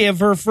forgive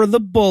her for the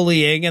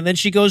bullying. And then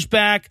she goes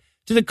back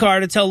to the car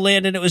to tell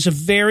Landon it was a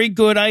very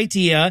good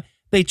idea.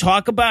 They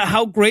talk about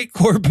how great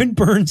Corbin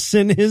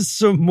Burnson is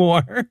some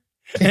more.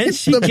 And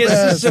she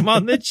kisses him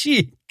on the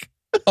cheek.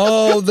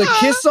 Oh, the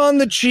kiss on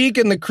the cheek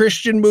and the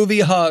Christian movie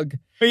hug.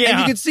 Yeah. And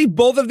you can see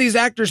both of these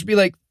actors be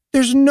like,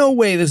 there's no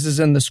way this is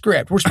in the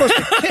script. We're supposed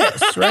to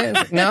kiss, right? It's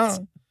like,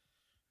 no.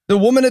 The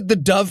woman at the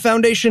Dove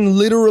Foundation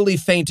literally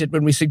fainted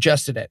when we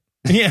suggested it.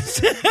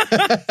 Yes.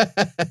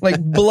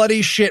 Like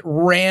bloody shit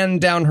ran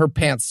down her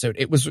pantsuit.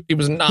 It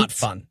was not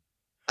fun.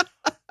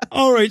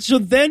 All right. So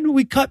then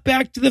we cut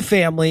back to the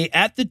family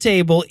at the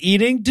table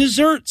eating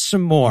dessert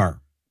some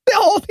more.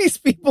 All these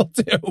people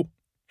do.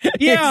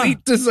 Yeah.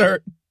 Eat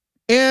dessert.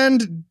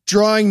 And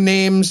drawing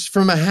names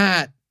from a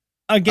hat.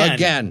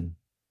 Again.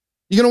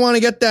 You're going to want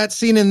to get that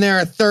scene in there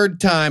a third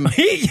time.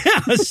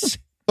 Yes.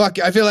 Fuck,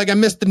 I feel like I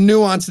missed the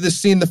nuance of this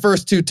scene the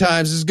first 2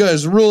 times. It's good.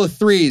 It's a rule of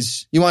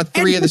 3s. You want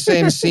 3 of the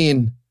same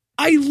scene.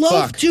 I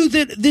love, too,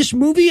 that this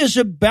movie is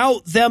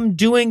about them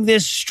doing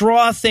this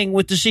straw thing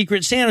with the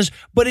Secret Santas,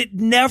 but it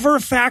never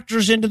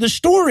factors into the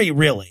story,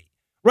 really.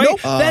 Right?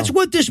 Nope. That's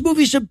what this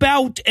movie's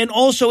about, and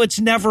also it's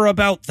never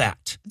about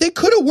that. They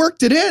could have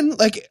worked it in.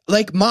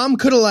 Like Mom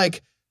could have,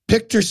 like,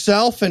 picked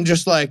herself and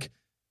just, like,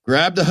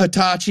 grabbed the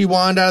Hitachi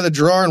wand out of the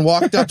drawer and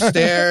walked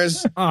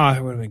upstairs. Oh,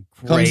 it would have been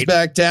great. Comes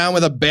back down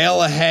with a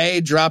bale of hay,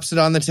 drops it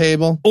on the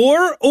table.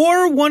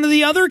 Or one of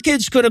the other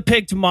kids could have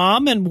picked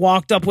Mom and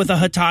walked up with a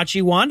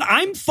Hitachi wand.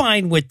 I'm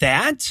fine with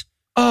that.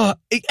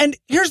 And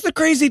here's the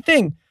crazy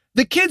thing.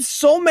 The kid's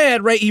so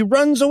mad, right? He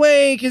runs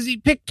away because he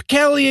picked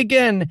Kelly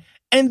again.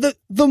 And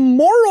the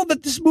moral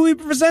that this movie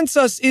presents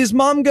us is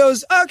Mom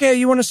goes, okay,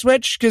 you want to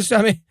switch? Because,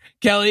 I mean,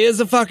 Kelly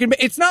is a fucking...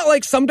 It's not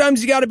like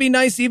sometimes you got to be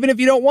nice even if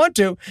you don't want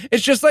to.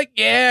 It's just like,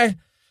 yeah,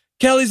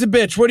 Kelly's a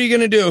bitch. What are you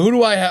going to do? Who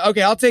do I have?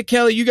 Okay, I'll take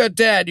Kelly. You got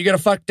Dad. You got to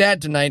fuck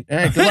Dad tonight. All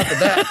right, good luck with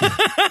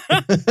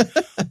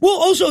that. Well,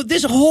 also,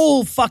 this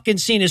whole fucking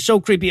scene is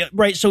so creepy,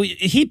 right? So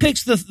he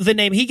picks the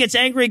name. He gets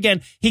angry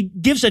again. He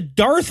gives a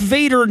Darth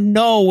Vader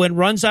no and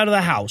runs out of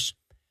the house.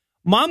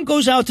 Mom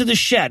goes out to the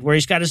shed where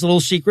he's got his little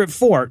secret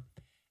fort.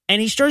 And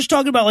he starts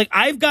talking about, like,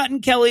 I've gotten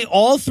Kelly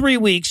all 3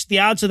 weeks. The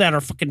odds of that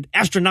are fucking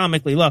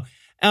astronomically low.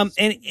 And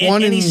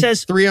he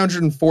says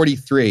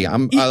 343. I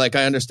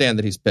understand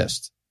that he's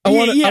pissed. I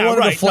wanted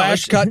a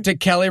flash cut to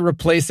Kelly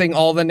replacing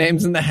all the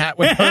names in the hat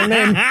with her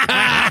name.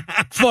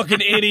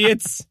 Fucking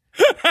idiots.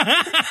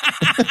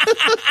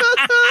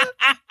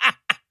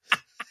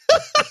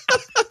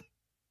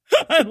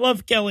 I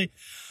love Kelly.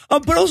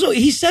 But also,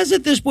 he says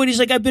at this point, he's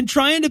like, I've been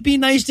trying to be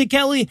nice to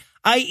Kelly.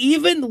 I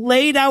even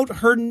laid out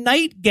her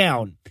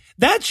nightgown.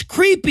 That's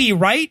creepy,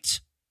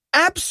 right?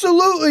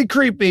 Absolutely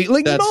creepy.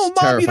 Like, That's no, Mom,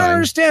 terrifying. you don't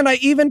understand. I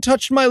even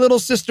touched my little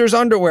sister's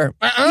underwear.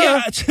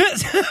 Yeah.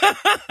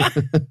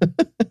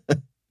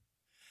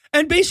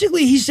 And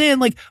basically, he's saying,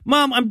 like,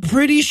 Mom, I'm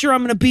pretty sure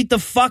I'm going to beat the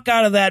fuck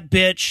out of that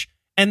bitch,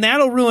 and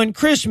that'll ruin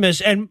Christmas.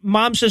 And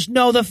Mom says,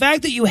 no, the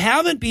fact that you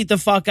haven't beat the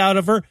fuck out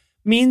of her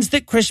means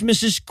that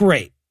Christmas is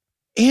great.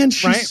 And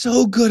she's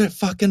so good at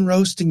fucking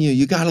roasting you.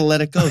 You got to let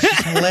it go.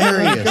 She's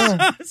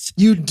hilarious.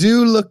 You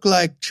do look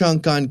like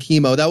Chunk on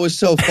chemo. That was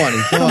so funny.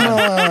 Come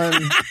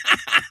on.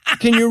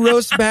 Can you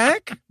roast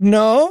back?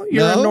 No?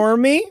 You're a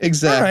normie?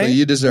 Exactly. All right.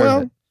 You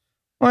deserve it.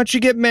 Why don't you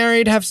get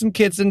married, have some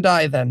kids, and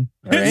die then?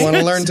 All right? Want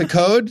to learn to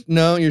code?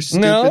 No, you're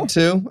stupid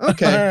too.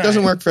 Okay. Right.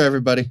 Doesn't work for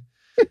everybody.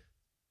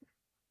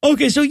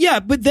 Okay, so yeah,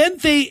 but then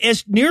they,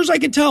 as near as I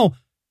can tell,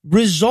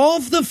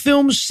 resolve the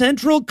film's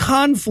central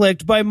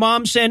conflict by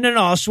Mom saying, no,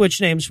 I'll switch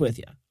names with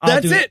you.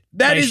 That's it.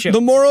 That is the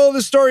moral of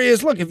the story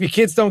is, look, if your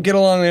kids don't get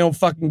along, they don't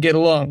fucking get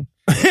along.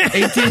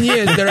 18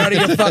 years, they're out of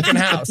your fucking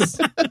house.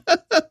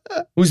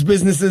 Whose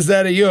business is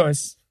that of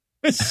yours?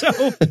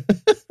 So,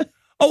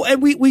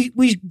 and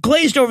we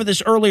glazed over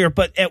this earlier,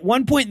 but at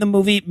one point in the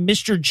movie,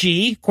 Mr.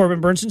 G,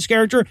 Corbin Burnson's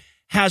character,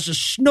 has a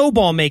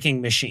snowball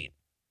making machine.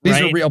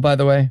 These are real, by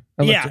the way.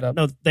 I looked it up.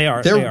 No, they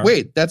are.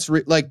 Wait, that's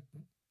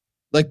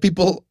like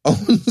people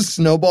own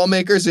snowball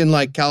makers in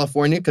like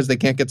California because they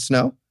can't get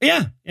snow.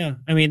 Yeah.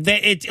 I mean,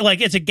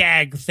 it's a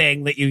gag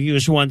thing that you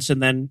use once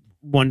and then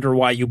wonder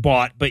why you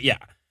bought. But yeah,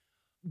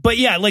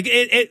 like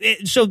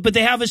but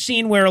they have a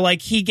scene where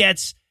like he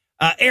gets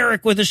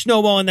Eric with a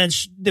snowball, and then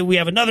we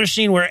have another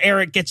scene where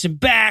Eric gets him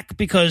back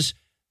because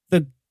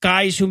the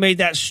guys who made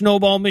that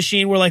snowball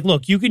machine were like,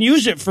 look, you can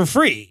use it for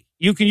free.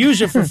 You can use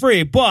it for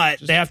free,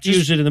 but they have to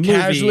use it in the movie.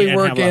 Casually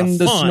work in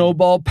the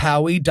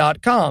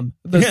snowballpowie.com.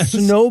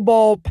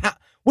 Snowball.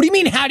 What do you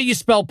mean? How do you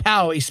spell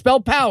Powie? Spell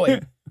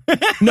Powie.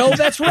 No,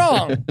 that's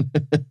wrong.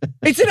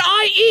 It's an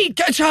IE.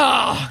 That's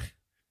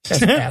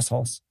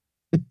assholes.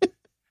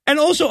 And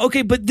also,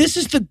 okay, but this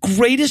is the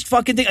greatest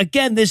fucking thing.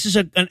 Again, this is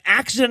an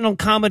accidental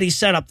comedy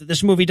setup that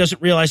this movie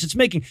doesn't realize it's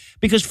making.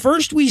 Because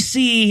first we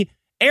see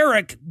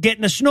Eric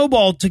getting a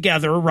snowball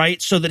together,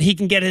 right, so that he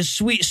can get his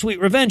sweet, sweet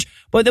revenge.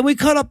 But then we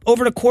cut up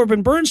over to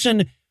Corbin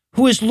Burnson,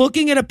 who is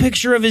looking at a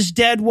picture of his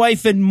dead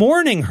wife and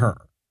mourning her.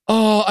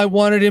 Oh, I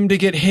wanted him to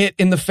get hit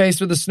in the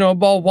face with a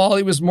snowball while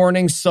he was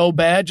mourning so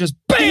bad. Just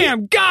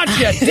bam,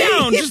 gotcha,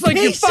 down, just like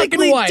your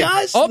fucking wife.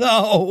 Does,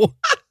 though.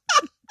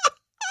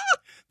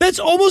 That's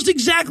almost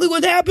exactly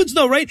what happens,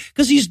 though, right?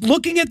 Because he's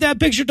looking at that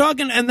picture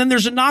talking, and then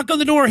there's a knock on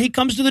the door. He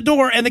comes to the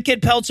door, and the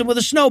kid pelts him with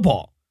a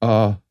snowball.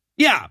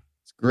 Yeah.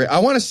 Great. I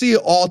want to see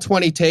all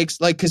 20 takes,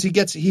 like, because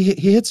he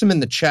hits him in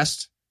the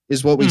chest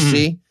is what we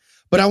see.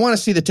 But I want to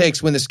see the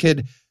takes when this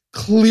kid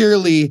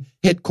clearly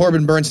hit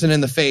Corbin Burnson in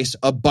the face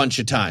a bunch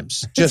of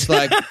times. Just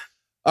like,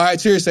 all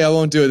right, seriously, I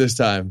won't do it this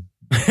time.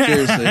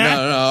 Seriously,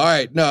 no. All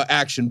right, no,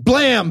 action.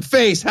 Blam,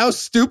 face. How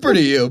stupid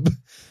are you?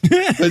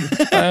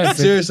 But,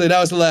 seriously,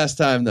 that was the last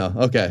time, though.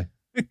 Okay.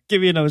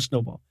 Give you another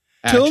snowball.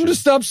 Action. Tell him to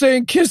stop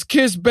saying kiss,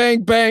 kiss,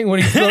 bang, bang when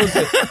he throws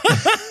it.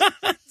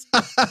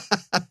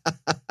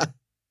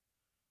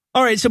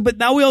 All right, right, so but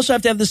now we also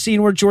have to have the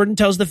scene where Jordan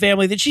tells the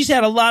family that she's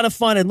had a lot of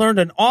fun and learned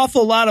an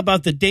awful lot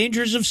about the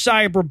dangers of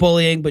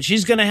cyberbullying, but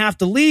she's going to have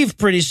to leave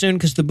pretty soon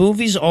because the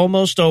movie's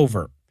almost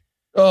over.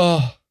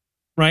 Oh,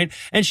 right?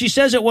 And she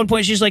says at one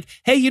point, she's like,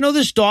 hey, you know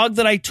this dog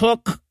that I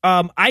took?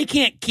 I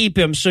can't keep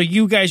him, so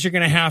you guys are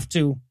going to have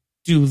to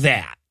do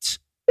that.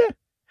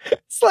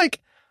 It's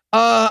like,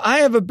 I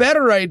have a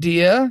better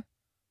idea.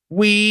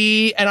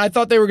 And I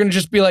thought they were going to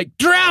just be like,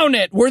 drown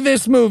it, we're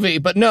this movie.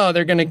 But no,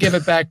 they're going to give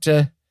it back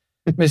to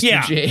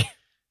Mr. G.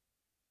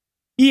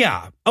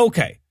 Yeah,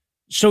 okay.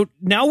 So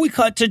now we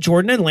cut to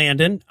Jordan and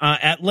Landon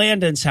at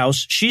Landon's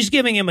house. She's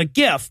giving him a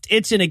gift.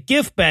 It's in a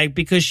gift bag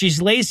because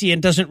she's lazy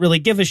and doesn't really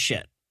give a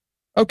shit.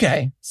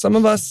 Okay, some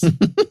of us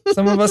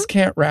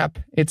can't rap.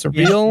 It's a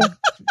real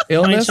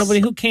illness. Find somebody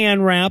who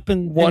can rap,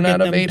 and 1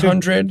 out of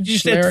 800.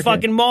 Just at the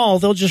fucking mall,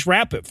 they'll just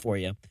rap it for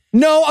you.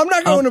 No, I'm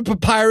not going to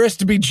Papyrus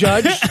to be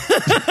judged.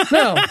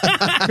 No,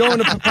 going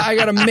to I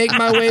got to make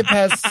my way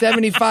past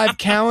 75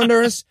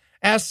 calendars.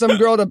 Ask some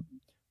girl to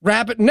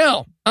rap it.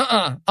 No,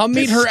 I'll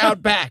meet her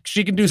out back.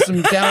 She can do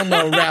some down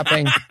low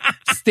rapping.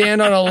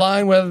 Stand on a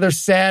line with other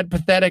sad,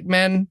 pathetic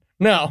men.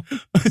 No.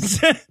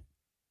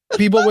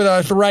 People with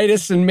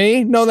arthritis and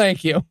me? No,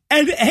 thank you.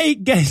 And hey,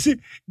 guess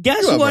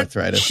what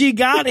arthritis. She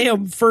got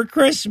him for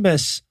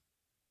Christmas?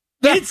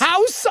 The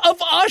House of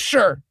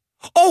Usher.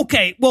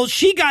 Okay, well,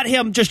 she got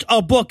him just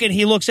a book, and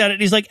he looks at it,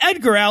 and he's like,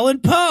 Edgar Allan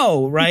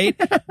Poe, right?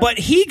 But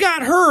he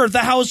got her The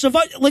House of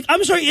Usher. Like,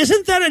 I'm sorry,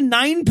 isn't that a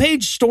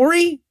 9-page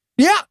story?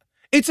 Yeah,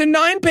 it's a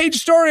 9-page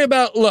story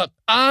about, look,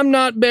 I'm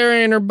not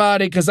burying her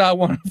body because I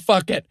want to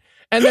fuck it.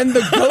 And then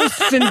the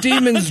ghosts and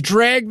demons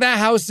drag the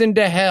house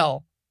into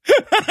hell.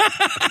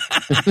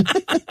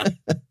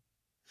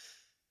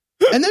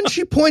 And then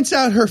she points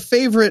out her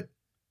favorite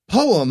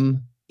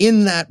poem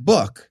in that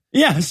book.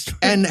 Yes.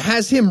 And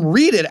has him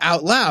read it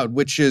out loud,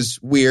 which is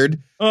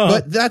weird.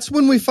 But that's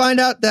when we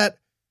find out that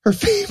her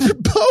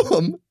favorite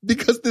poem,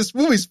 because this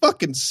movie's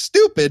fucking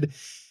stupid,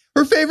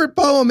 her favorite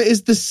poem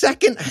is the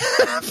second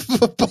half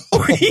of a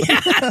poem.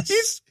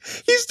 Yes.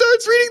 He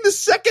starts reading the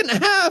second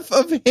half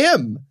of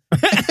him.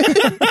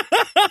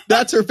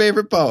 That's her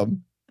favorite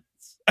poem.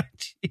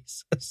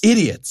 Jesus.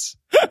 Idiots.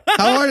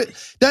 How hard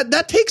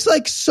that takes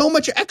like so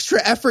much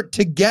extra effort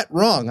to get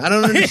wrong. I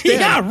don't understand.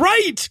 Yeah,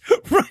 right,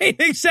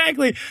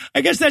 exactly.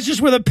 I guess that's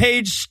just where the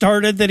page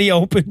started that he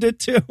opened it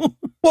to.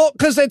 Well,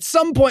 because at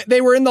some point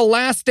they were in the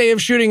last day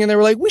of shooting and they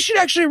were like, we should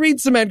actually read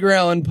some Edgar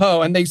Allan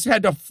Poe. And they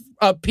had to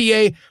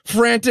PA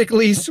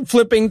frantically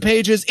flipping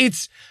pages.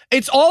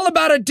 It's all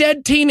about a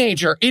dead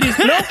teenager. It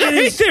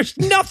is. There's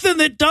nothing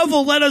that Dove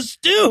will let us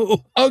do.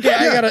 Okay,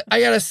 yeah.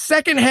 I got a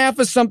second half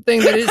of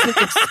something that isn't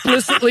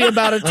explicitly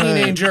about a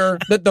teenager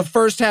that the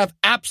first half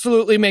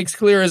absolutely makes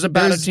clear is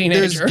about a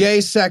teenager. There's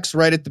gay sex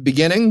right at the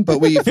beginning, but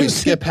if we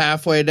skip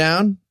halfway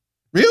down.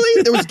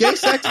 Really? There was gay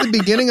sex at the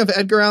beginning of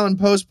Edgar Allan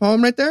Poe's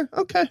poem right there?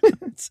 Okay.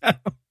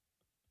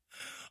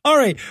 All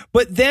right.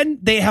 But then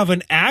they have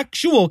an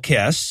actual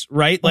kiss,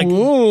 right? Like,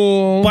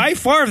 ooh. By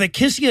far the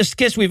kissiest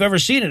kiss we've ever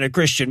seen in a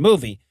Christian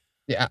movie.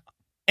 Yeah.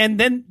 And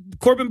then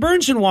Corbin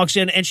Burnson walks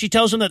in and she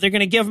tells him that they're going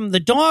to give him the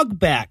dog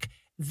back.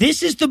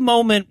 This is the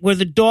moment where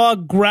the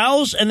dog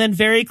growls and then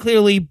very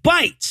clearly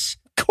bites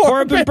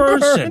Corbin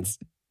Burnson.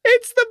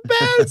 It's the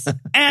best.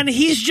 And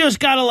he's just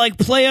got to like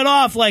play it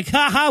off like,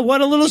 haha,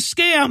 what a little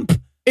scamp.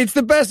 It's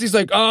the best. He's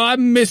like, oh, I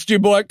missed you,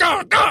 boy.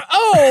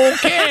 Oh,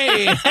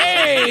 okay.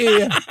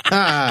 Hey.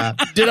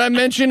 Did I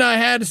mention I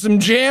had some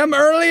jam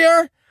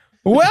earlier?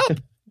 Well,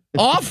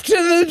 off to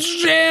the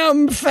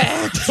jam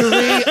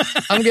factory.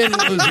 I'm getting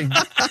woozy.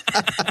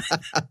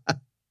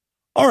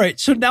 All right.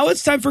 So now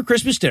it's time for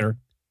Christmas dinner.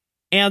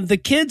 And the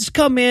kids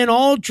come in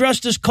all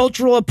dressed as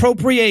cultural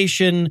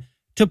appropriation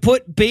to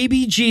put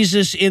baby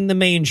Jesus in the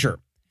manger.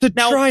 The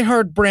Try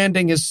Hard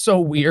branding is so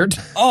weird.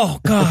 Oh,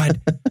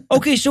 God.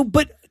 Okay, so,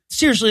 but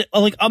seriously,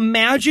 like,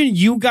 imagine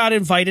you got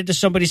invited to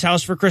somebody's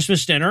house for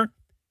Christmas dinner,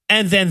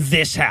 and then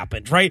this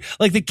happened, right?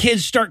 Like, the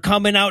kids start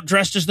coming out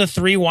dressed as the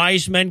 3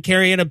 wise men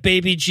carrying a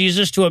baby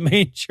Jesus to a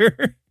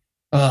manger.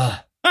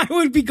 I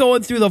would be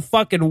going through the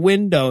fucking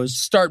windows.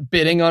 Start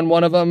bidding on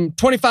one of them.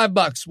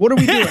 $25. What are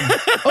we doing?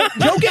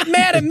 Don't get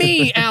mad at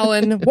me,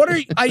 Alan. What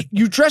are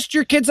you dressed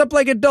your kids up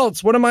like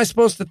adults. What am I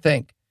supposed to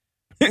think?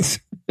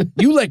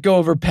 You let go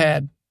of her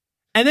pad.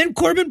 And then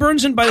Corbin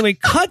Burnson, by the way,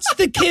 cuts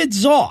the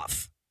kids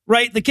off,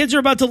 right? The kids are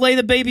about to lay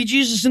the baby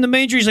Jesus in the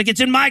manger. He's like,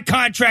 it's in my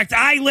contract.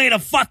 I laid a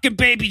fucking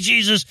baby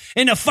Jesus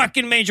in a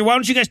fucking manger. Why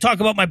don't you guys talk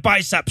about my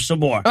biceps some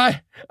more?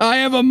 I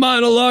have a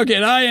monologue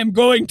and I am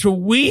going to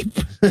weep.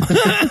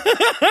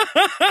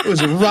 It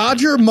was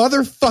Roger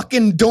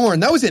motherfucking Dorn.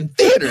 That was in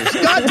theaters.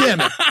 God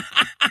damn it.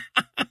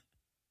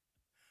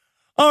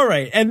 All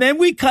right. And then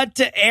we cut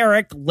to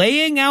Eric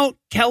laying out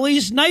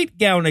Kelly's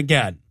nightgown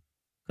again.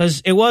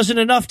 Because it wasn't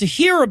enough to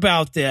hear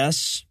about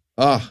this.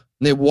 Oh,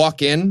 they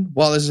walk in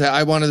while this is.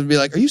 I wanted to be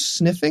like, "Are you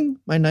sniffing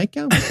my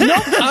nightgown?" No,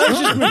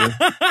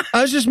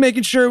 I was just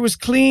making sure it was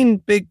clean,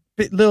 big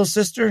little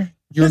sister.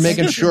 You were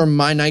making sure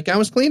my nightgown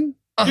was clean?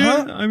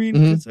 Yeah, I mean,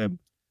 it's a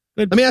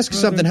good Let me ask you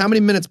something. How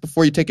many minutes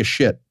before you take a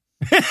shit?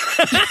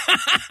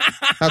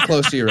 How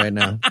close are you right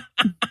now?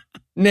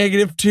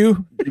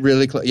 -2.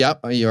 Really close.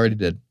 Yep, you already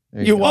did.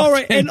 There You go. walked All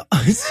right, in.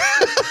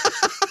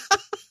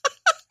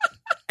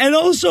 and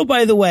also,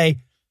 by the way,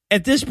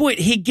 at this point,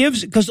 he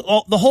gives, because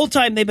the whole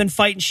time they've been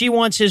fighting, she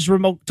wants his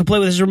remote to play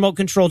with his remote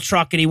control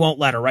truck, and he won't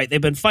let her, right?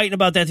 They've been fighting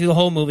about that through the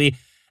whole movie.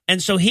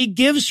 And so he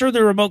gives her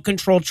the remote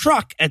control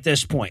truck at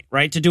this point,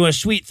 right? To do a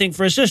sweet thing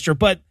for his sister.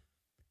 But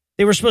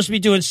they were supposed to be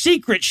doing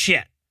secret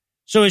shit.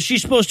 So is she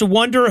supposed to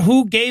wonder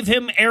who gave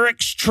him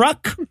Eric's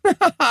truck?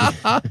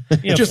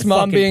 Just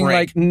mom being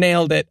like,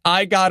 nailed it.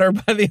 I got her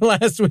by the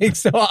last week,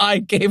 so I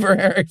gave her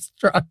Eric's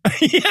truck.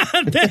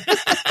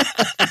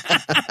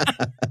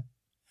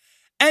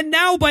 And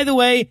now, by the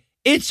way,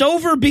 it's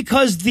over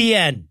because the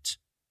end,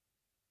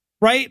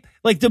 right?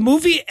 Like the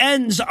movie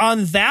ends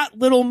on that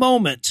little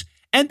moment.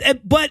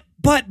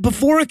 But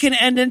before it can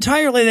end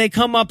entirely, they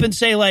come up and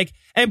say like,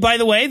 and by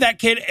the way, that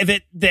kid,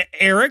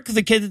 Eric,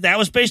 the kid that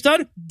was based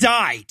on,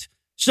 died.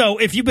 So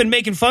if you've been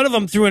making fun of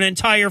him through an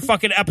entire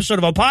fucking episode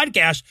of a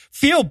podcast,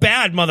 feel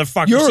bad,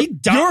 motherfuckers. He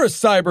died. You're a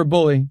cyber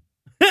bully.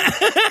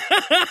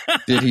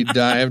 Did he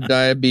die of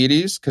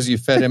diabetes because you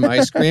fed him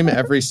ice cream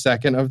every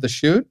second of the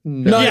shoot?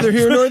 No. Neither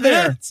here nor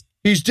there.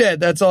 He's dead.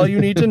 That's all you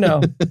need to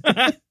know.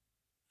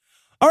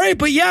 All right,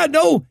 but yeah,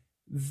 no,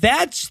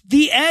 that's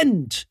the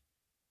end.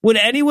 Would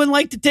anyone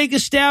like to take a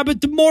stab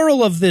at the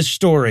moral of this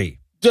story?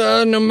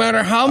 No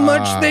matter how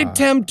much they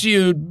tempt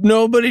you,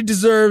 nobody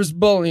deserves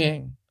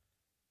bullying.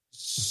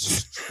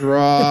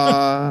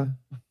 Straw.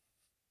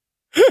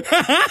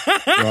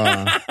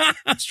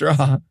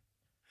 Straw.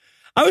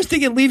 I was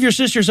thinking leave your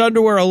sister's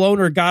underwear alone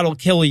or God will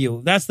kill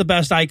you. That's the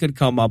best I could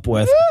come up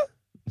with.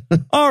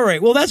 All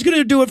right. Well, that's going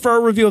to do it for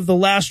our review of The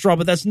Last Straw,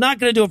 but that's not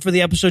going to do it for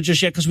the episode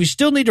just yet because we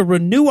still need to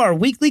renew our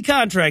weekly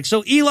contract.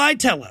 So, Eli,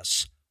 tell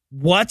us,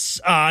 what's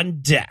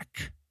on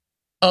deck?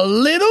 A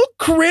little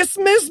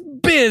Christmas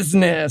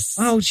business.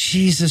 Oh,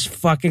 Jesus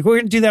fucking. We're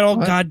going to do that all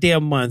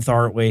goddamn month,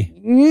 aren't we?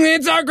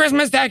 It's our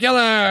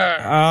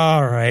Christmas-tacular.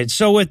 All right.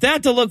 So with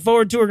that to look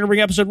forward to, we're going to bring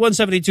episode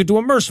 172 to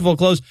a merciful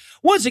close.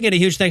 Once again, a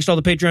huge thanks to all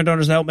the Patreon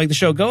donors that help make the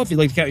show go. If you'd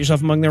like to count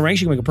yourself among their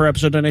ranks, you can make a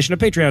per-episode donation at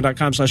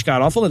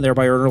patreon.com/godawful and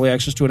thereby earn early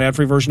access to an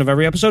ad-free version of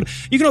every episode.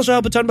 You can also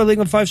help a ton by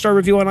leaving a 5-star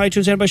review on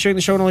iTunes and by sharing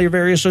the show on all your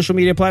various social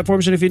media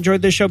platforms. And if you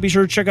enjoyed this show, be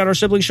sure to check out our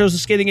sibling shows, The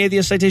Scathing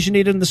Atheist, Citation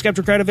Needed, and The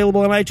Skeptocrat,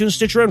 available on iTunes,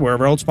 Stitcher, and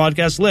wherever else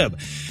podcasts live.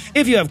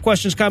 If you have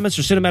questions, comments,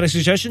 or cinematic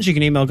suggestions, you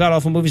can email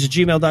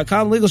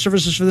godawfulmovies@gmail.com. Legal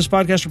services for this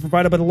podcast are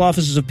provided by the law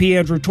offices of P.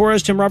 Andrew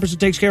Torres. Tim Robertson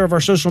takes care of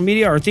our social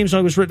media. Our theme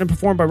song was written and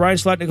performed by Ryan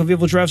Slatnik of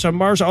Evil Giraffes on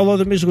Mars. All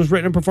other music was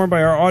written and performed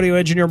by our audio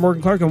engineer,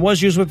 Morgan Clark, and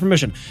was used with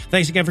permission.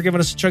 Thanks again for giving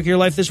us a chunk of your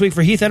life this week.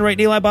 For Heath Enright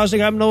and Eli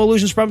Bosnick, I'm Noah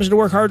Illusions, promising to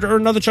work hard to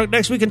earn another chunk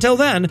next week. Until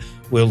then,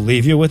 we'll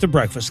leave you with the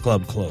Breakfast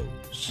Club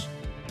close.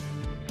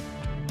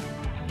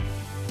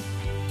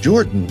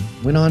 Jordan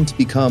went on to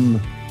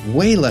become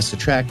way less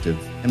attractive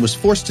and was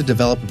forced to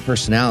develop a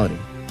personality.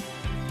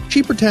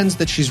 She pretends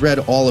that she's read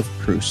all of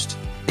Proust.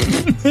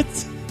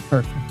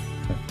 Perfect.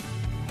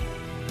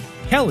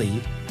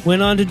 Kelly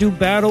went on to do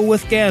battle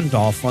with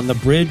Gandalf on the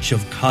bridge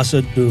of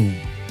Casa Dune.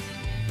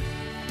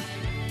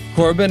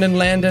 Corbin and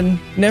Landon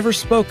never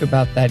spoke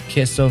about that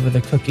kiss over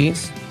the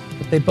cookies,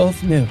 but they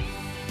both knew.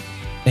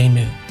 They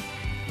knew.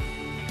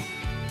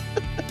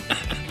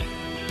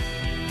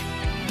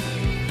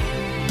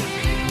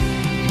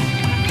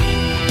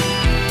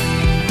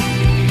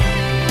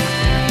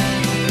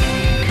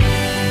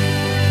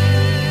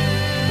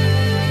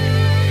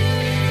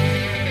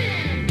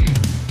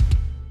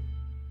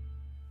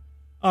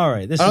 All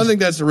right. I don't think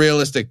that's a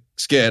realistic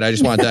skit. I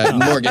just want that.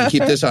 Morgan,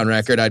 keep this on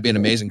record. I'd be an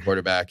amazing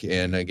quarterback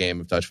in a game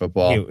of touch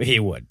football. He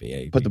would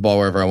be. Put the ball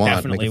wherever I want.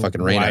 Definitely Make it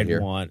fucking rain out here.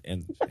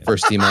 And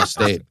First team all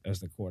state. as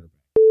the quarterback.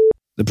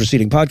 The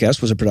preceding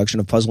podcast was a production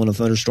of Puzzle and a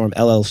Thunderstorm,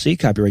 LLC,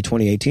 copyright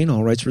 2018,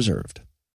 all rights reserved.